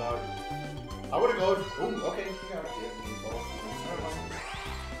big now, dog. I would've gone. Ooh, okay, you got it.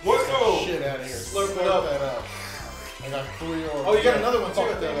 Let's go! Shit out of here. Slurp it up. That up. I got 3 orbs. Oh, you got another one too, I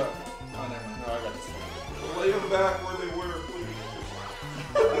Fuck that think. up. Oh, never mind. No, I got this. Lay them back where they were, please.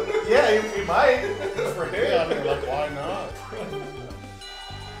 Yeah, you might. For him. Yeah, I mean, like, why not?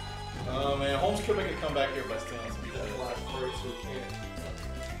 Oh man, Holmes could make a comeback here by stealing some That shit. last break, so we can't.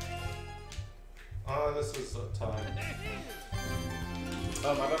 This is a tie.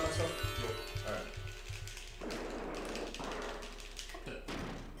 Oh, am I by myself? Yep. Alright.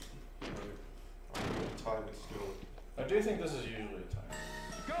 Time is still. I do think this is usually a time.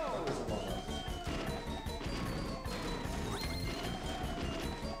 That was a long one.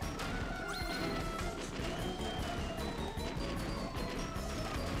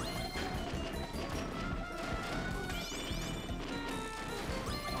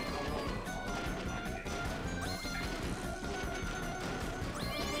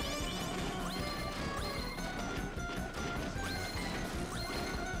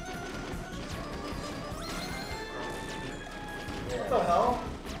 What the hell?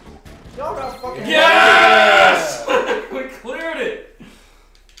 Y'all got fucking. Yes! We cleared it!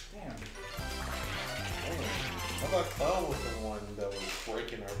 Damn. I thought Clel was the one that was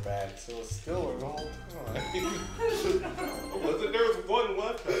breaking our back, so it's still a whole time. Was it? There was one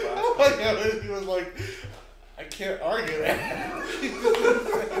left. Oh my god, he was like, I can't argue that. He doesn't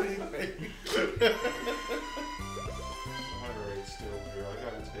say anything. Moderate still here. I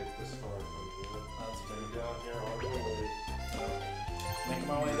gotta take this card from you. That's Go fair. down here on the way. Making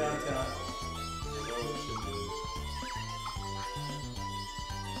my way downtown. You know what you do.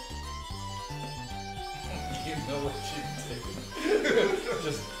 You know what you do.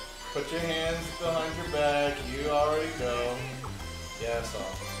 Just put your hands behind your back. You already know. Yes,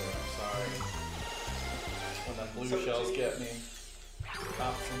 officer. I'm sorry. When the blue shells get me.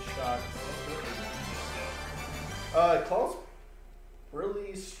 Cops and shock. Clel's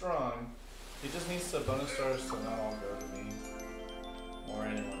really strong. He just needs the bonus stars to not all go to me. Or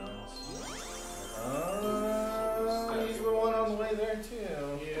anyone else. He's the one on the way there too.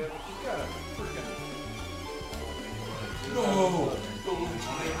 Yeah, but you got it. No!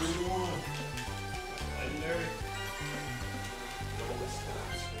 Legendary.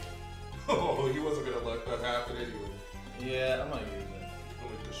 Oh, he wasn't gonna let that happen anyway. Yeah, I'm gonna use it.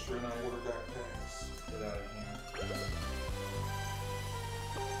 Only the straight quarter that pass. Get out of here.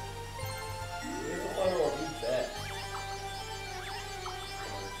 Here's the firewall, beat that.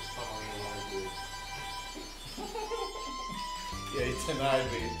 Yeah, he denied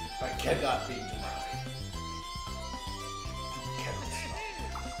me. I cannot be denied. You cannot stop me.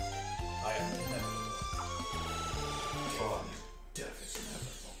 I am inevitable. Fun. Death is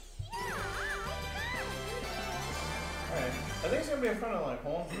inevitable. Alright, I think it's gonna be in front of like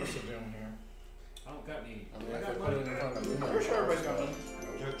Holmes versus Doom here. I don't got any. I mean, I if got I put it money. in front of me, I'm sure everybody's got one.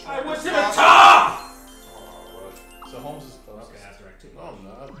 I went to the top! So Holmes is closest. Okay, that's right too. No, I'm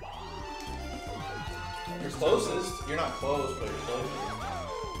not. You're closest. You're not close, but you're close.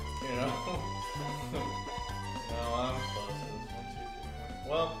 You know? No, I'm closest. 1, 2, 3, 4.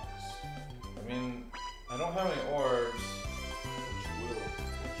 Well, I mean, I don't have any orbs. You will.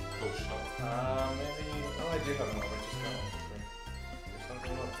 Go shot. Maybe. Oh, I do have an orb. I just got one for free. There's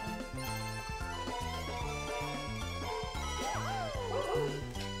something left.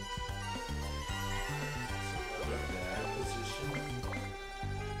 Bad position.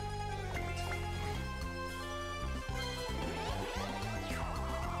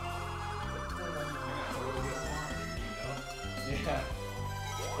 Yeah.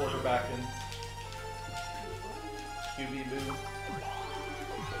 Quarterbacking. QB boo.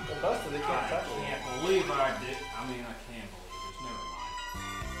 They're busted. They I can't tackle you. can't believe I did. I mean, I can believe this.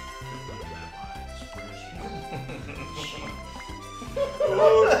 Never mind.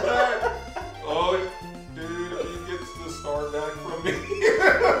 Oh, it's back. Oh, dude, if he gets the star back from me.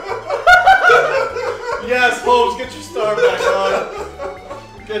 Yes, Holmes, get your star back on.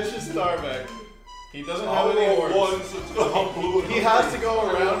 Get your star back. He doesn't have any orbs. Once until I'm blue. He has to go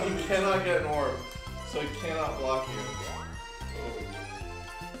around. He cannot get an orb, so he cannot block you.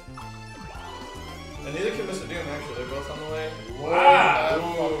 And neither can Mr. Doom. Actually, they're both on the way. Wow. Have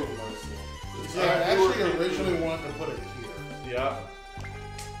fucking mercy. Yeah, I actually originally wanted to put it here. Yeah.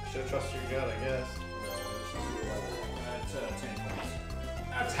 Should trust your gut, I guess. That's 10 points.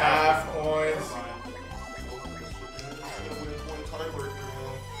 That's Half half points. Fine. One tiebreaker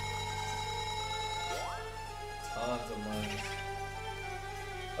now. Tons of money.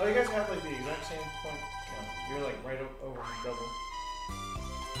 Oh, you guys have like the exact same point count. You're like right over double.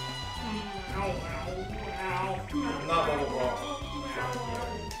 Not bubble ball.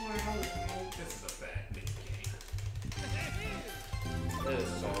 This is a bad big game. It is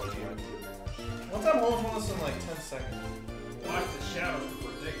so easy. One time Holmes won this in like 10 seconds. Watch the shadows to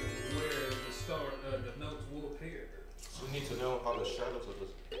predict where the notes will appear. So we need to know how the shadows of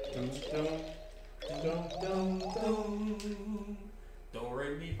this. Do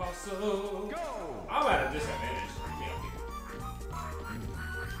re mi fa sol. Go. I'm at a disadvantage for me up here.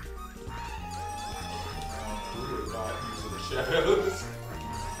 We are not using the shadows.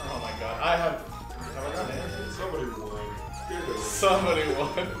 Oh my god. Have I got it? Somebody won. Somebody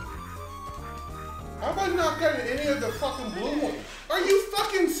won. How have I not gotten any of the fucking blue ones? Are you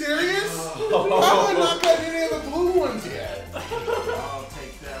fucking serious? How have I not gotten any of the blue ones yet? I'll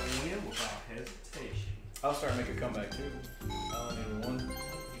take that win without hesitation. I'll start making a comeback too. I only need one.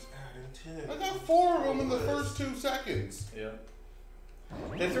 I got 4 of them in the first 2 seconds. Yeah.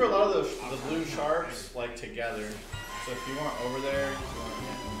 They threw a lot of the blue sharps like together. So if you want over there, you want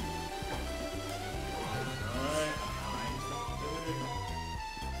Alright.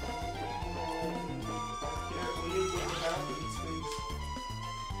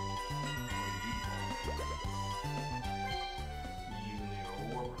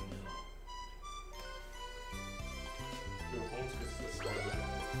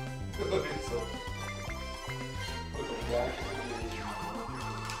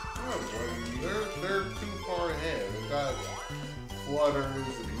 They're too far ahead. They've got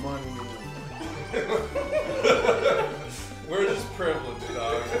flutters and money. We're just privileged,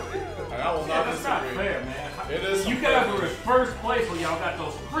 dog. And I will not that's not disagree. fair, man. It is. You guys were in first place when y'all got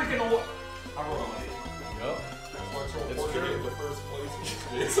those freaking awards. I rolled on it. Yep. It's true. In the first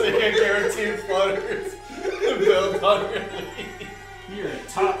place. So you can guarantee flutters build on your lead. You're in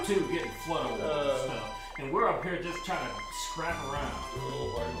top 2 getting flood awards and stuff. And we're up here just trying to scrap around.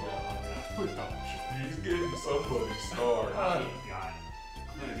 Oh my god. Put the shit. He's getting somebody's star. I'm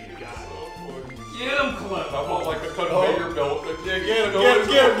gonna be a guy. Somebody. Get him, Clel. I want like a conveyor belt. Yeah,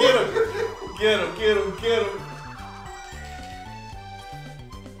 get him.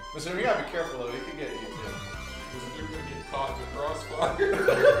 Listen, we gotta be careful though. He could get you too. You're gonna get caught in the crossfire.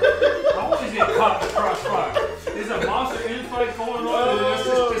 I always get caught in the crossfire. There's a monster infight going on, and there's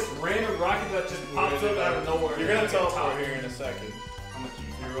just random rocket that just pops up out of nowhere. You're gonna teleport here in a second. I'm gonna keep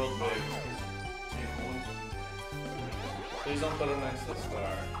You rolled big. Please don't put him next to the star.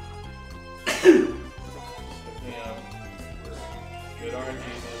 Yeah. Good RNG.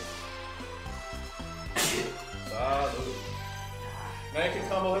 Salud. Now you can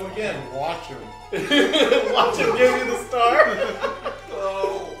combo him again. Watch him. Watch him give you the star.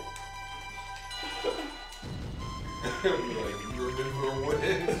 Oh. You're never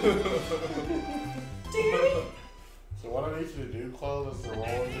win. So what I need you to do, Clel, is to roll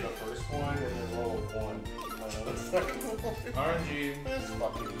into the first one and then roll 1. The second one. RNG. That's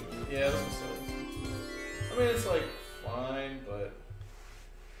fucking easy. Yeah, this one's silly. I mean, it's like fine, but.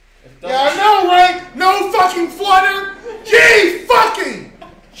 Yeah, I know, right? No fucking flutter! Jeez, fucking!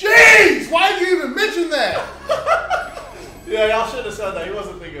 Jeez! Why did you even mention that? Yeah, y'all should have said that. He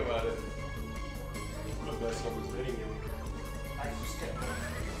wasn't thinking about it. The best I was hitting him.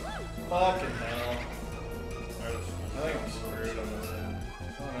 Fucking hell. I think I'm screwed on this end.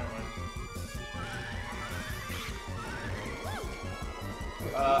 Oh, never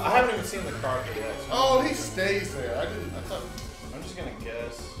mind. I haven't even seen the carpet yet. So Oh, he stays there. I thought. I'm just gonna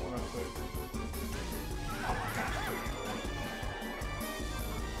guess real quick.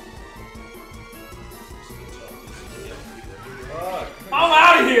 Fuck. I'm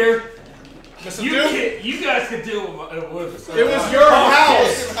out of here. Mr. You Duke? you guys can deal with It was your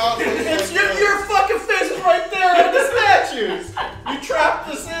house. It's Your fucking face is right there on the statues. You trapped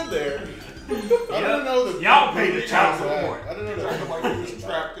us in there. I didn't know that. Y'all paid the child that. support. I didn't know Like that. he was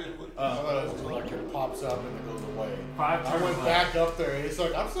trapped in with. I thought it was like it pops up and it goes away. 5 I turns went left. back up there and he's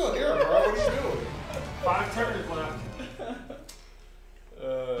like, I'm still here, bro. What are you doing? 5 turns left.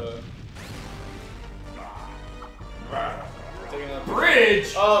 Taking up.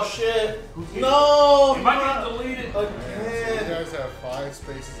 Bridge. Oh shit! No! It might get deleted. You Again! guys have 5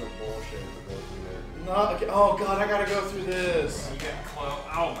 spaces of bullshit to go through there. Not again. Oh god, I gotta go through this. You got Clel.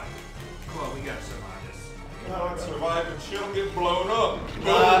 Oh my. Clel, we gotta survive this. Not survive and she'll get blown up.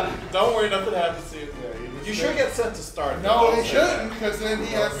 Don't worry, nothing happens to you. Yeah, You should get sent to start. No, though. he shouldn't, because then he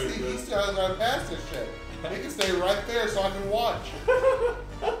still has to pass this shit. He can stay right there so I can watch.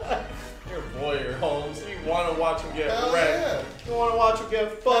 You're a voyeur, Holmes. You want to watch him get Hell wrecked. yeah. You want to watch him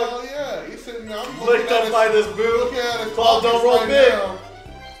get fucked. Hell yeah. He's sitting there. I'm Licked looking at up his- by this boo. Looking at his Clel, don't pockets roll right big. now.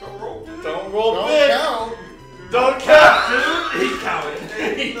 Don't roll. Don't roll Don't big. count. Don't count! Dude, he counted.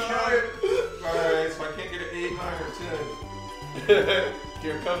 He No. counted. Alright, so I can't get an 8, 9, or 10.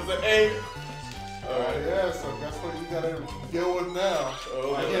 Here comes the 8. Alright, yeah, so guess what you gotta deal with now.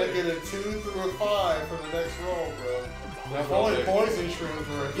 Oh, I can't get a 2 through a 5 for the next roll, bro. Now, if only poison shrooms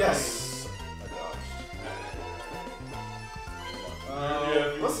were a Yes!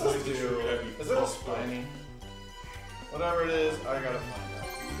 What's this do? Is it a spiny? Whatever it is, I gotta find out.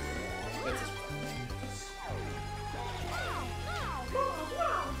 It's a spiny.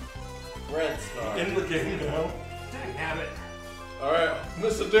 Red star. In the game now. Dang habit. Alright,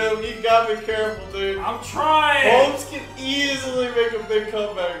 Mr. Doom, you gotta be careful, dude. I'm trying. Holmes can easily make a big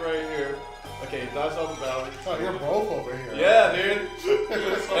comeback right here. Okay, dodge on the valley. Oh, you're both over here. Yeah, dude.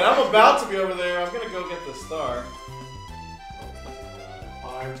 And I'm about to be over there. I'm gonna go get the star.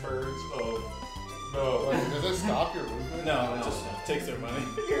 5 turns of no. Wait, does it stop your movement? No, it just takes their money.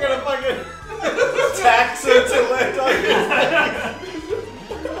 You're gonna fucking tax it to land on your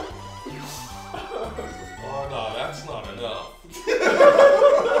Oh no, that's not enough.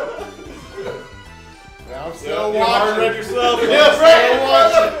 Now I'm still You watching. hard read yourself. I'm Yeah, still right.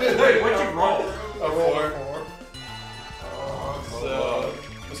 watching. Wait, what'd you roll? A 4. Oh, So,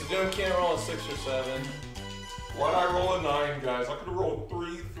 Mr. Doom can't roll a 6 or 7. why'd I roll a 9, guys? I could have rolled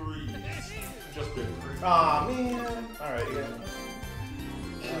 3 3s. Just been 3. Aw, man. Alright, yeah.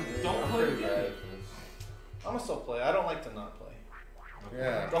 Don't play. I'm gonna still play. I don't like to not play.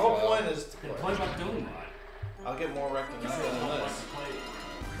 Yeah. The whole well, point is to Play play. by doing that. I'll get more recognition I than don't like this. to play.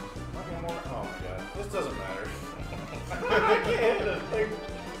 I'll get more. Oh my god. This doesn't matter. I can't hit it. Like,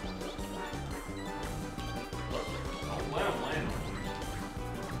 Don't let him land.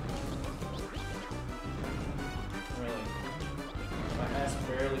 really. My ass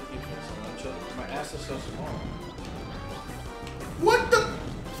barely keeps me so much. My ass is so small. What the?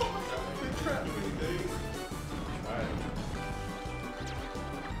 Alright.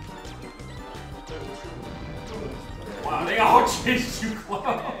 Wow, they all chased you close.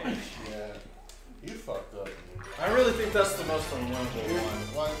 Yeah. You fucked up. Dude. I really think that's the most unwinnable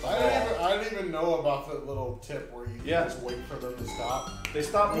one. Like, I didn't even know about the little tip where you can just wait for them to stop. They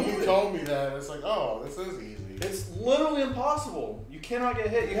stopped When you moving. told me that, it's like, oh, this is easy. It's literally impossible. You cannot get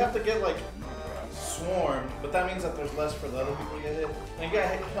hit. You have to get like swarmed, but that means that there's less for the other people to get hit. And you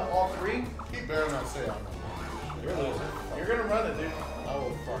gotta hit all 3. He better not say I'm You're losing. You're gonna run it, dude. I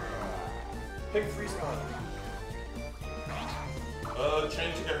will fuck Pick free spot.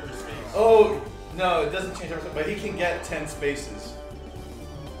 Change every space. Oh, no, it doesn't change everything, but he can get 10 spaces.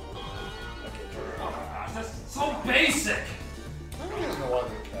 Okay, Oh my gosh, that's so basic. I don't even know why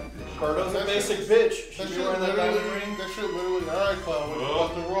they kept this. Birdo's a That basic shit- bitch. That She's shit wearing that diamond literally, ring. that shit literally, alright, Clel, what you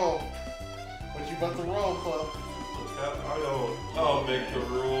about to roll? What you about to roll, Clel? I know. I'll make the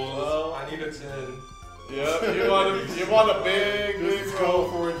rules. Well. I need a 10. Yep, you want a big, big Just roll.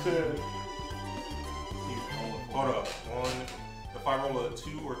 go for it, too. Hold up. If I roll a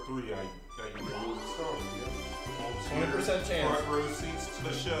 2 or 3, I lose. 20% chance. Front row seats to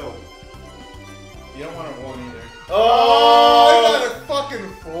the show. You don't want a 1 either. Oh, I got a fucking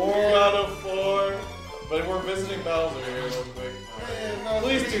 4. 4 out of 4. But we're visiting Bowser here real quick. Man, no,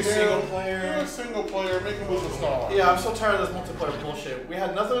 Please be do him. single Do player. a single player, make him lose a star. Yeah, I'm so tired of this multiplayer bullshit. We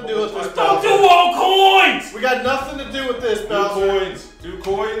had nothing to do with this, Don't do Bowser. all coins! We got nothing to do with this, Do Bowser. coins. Do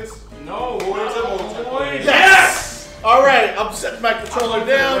coins. No, Coins and multiplayer. Yes! Alright, I'm setting my controller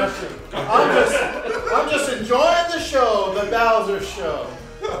down. I'm just enjoying the show, the Bowser show.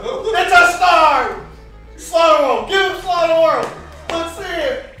 It's a star! Slaughter World! Give him Slaughter World! Let's see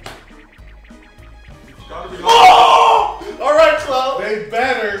it! Gotta be Oh! Alright, Clel. They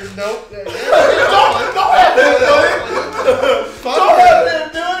better. Nope. Don't have him do it! Don't have him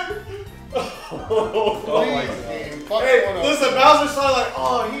do it! Oh my god. Fuck Hey, one up. listen, Bowser's like,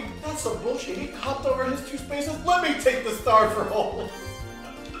 oh, that's some bullshit. He hopped over his 2 spaces. Let me take the star for Holmes.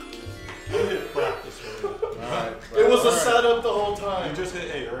 Alright, It was a alright. setup the whole You time. just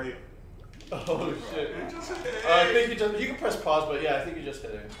hit A, right? Oh shit. You just hit I A. think you can press pause, but yeah, I think you just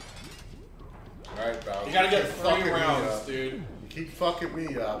hit it. Alright, Bowser. You gotta get keep 3 fucking me rounds, up. dude. You keep fucking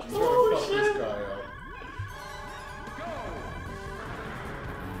me up. You Oh, better fuck this shit. guy up.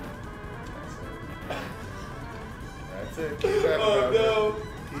 That's it. Keep at it, Oh Bowser. no.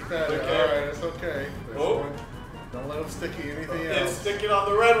 Keep at it. Okay. Alright, it's okay. There's Oh. one. Don't let him sticky anything It's else. sticking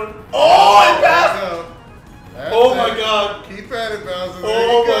on the red one. Oh, it passed! Go. That's Oh it. my god. Keep at it, Bowser. There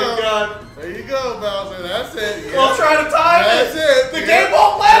Oh you go. my god. There you go, Bowser. That's it. Yeah. I'll try to time That's it. it. The Yeah. game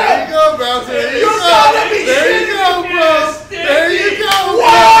won't let There him. you go, Bowser. There you You go. gotta be There you go, bro. Yes, There you go.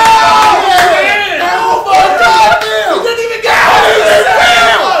 Wow! Yeah. Oh my god! He didn't even get it!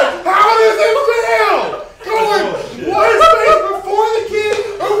 How does it fail? Going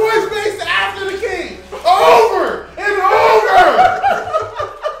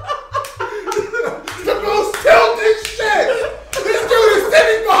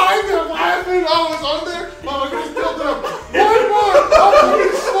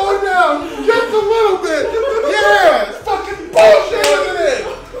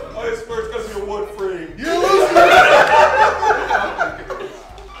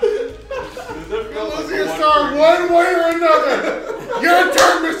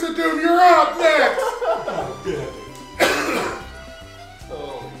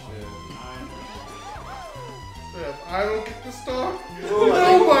I don't get the star.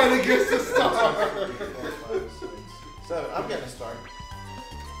 Nobody gets the star. 7. I'm getting a star.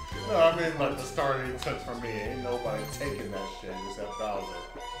 No, I mean like the star that he took from me. Ain't nobody taking that shit except Bowser.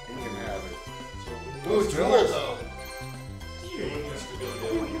 He can have it. Ooh, Tool though.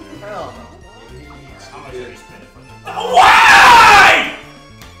 Hell no. How much are you spending for this? Why?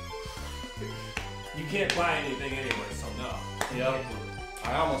 You can't buy anything anyway, so no. Yep.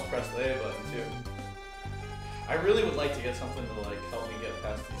 I almost pressed the A button too. I really would like to get something to like help me get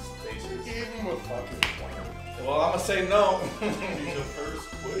past these spaces. Give him a fucking point. Well, I'm gonna say no. He's the first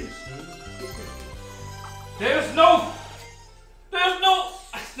place, dude. There's no.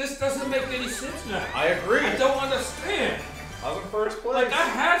 This doesn't make any sense now. I agree. I don't understand. I was in first place. Like I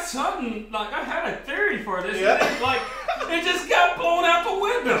had something, like I had a theory for this, Yeah. and then, like it just got blown out the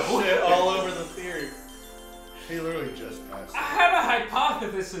window. Shit all over the theory. He literally just passed. I had a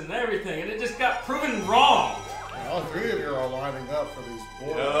hypothesis and everything, and it just got proven wrong. And all three of you are lining up for these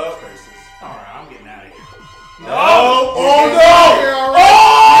board Yup. spaces. All right, I'm getting out of here. No! Oh no!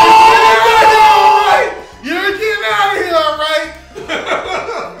 You're getting out of here, alright?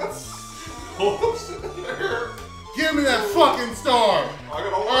 Give me that fucking star.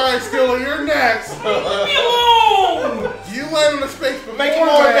 Alright, Skilla, you're next. Leave me alone! You land on the space before Make more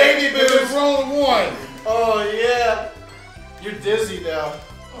that, baby and then boos. roll a 1. Oh yeah. You're dizzy now.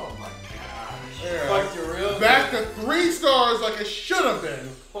 Oh my gosh. Yeah. Fuck you real Back good. to 3 stars like it should have been.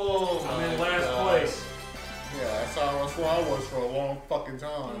 Oh I'm my in last God. place. Yeah, that's where I was for a long fucking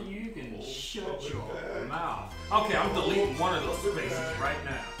time. You can shut your mouth. Okay, I'm deleting one of those spaces right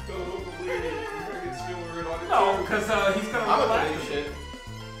now. No, because he's gonna I'm roll gonna after delete me. shit.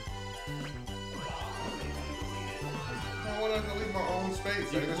 I want to delete my own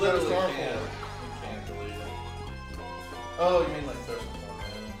space. You I just got a literally star can't. for it. You can't delete it. Oh, you mean like throw something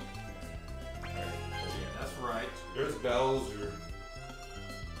in? Yeah, that's right. There's Bowser.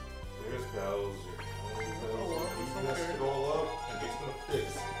 There's Bowser. He's gonna scroll up and he's gonna fix.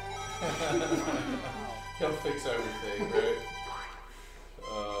 He'll fix everything, right?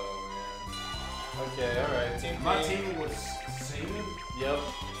 Oh man. Okay, alright. Team My Pink. team was singing. Yep.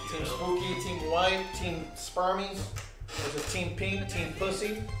 Team Spooky, Team White, Team Sparmies. There's a Team Pink, Team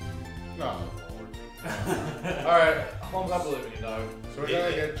Pussy. No. Alright, Holmes, I believe in you, dog. So we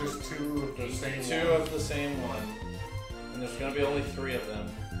gotta get just 2 of the same 2 one. of the same one. And there's gonna be only 3 of them.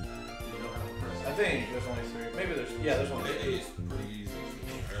 I think there's only 3. Maybe there's. Yeah, there's only 3. It's pretty easy.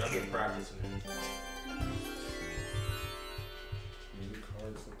 I've been practicing it. New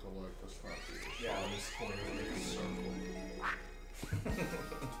cards to collect. That's not good. Yeah, I'm just going to make a circle.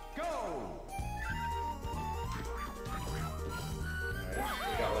 Alright,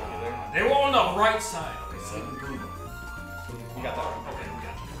 we got lucky there. They were on the right side. Okay, so you can boom them. You got that one. Okay, we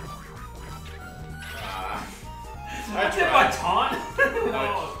got I I did my taunt. No, it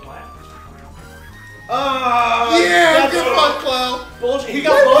was flat. Yeah, that's good what- fuck, Clel. Bullshit. He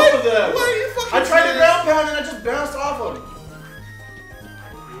got both of them. What are you fucking I tried to serious? ground pound and I just bounced off him.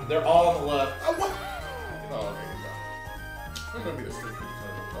 They're all on the left. What? Oh, okay, you got it. I'm gonna be the stupid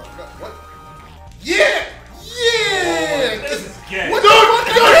what? Yeah! Yeah! This is gay. What Do the it! fuck?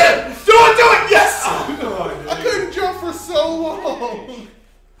 Do it! Do it! Do it! Yes! I couldn't jump for so long.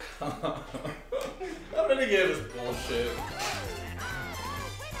 I'm gonna give this bullshit.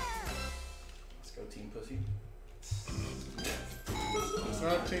 Let's go, Team Pussy. It's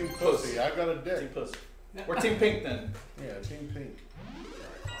not Team Pussy. I got a Team dick. Pussy. Or Team Pink then. Yeah, Team Pink.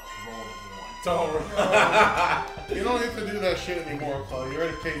 Don't. You don't need to do that shit anymore, Clel. You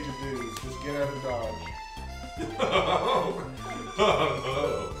already paid your dues. Just get out of Dodge.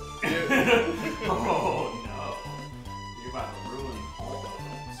 Oh no. You're about to ruin all of them.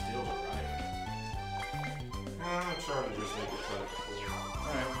 Steal the right. I'm trying to just make it practical.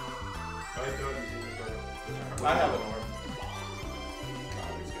 Alright. I thought he's even better. I have an orb.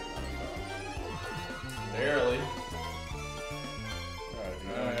 Barely.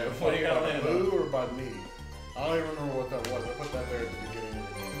 Alright, what do you got land on? Blue or by me? I don't even remember what that was. I put that there at the beginning of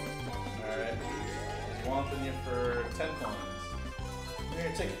the game. Alright. He's wanting you for 10 coins. You're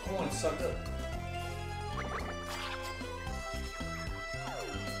gonna take a coin, suck up.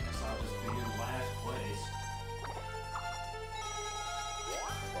 So I'll just be in last place.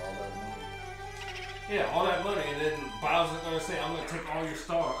 All that money. Yeah, all that money, and then Bowser's gonna say, I'm gonna take all your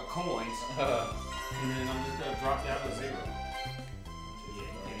coins, and then I'm just gonna drop down to 0. Yeah, you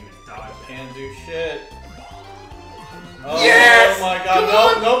can't even dodge that. Can't do shit. Oh Yes! my god, Come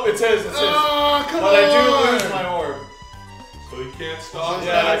nope, on! nope, it's his, it's his. Oh, come But on! I do lose my orb. So he can't stop.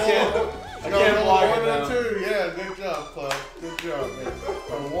 Yeah, I can't. I can't block it One now. or two. Yeah, good job, Clel. Good job, man. A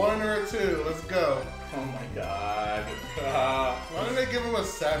 1 or a 2. Let's go. Oh my god. Why didn't they give him a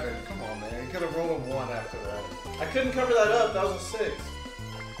 7? Come on, man. You could have rolled a 1 after that. I couldn't cover that up. That was a 6.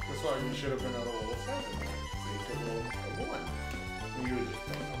 That's why you should have been able to roll a 7. So you could roll a 1. You would just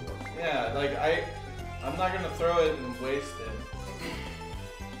don't know what. Yeah, like I'm not gonna throw it and waste it.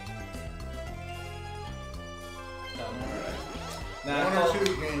 Alright. Nah, 1 or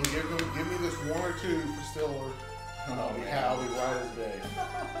 2 game. Give me this 1 or 2 for Stiller. I'll be right as day.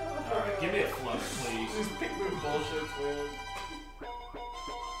 Alright, give me a flutter, please. These Pikmin bullshits, man.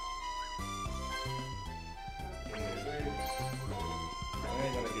 I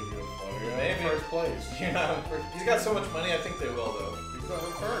ain't gonna give you a flutter. You're Maybe. in first place. Yeah, he's got so much money. I think they will though. He's not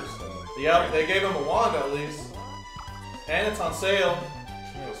in first, though. Yep, they gave him a wand at least, and it's on sale.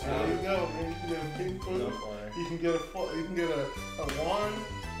 Yeah, so there you go, man. You can get a pink food. You can get a wand.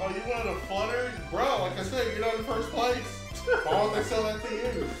 Oh, you wanted a flutter? Bro, like I said, you're not in first place. Why would they sell that to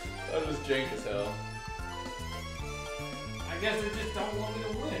you? That was jank as hell. I guess they just don't want me to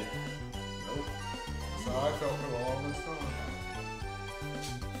win. Nope. That's how I felt for all this time.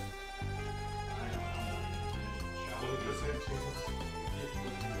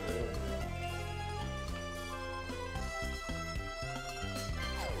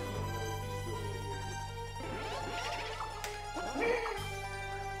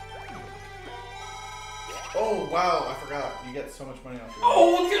 Oh wow, I forgot. You get so much money off your.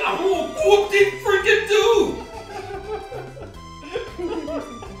 Oh, look at whoop-de freaking do!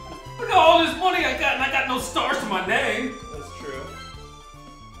 Look at all this money I got, and I got no stars to my name. That's true.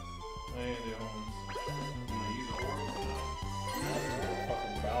 What are you gonna do, Holmes? I'm gonna use a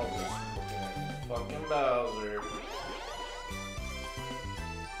Fucking Bowser. Fucking Bowser.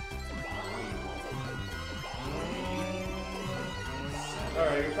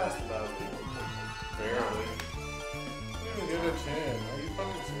 Alright, you're past the Bowser. Barely. You didn't even get a 10. Are you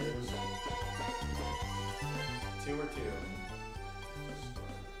fucking serious? 2 or 2.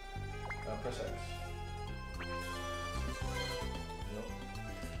 Press X. Nope.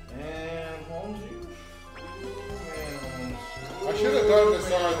 And Holmes, you. I should have done the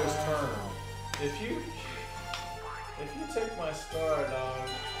star this turn. If you take my star, dog.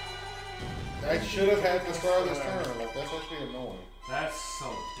 I should have had the star this turn. Like, that's actually annoying. That's so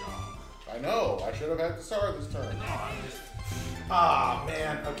dumb. I know. I should have had the star this turn. No, I'm just Ah,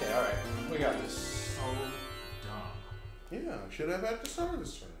 man. Okay, alright. We got this. so dumb. Yeah, I should have had the star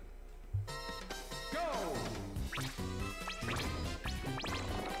this turn.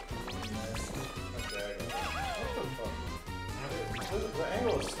 Okay, What the fuck? the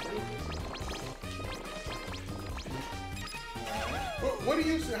angle is stupid. What do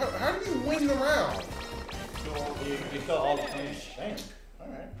you? How do you win the round? You felt all the pain. Damn.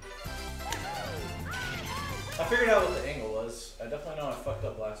 Alright. I figured out what the angle was. I definitely know I fucked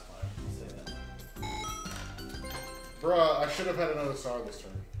up last time. I'll say that. Bruh, I should have had another star this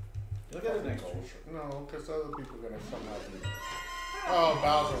turn. Look at it next year. No, because other people are gonna somehow do it. Oh,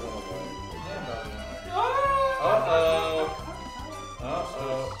 Bowser went away. Uh-oh.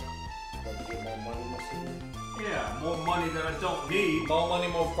 Uh-oh. Got to get more money, Mr. Yeah, more money that I don't need. More money,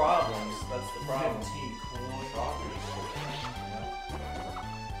 more problems. That's the problem. 15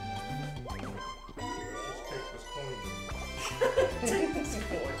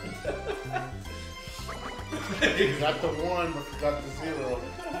 coins. You got the 1, but forgot the 0.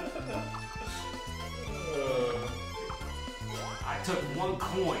 I took 1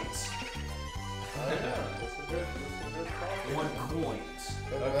 coins. Oh, yeah. That's a good problem. 1 coins.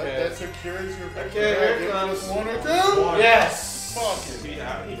 Okay. That secures your victory. Okay, here Give comes us 1 or 2? Yes! Fuck it. He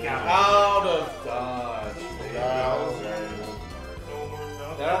got me. Out of dodge. Bowser.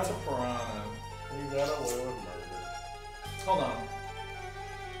 That's a piranha. You got away with murder. Hold on.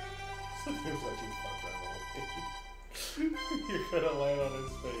 Feels like you fucked that whole thing. You're gonna land on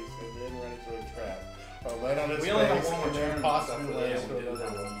his face and then run into a trap. Or land on his We face only have one more and then turn. possibly Yeah, land Yeah, into we did another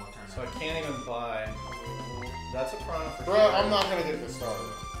that one. one more turn. So I can't even buy. That's a piranha for Bro, sure. I'm not gonna get this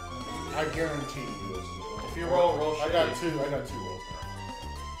started. I guarantee you this. If you roll I shitty. got 2 rolls now.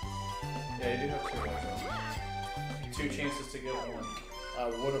 Yeah, you do have 2 rolls. 2 chances to get 1. I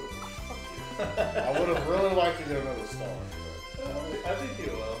would have really liked to get another star. I think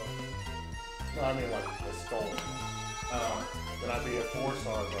you will. No, I mean like a stolen. Then I'd be at 4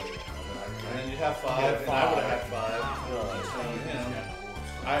 stars right now. And then you'd have 5, Yeah, and I would have had 5. Yeah. So, you know,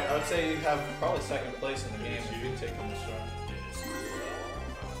 I would say you'd have probably 2nd place in the game if you'd taken the star.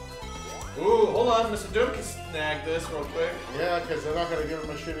 Ooh, hold on, Mr. Doom can snag this real quick. Yeah, because they're not gonna give him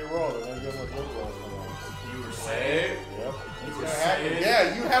a shitty roll. They're gonna give him a good roll. You were say it. Yep. You can say it.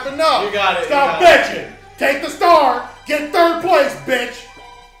 Yeah, you have enough. You got it. Stop you got bitching. Take the star. Get third place, bitch.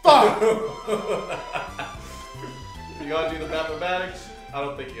 Fuck. You gotta do the mathematics? I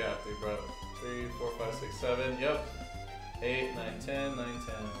don't think you have to, bro. 3, 4, 5, 6, 7. Yep. 8, 9, 10, 9, 10.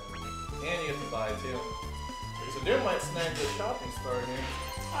 And you get to buy too. So Doom might snag the shopping star here.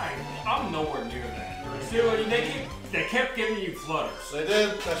 I'm nowhere near that. See, they kept giving you flutters. They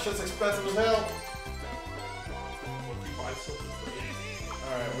did. That shit's expensive as hell.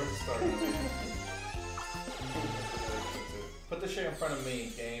 Alright, where's the star? Put the shit in front of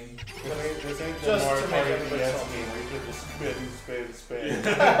me, game. This ain't the Just Mario to make Party everybody DS salty. game where you could just spin.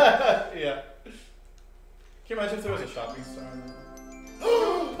 Yeah. Can you imagine if there was a shopping star in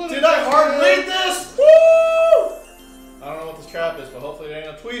there? Did I hard read this? Woo! I don't know what this trap is, but hopefully there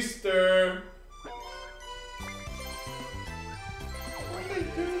ain't a twister.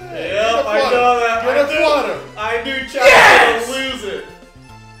 Yep, I know that. Get a flutter. I knew Chad was gonna lose it.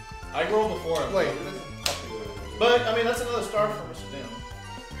 I rolled before him. Wait. But, I mean, that's another star for Mr. Doom.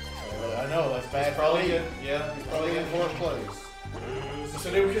 I know, that's bad. He's probably good. Yeah, he's Probably probably in good. 4th place. So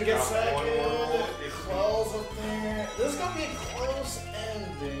we could get second. Close up there. This is gonna be a close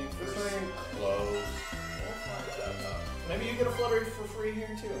ending. This ain't close. We'll find out. Maybe you get a flutter for free here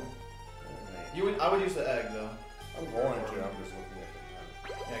too. I would use the egg though. I'm going to. I'm just looking at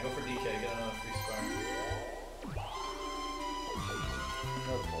the time. Yeah, go for DK. Get another free star.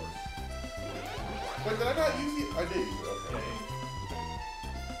 Of course. Wait, did I not use it? I did use it. Okay.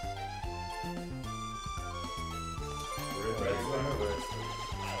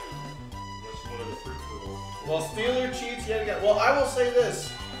 Well, Steeler cheats yet again. Well, I will say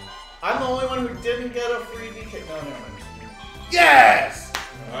this. I'm the only one who didn't get a free DK. No, never mind. Yes!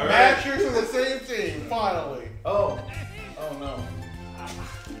 All right. Masters of the same team, finally. Oh. Oh no.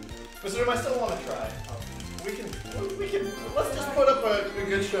 Mr. Doom, I still want to try. We can, let's just put up a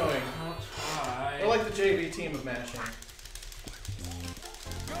good showing. I'll try. We're like the JV team of mashing.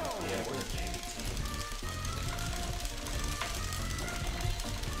 Yeah, we're the JV team.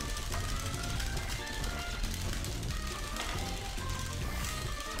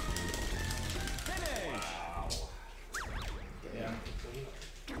 Wow. Yeah.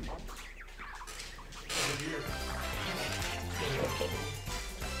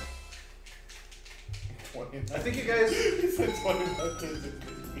 I think you guys,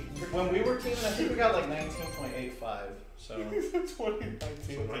 when we were teaming, I think we got like 19.85. So.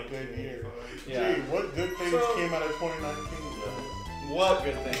 2019 was a good year. Yeah. Gee, what good things So- came out of 2019? What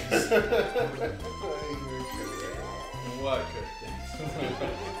good things? What good things?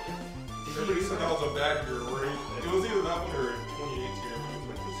 Everybody said that was a bad year, right? It was either that one or 2018. Everyone was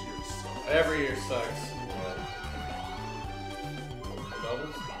like, this year sucks. Every year sucks.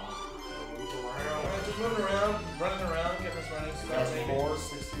 Doubles? Alright, just moving around, running around, getting us running That's start maybe.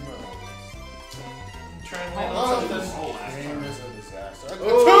 460 miles. Trying to land Oh, on something. this game is a disaster.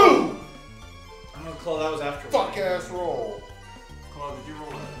 Oh. Oh, Clel, that was after. Fuck ass roll. Clel, did you roll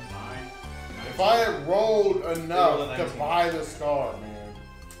a 9? If I had rolled rolled enough a to 19. buy the star, man,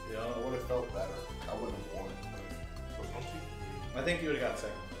 Yeah. I would have felt better. I wouldn't have won. I think you would have got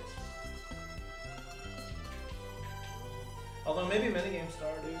second place. Although maybe minigame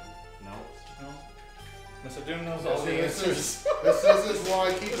star, dude. No. No. Mr. Doom knows all the This answers. is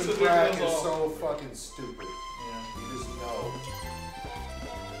why keeping Mr. track Doom is knows all. so fucking stupid. Yeah. You just know.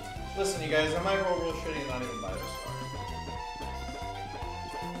 Listen, you guys, I might roll real shitty and not even buy this star.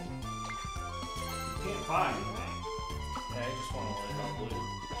 You can't buy anything. Yeah, I just want to land on blue.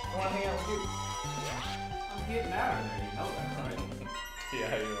 I want to hang out with you. I'm getting out of there, you know that, right?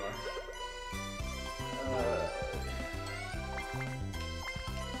 Yeah, you are.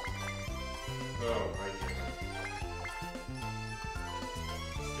 Oh, I get it.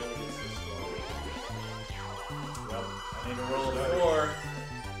 Still gets this star. Yep. I need to roll a 4.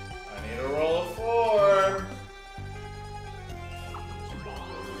 I need to roll a 4.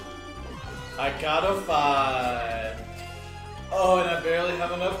 I got a 5. Oh, and I barely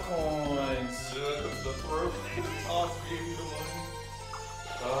have enough coins. The throat toss gave you the money.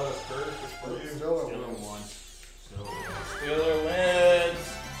 Oh, that's perfect for you. Still Still a in win. one. Still in one. Steeler wins.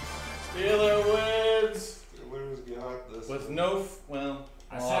 Steeler wins. Winners got this. With no, well.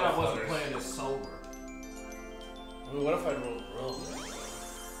 I a said lot I of wasn't flutters. playing this sober. Ooh, what if I rolled real good?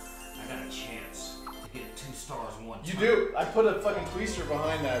 I got a chance to get 2 stars one You time. do. I put a fucking twister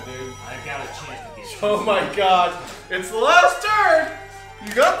behind that, dude. I got a chance to get 2 Oh my god. It's the last turn.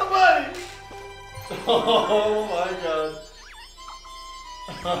 You got the money. Oh my god.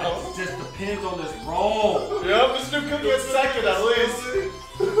 It just depends on this roll. Yep, Mr. Cook gets second at least.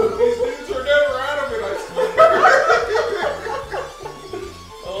 These dudes are never out of it, I swear.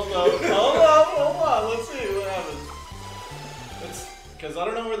 Because I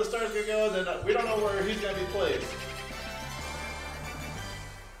don't know where the star's gonna go, and then we don't know where he's gonna be placed.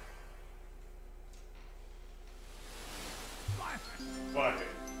 Fuck it.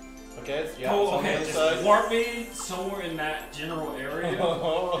 Okay, yeah. Oh, it's on okay. the other Just side. warp me somewhere in that general area. And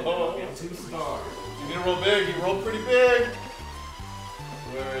it'll get 2 stars. You need to roll big. You rolled pretty big.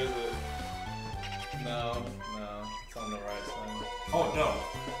 Where is it? No. It's on the right side. Oh no.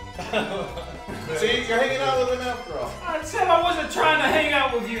 See, you're hanging out with him after all. I said I wasn't trying to hang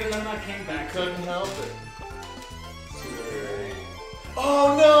out with you, and then I came back. Couldn't help it.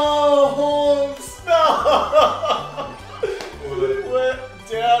 Oh no, Holmes! No! He went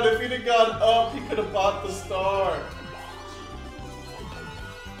down. If he'd have gone up, he could have bought the star.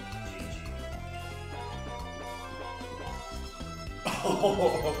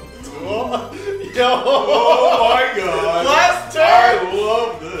 Oh, yo! Oh my god! Last turn! I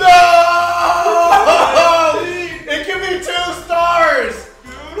love this. No! It can be 2 stars!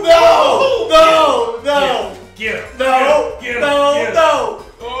 No! Get him. No! Get him. No!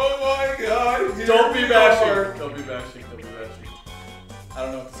 Oh my god! Don't be bashing. Don't be bashing. I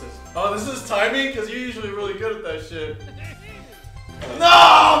don't know what this is. Oh, this is timing? Because you're usually really good at that shit.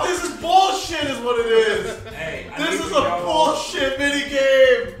 No! This is bullshit is what it is! Hey, This is a bullshit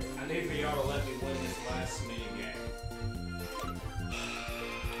minigame! I need for y'all to let me win this last minigame.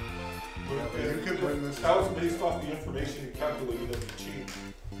 You could win this. That was based off the information you calculated as a cheat.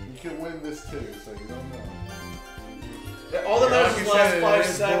 You could win this too, so you don't know. Yeah, all that matters is the last 5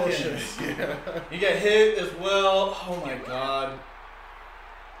 seconds. Yeah. You get hit as well. Oh my god.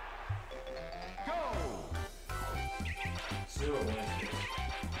 Zero wins.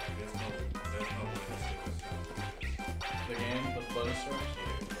 There's no wins. The game with bonus stars?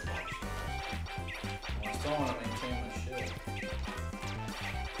 I still want to maintain my shit.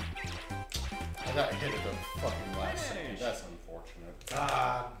 I got hit at the fucking last second. That's unfortunate.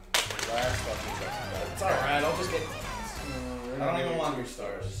 Ah. Last fucking second. It's alright, I'll just get. I don't even want your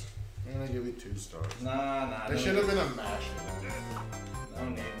stars. I'm gonna give you 2 stars. Nah. There should have been a mash. No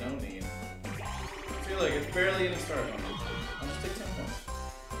need. I feel like it's barely any stars on it. I'll just take 10 points.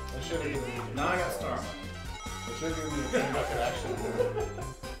 I should have given you. Now I got star. I should have given you a thing that could actually win.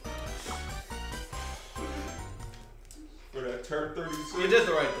 For that turn 36. You did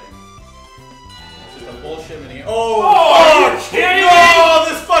the right thing. It's just a bullshit mini. Oh, Oh! are you kidding No!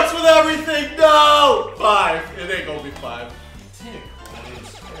 This fucks with everything! No! 5. It ain't gonna be 5. 10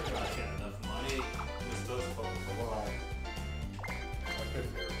 coins. They're not getting enough money. This does fucking fly. I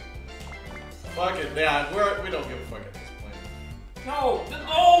couldn't hear it. Fuck it, yeah, we don't give a fuck at this point. No!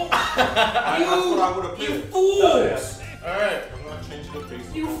 That's what I would have You picked. fools! Alright, I'm not changing the face.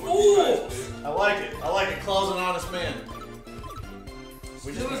 You of what fools! guys did. I like it. Claw's an honest man.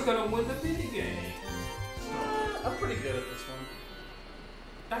 Still is gonna win the minigame. I'm pretty good at this one.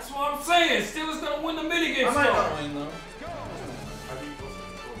 That's what I'm saying. Still is gonna win the minigame. I might Star. not win though. How do you close the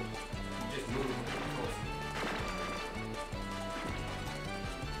controller? Just move it closer.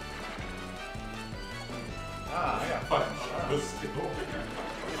 Ah, I got Fuck. fucking shot. Let's go.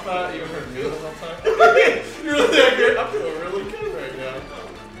 You thought you were good the whole time? You're really that good. I'm feeling really good right now.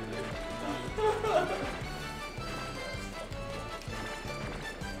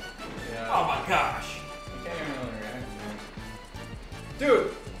 Yeah. Oh my gosh. You can't even really react.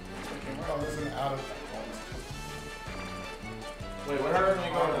 Dude! Oh, there's an out of Wait, what happens when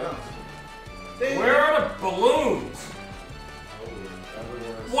you go down? Where are the balloons?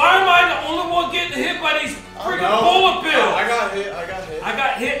 everywhere. Why am I the only one getting hit by these freaking No. bullet bills? I got hit. I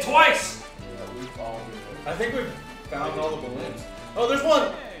got hit twice. Yeah, we've all been hit. I think we've found all the balloons. Oh, there's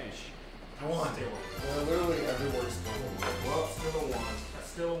one! I won. Yeah, literally everywhere's full. Well, still a one. I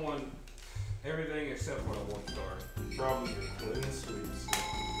still won everything except for the 1 star. Probably the clean sweeps.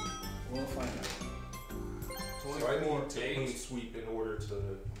 We'll find out. So I need to clean sweep in order to.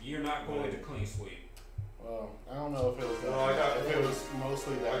 You're not going to clean sweep. Well, I don't know if it was that. No, I got- if it was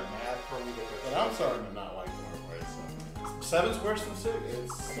mostly that math, Probably the but I'm starting to not like North Way, so 7's worse than 6.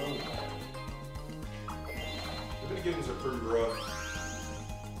 it's so bad. The mini games are pretty rough.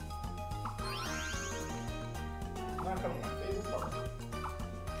 Not coming my favorite part.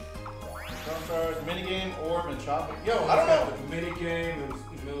 Drum stars, minigame, orb, and shopping. Yo, I don't know. The mini game and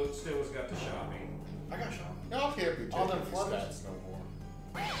still has got the shopping. I got shopping. Y'all can't be All taking them these flutters. stats no more.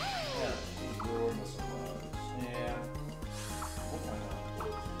 Yeah. You ruined the surprise. Yeah. We'll find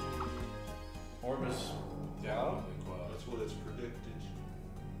out. Orbis. Yeah. That's what it's predicted.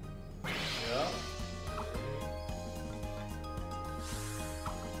 Yeah.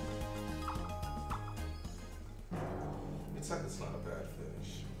 It's not a bad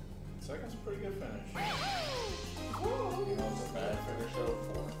finish. Second's a pretty good finish. You know, it's a bad Trigger show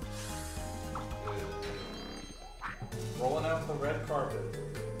 4. Rolling out the red carpet.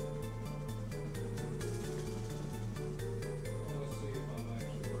 Let's see if I'm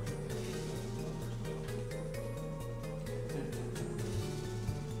actually working with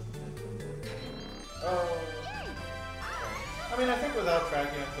Oh. I mean, I think without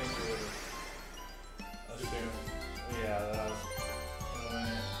tracking, I think you would assume. Yeah, that was.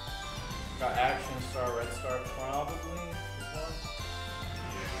 Got action star, red star, probably.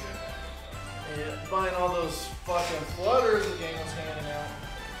 Yeah, buying all those fucking flutters the game was handing out.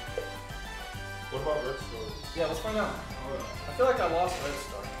 What about Red Star? Yeah, let's find out. I feel like I lost red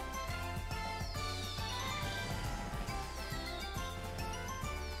star.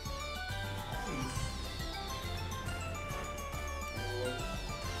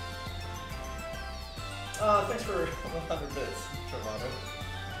 Thanks for 100 bits, Travado.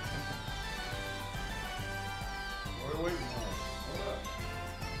 What are we waiting on?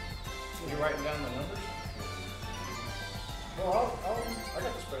 You writing down the numbers? Well, I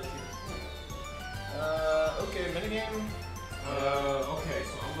got the spreadsheet. Okay, minigame. okay,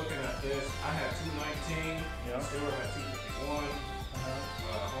 so I'm looking at this. I had 219. Yeah. Stewart had 251.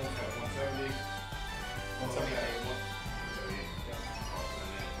 Holmes had 170. 178. 178. Yeah.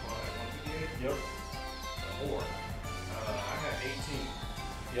 And then Paul had 158. Yep. Or I had 18.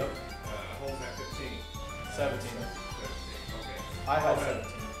 Yep. Holmes had 15. 17. 17. Okay. I had Paul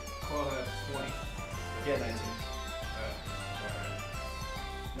 17. Clel had 20. Yeah, 19. Alright.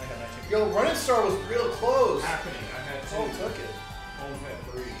 I had 19. Yo, Running Star was real close. Happening. I had 2. Oh, took it. Holmes had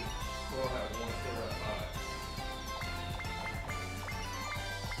 3. Clel had 1. Stewart had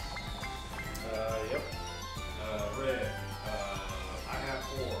 5. Yep. Red. I had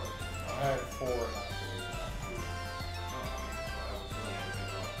 4. I had 4.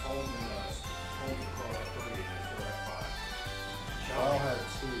 Holmes and Clel had 3 and Stewart had 5. I'll have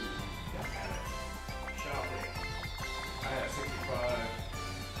 2. Shopping. I had 65.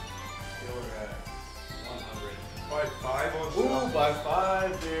 Stewart had 100. By 5 on Ooh, shot. by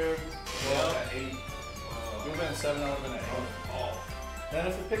 5, dude. Clel had 8. You've been 7, I would have been at 8. Off. Then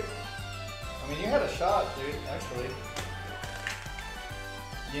if you pick, I mean, you had a shot, dude. Actually,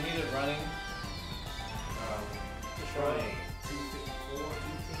 you needed running. Just running. 254,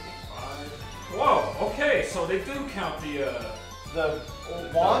 255. Whoa. Okay, so they do count the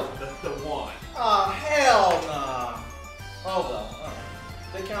One? The one. Ah, hell nah. Oh well. Alright.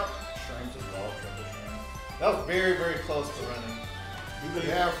 They count shrooms as well. Triple shroom. That was very, very close to running.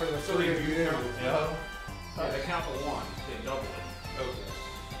 Yeah, for the So they 3 do you count. Yeah. Yeah, they count the 1. They double it. Okay.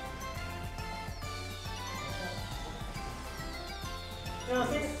 Yeah, I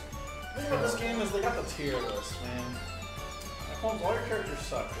think about this game is they got the tier list, man. Like, Holmes, all your characters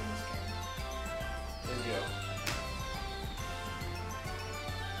suck in this game. There you go.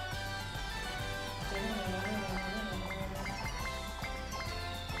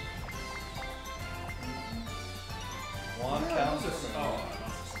 One counts as Oh, I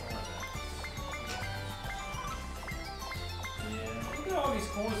must have stolen that. Yeah. Look at all these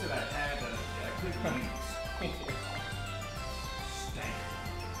coins that I had that I couldn't use. Stank.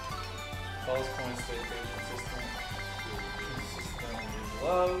 False coins stay pretty consistent. Consistent is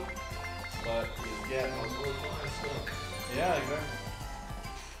low, but you get yeah, exactly.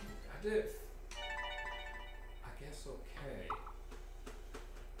 I did. I guess okay.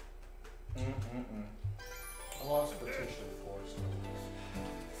 I lost potentially 4 stones.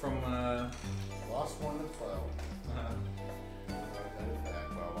 From I lost 1 to 12. I got it back,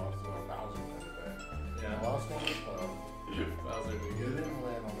 but I lost 1,000 back. I yeah. lost 1 to 12. Bowser, we You get it. didn't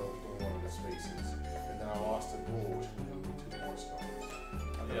land on one of the spaces. And then I lost a duel, which would give me 2 more stars.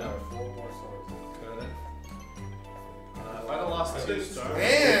 I could Yeah. have 4 more stars. Could it? If I'd have lost 2 stars.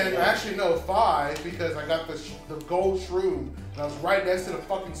 And actually, no, 5 because I got the gold shroom and I was right next to the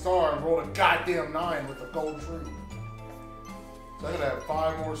fucking star and rolled a goddamn 9 with the gold shroom. So I could have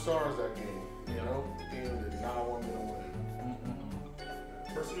 5 more stars that game. You know, the game did not want me to win.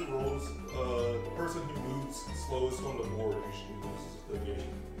 Person who rolls, the person who moves slowest on the board usually loses the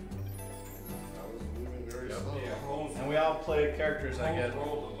game. I was moving very slow. Yeah, Holmes. And we all play characters I get.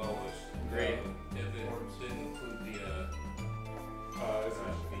 rolled the lowest. Great. If it didn't include the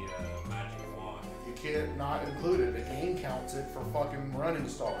magic wand. You can't not include it. The game counts it for fucking running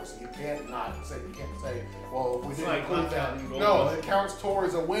stars. You can't not say. You can't say, well, if we It's didn't like include not that. counting gold. No, it counts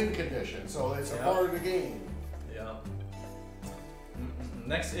towards a win condition, so it's a Yeah. part of the game. Yeah.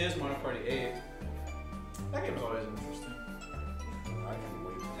 Next is Mario Party 8. That game is always interesting. I can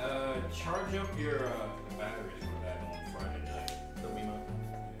wait. Charge up your batteries for that on Friday night. The Wiimote.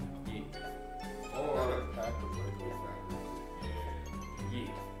 Or a pack of regular batteries. Yeah.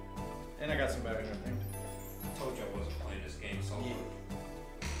 got some better, I think. I told you I wasn't playing this game solo.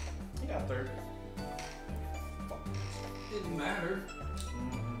 You got third. Didn't matter.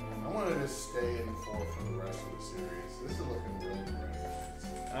 I wanted to stay in fourth for the rest of the series. This is looking really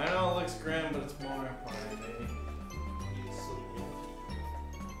great. I know it looks grim, but it's more fun, baby.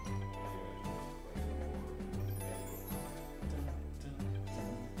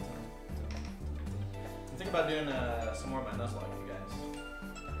 I'm thinking about doing some more of my Nuzlocke, you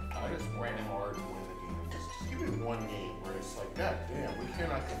guys. I just ran hard to win the game. Just give me one game where it's like, God damn, we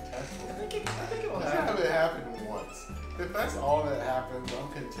cannot contest with it. I think it will Let's happen. have it happen once. If that's all that happens,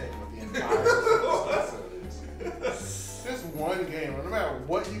 I'm content with the entire series. Just one game, no matter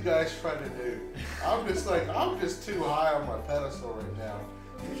what you guys try to do. I'm just too high on my pedestal right now.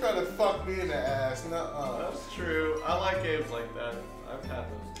 You try to fuck me in the ass, nuh-uh. That's true. I like games like that. I've had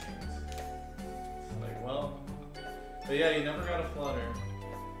those games. It's like, well, but yeah, you never got a flutter.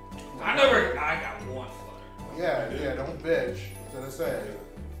 I got one flutter. Yeah, don't bitch. That's what I said.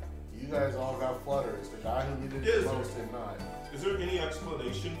 You guys all got flutters. The guy who needed it the most did not. Is there any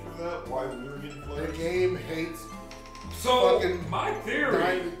explanation for that? Why we were getting The flutters? game hates So, fucking my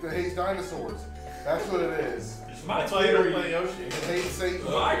theory. hates dinosaurs. That's what it is. My That's why you don't theory. play Yoshi. It hates Satan.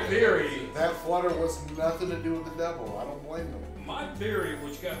 My theory. That flutter was nothing to do with the devil. I don't blame them. My theory,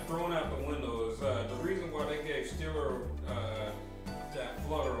 which got thrown out the window, is the reason why they gave Steeler that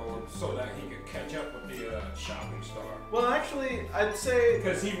flutter orb so that he could catch up with the shopping star. Well, actually, I'd say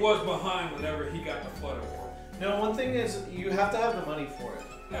Because he was behind whenever he got the flutter orb. no. One thing is you have to have the money for it.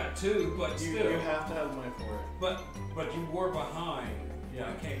 That too, but You still. have to have the money for it But you were behind when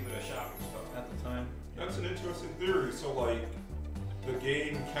it came to the shopping star. at the time. That's an interesting theory. So, like, the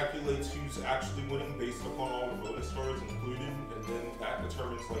game calculates who's actually winning based upon all the bonus stars included, and then that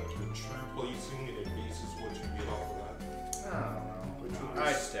determines, like, your true placing, and it bases what you get off of that. I don't know.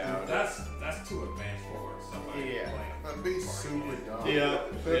 I doubt it. That's too advanced for somebody Yeah. playing. That'd be super dumb. Yeah.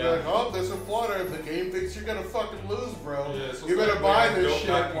 They're like, oh, there's a flutter. The game thinks you're gonna fucking lose, bro. Yeah, so You it's better like, buy man, this build shit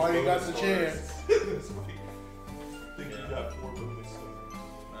back while these you got bonus the stars. chance. It's like, think you got 4 bonus stars.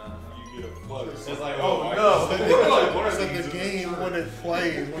 You get a flutter. It's like, oh, oh, I no. just- one of So these the is a game, turn. when it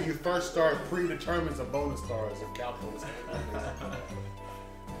plays, when you first start, predetermines a bonus star as a calculus.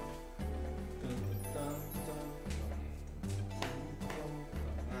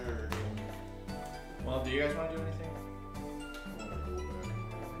 Well, do you guys want to do anything?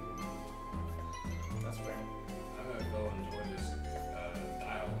 That's fair. I'm gonna go enjoy this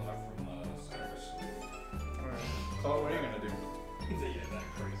dialogue from Cyrus. Alright. So what are you gonna do? Yeah, that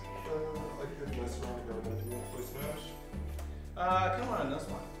crazy. I could mess around and grab that. You want to play Smash? Come on, this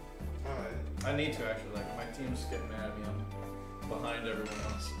one. Alright. I need to actually. Like my team's getting mad at me. I'm behind everyone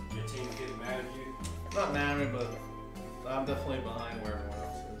else. Your team's getting mad at you. Not mad at me, but I'm definitely behind where everyone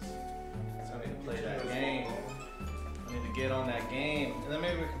else is. So I need to play that game. I need to get on that game, and then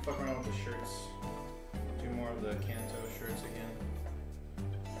maybe we can fuck around with the shirts. Do more of the Kanto shirts again.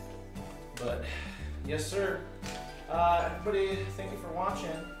 But yes, sir. Everybody, thank you for watching.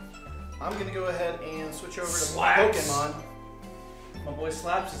 I'm gonna go ahead and switch over to Slaps. Pokemon. My boy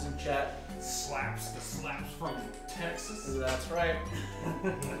Slaps is in chat. The slaps from Texas. That's right.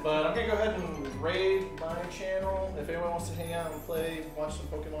 But I'm gonna go ahead and raid my channel. If anyone wants to hang out and play, watch some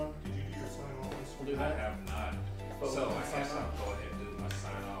Pokemon, Did you do your sign off? we'll do I that. have not. But So we'll I sign guess off. I'll go ahead and do my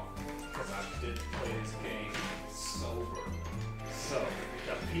sign off because I did play this game sober. So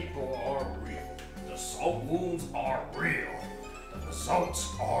the people are real. The salt wounds are real. The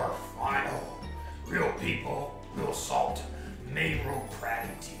results are final. Real people, real salt. Mayro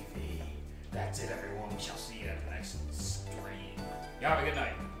Pratty TV. That's it, everyone. We shall see you at the next stream. Y'all have a good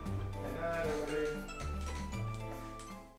night.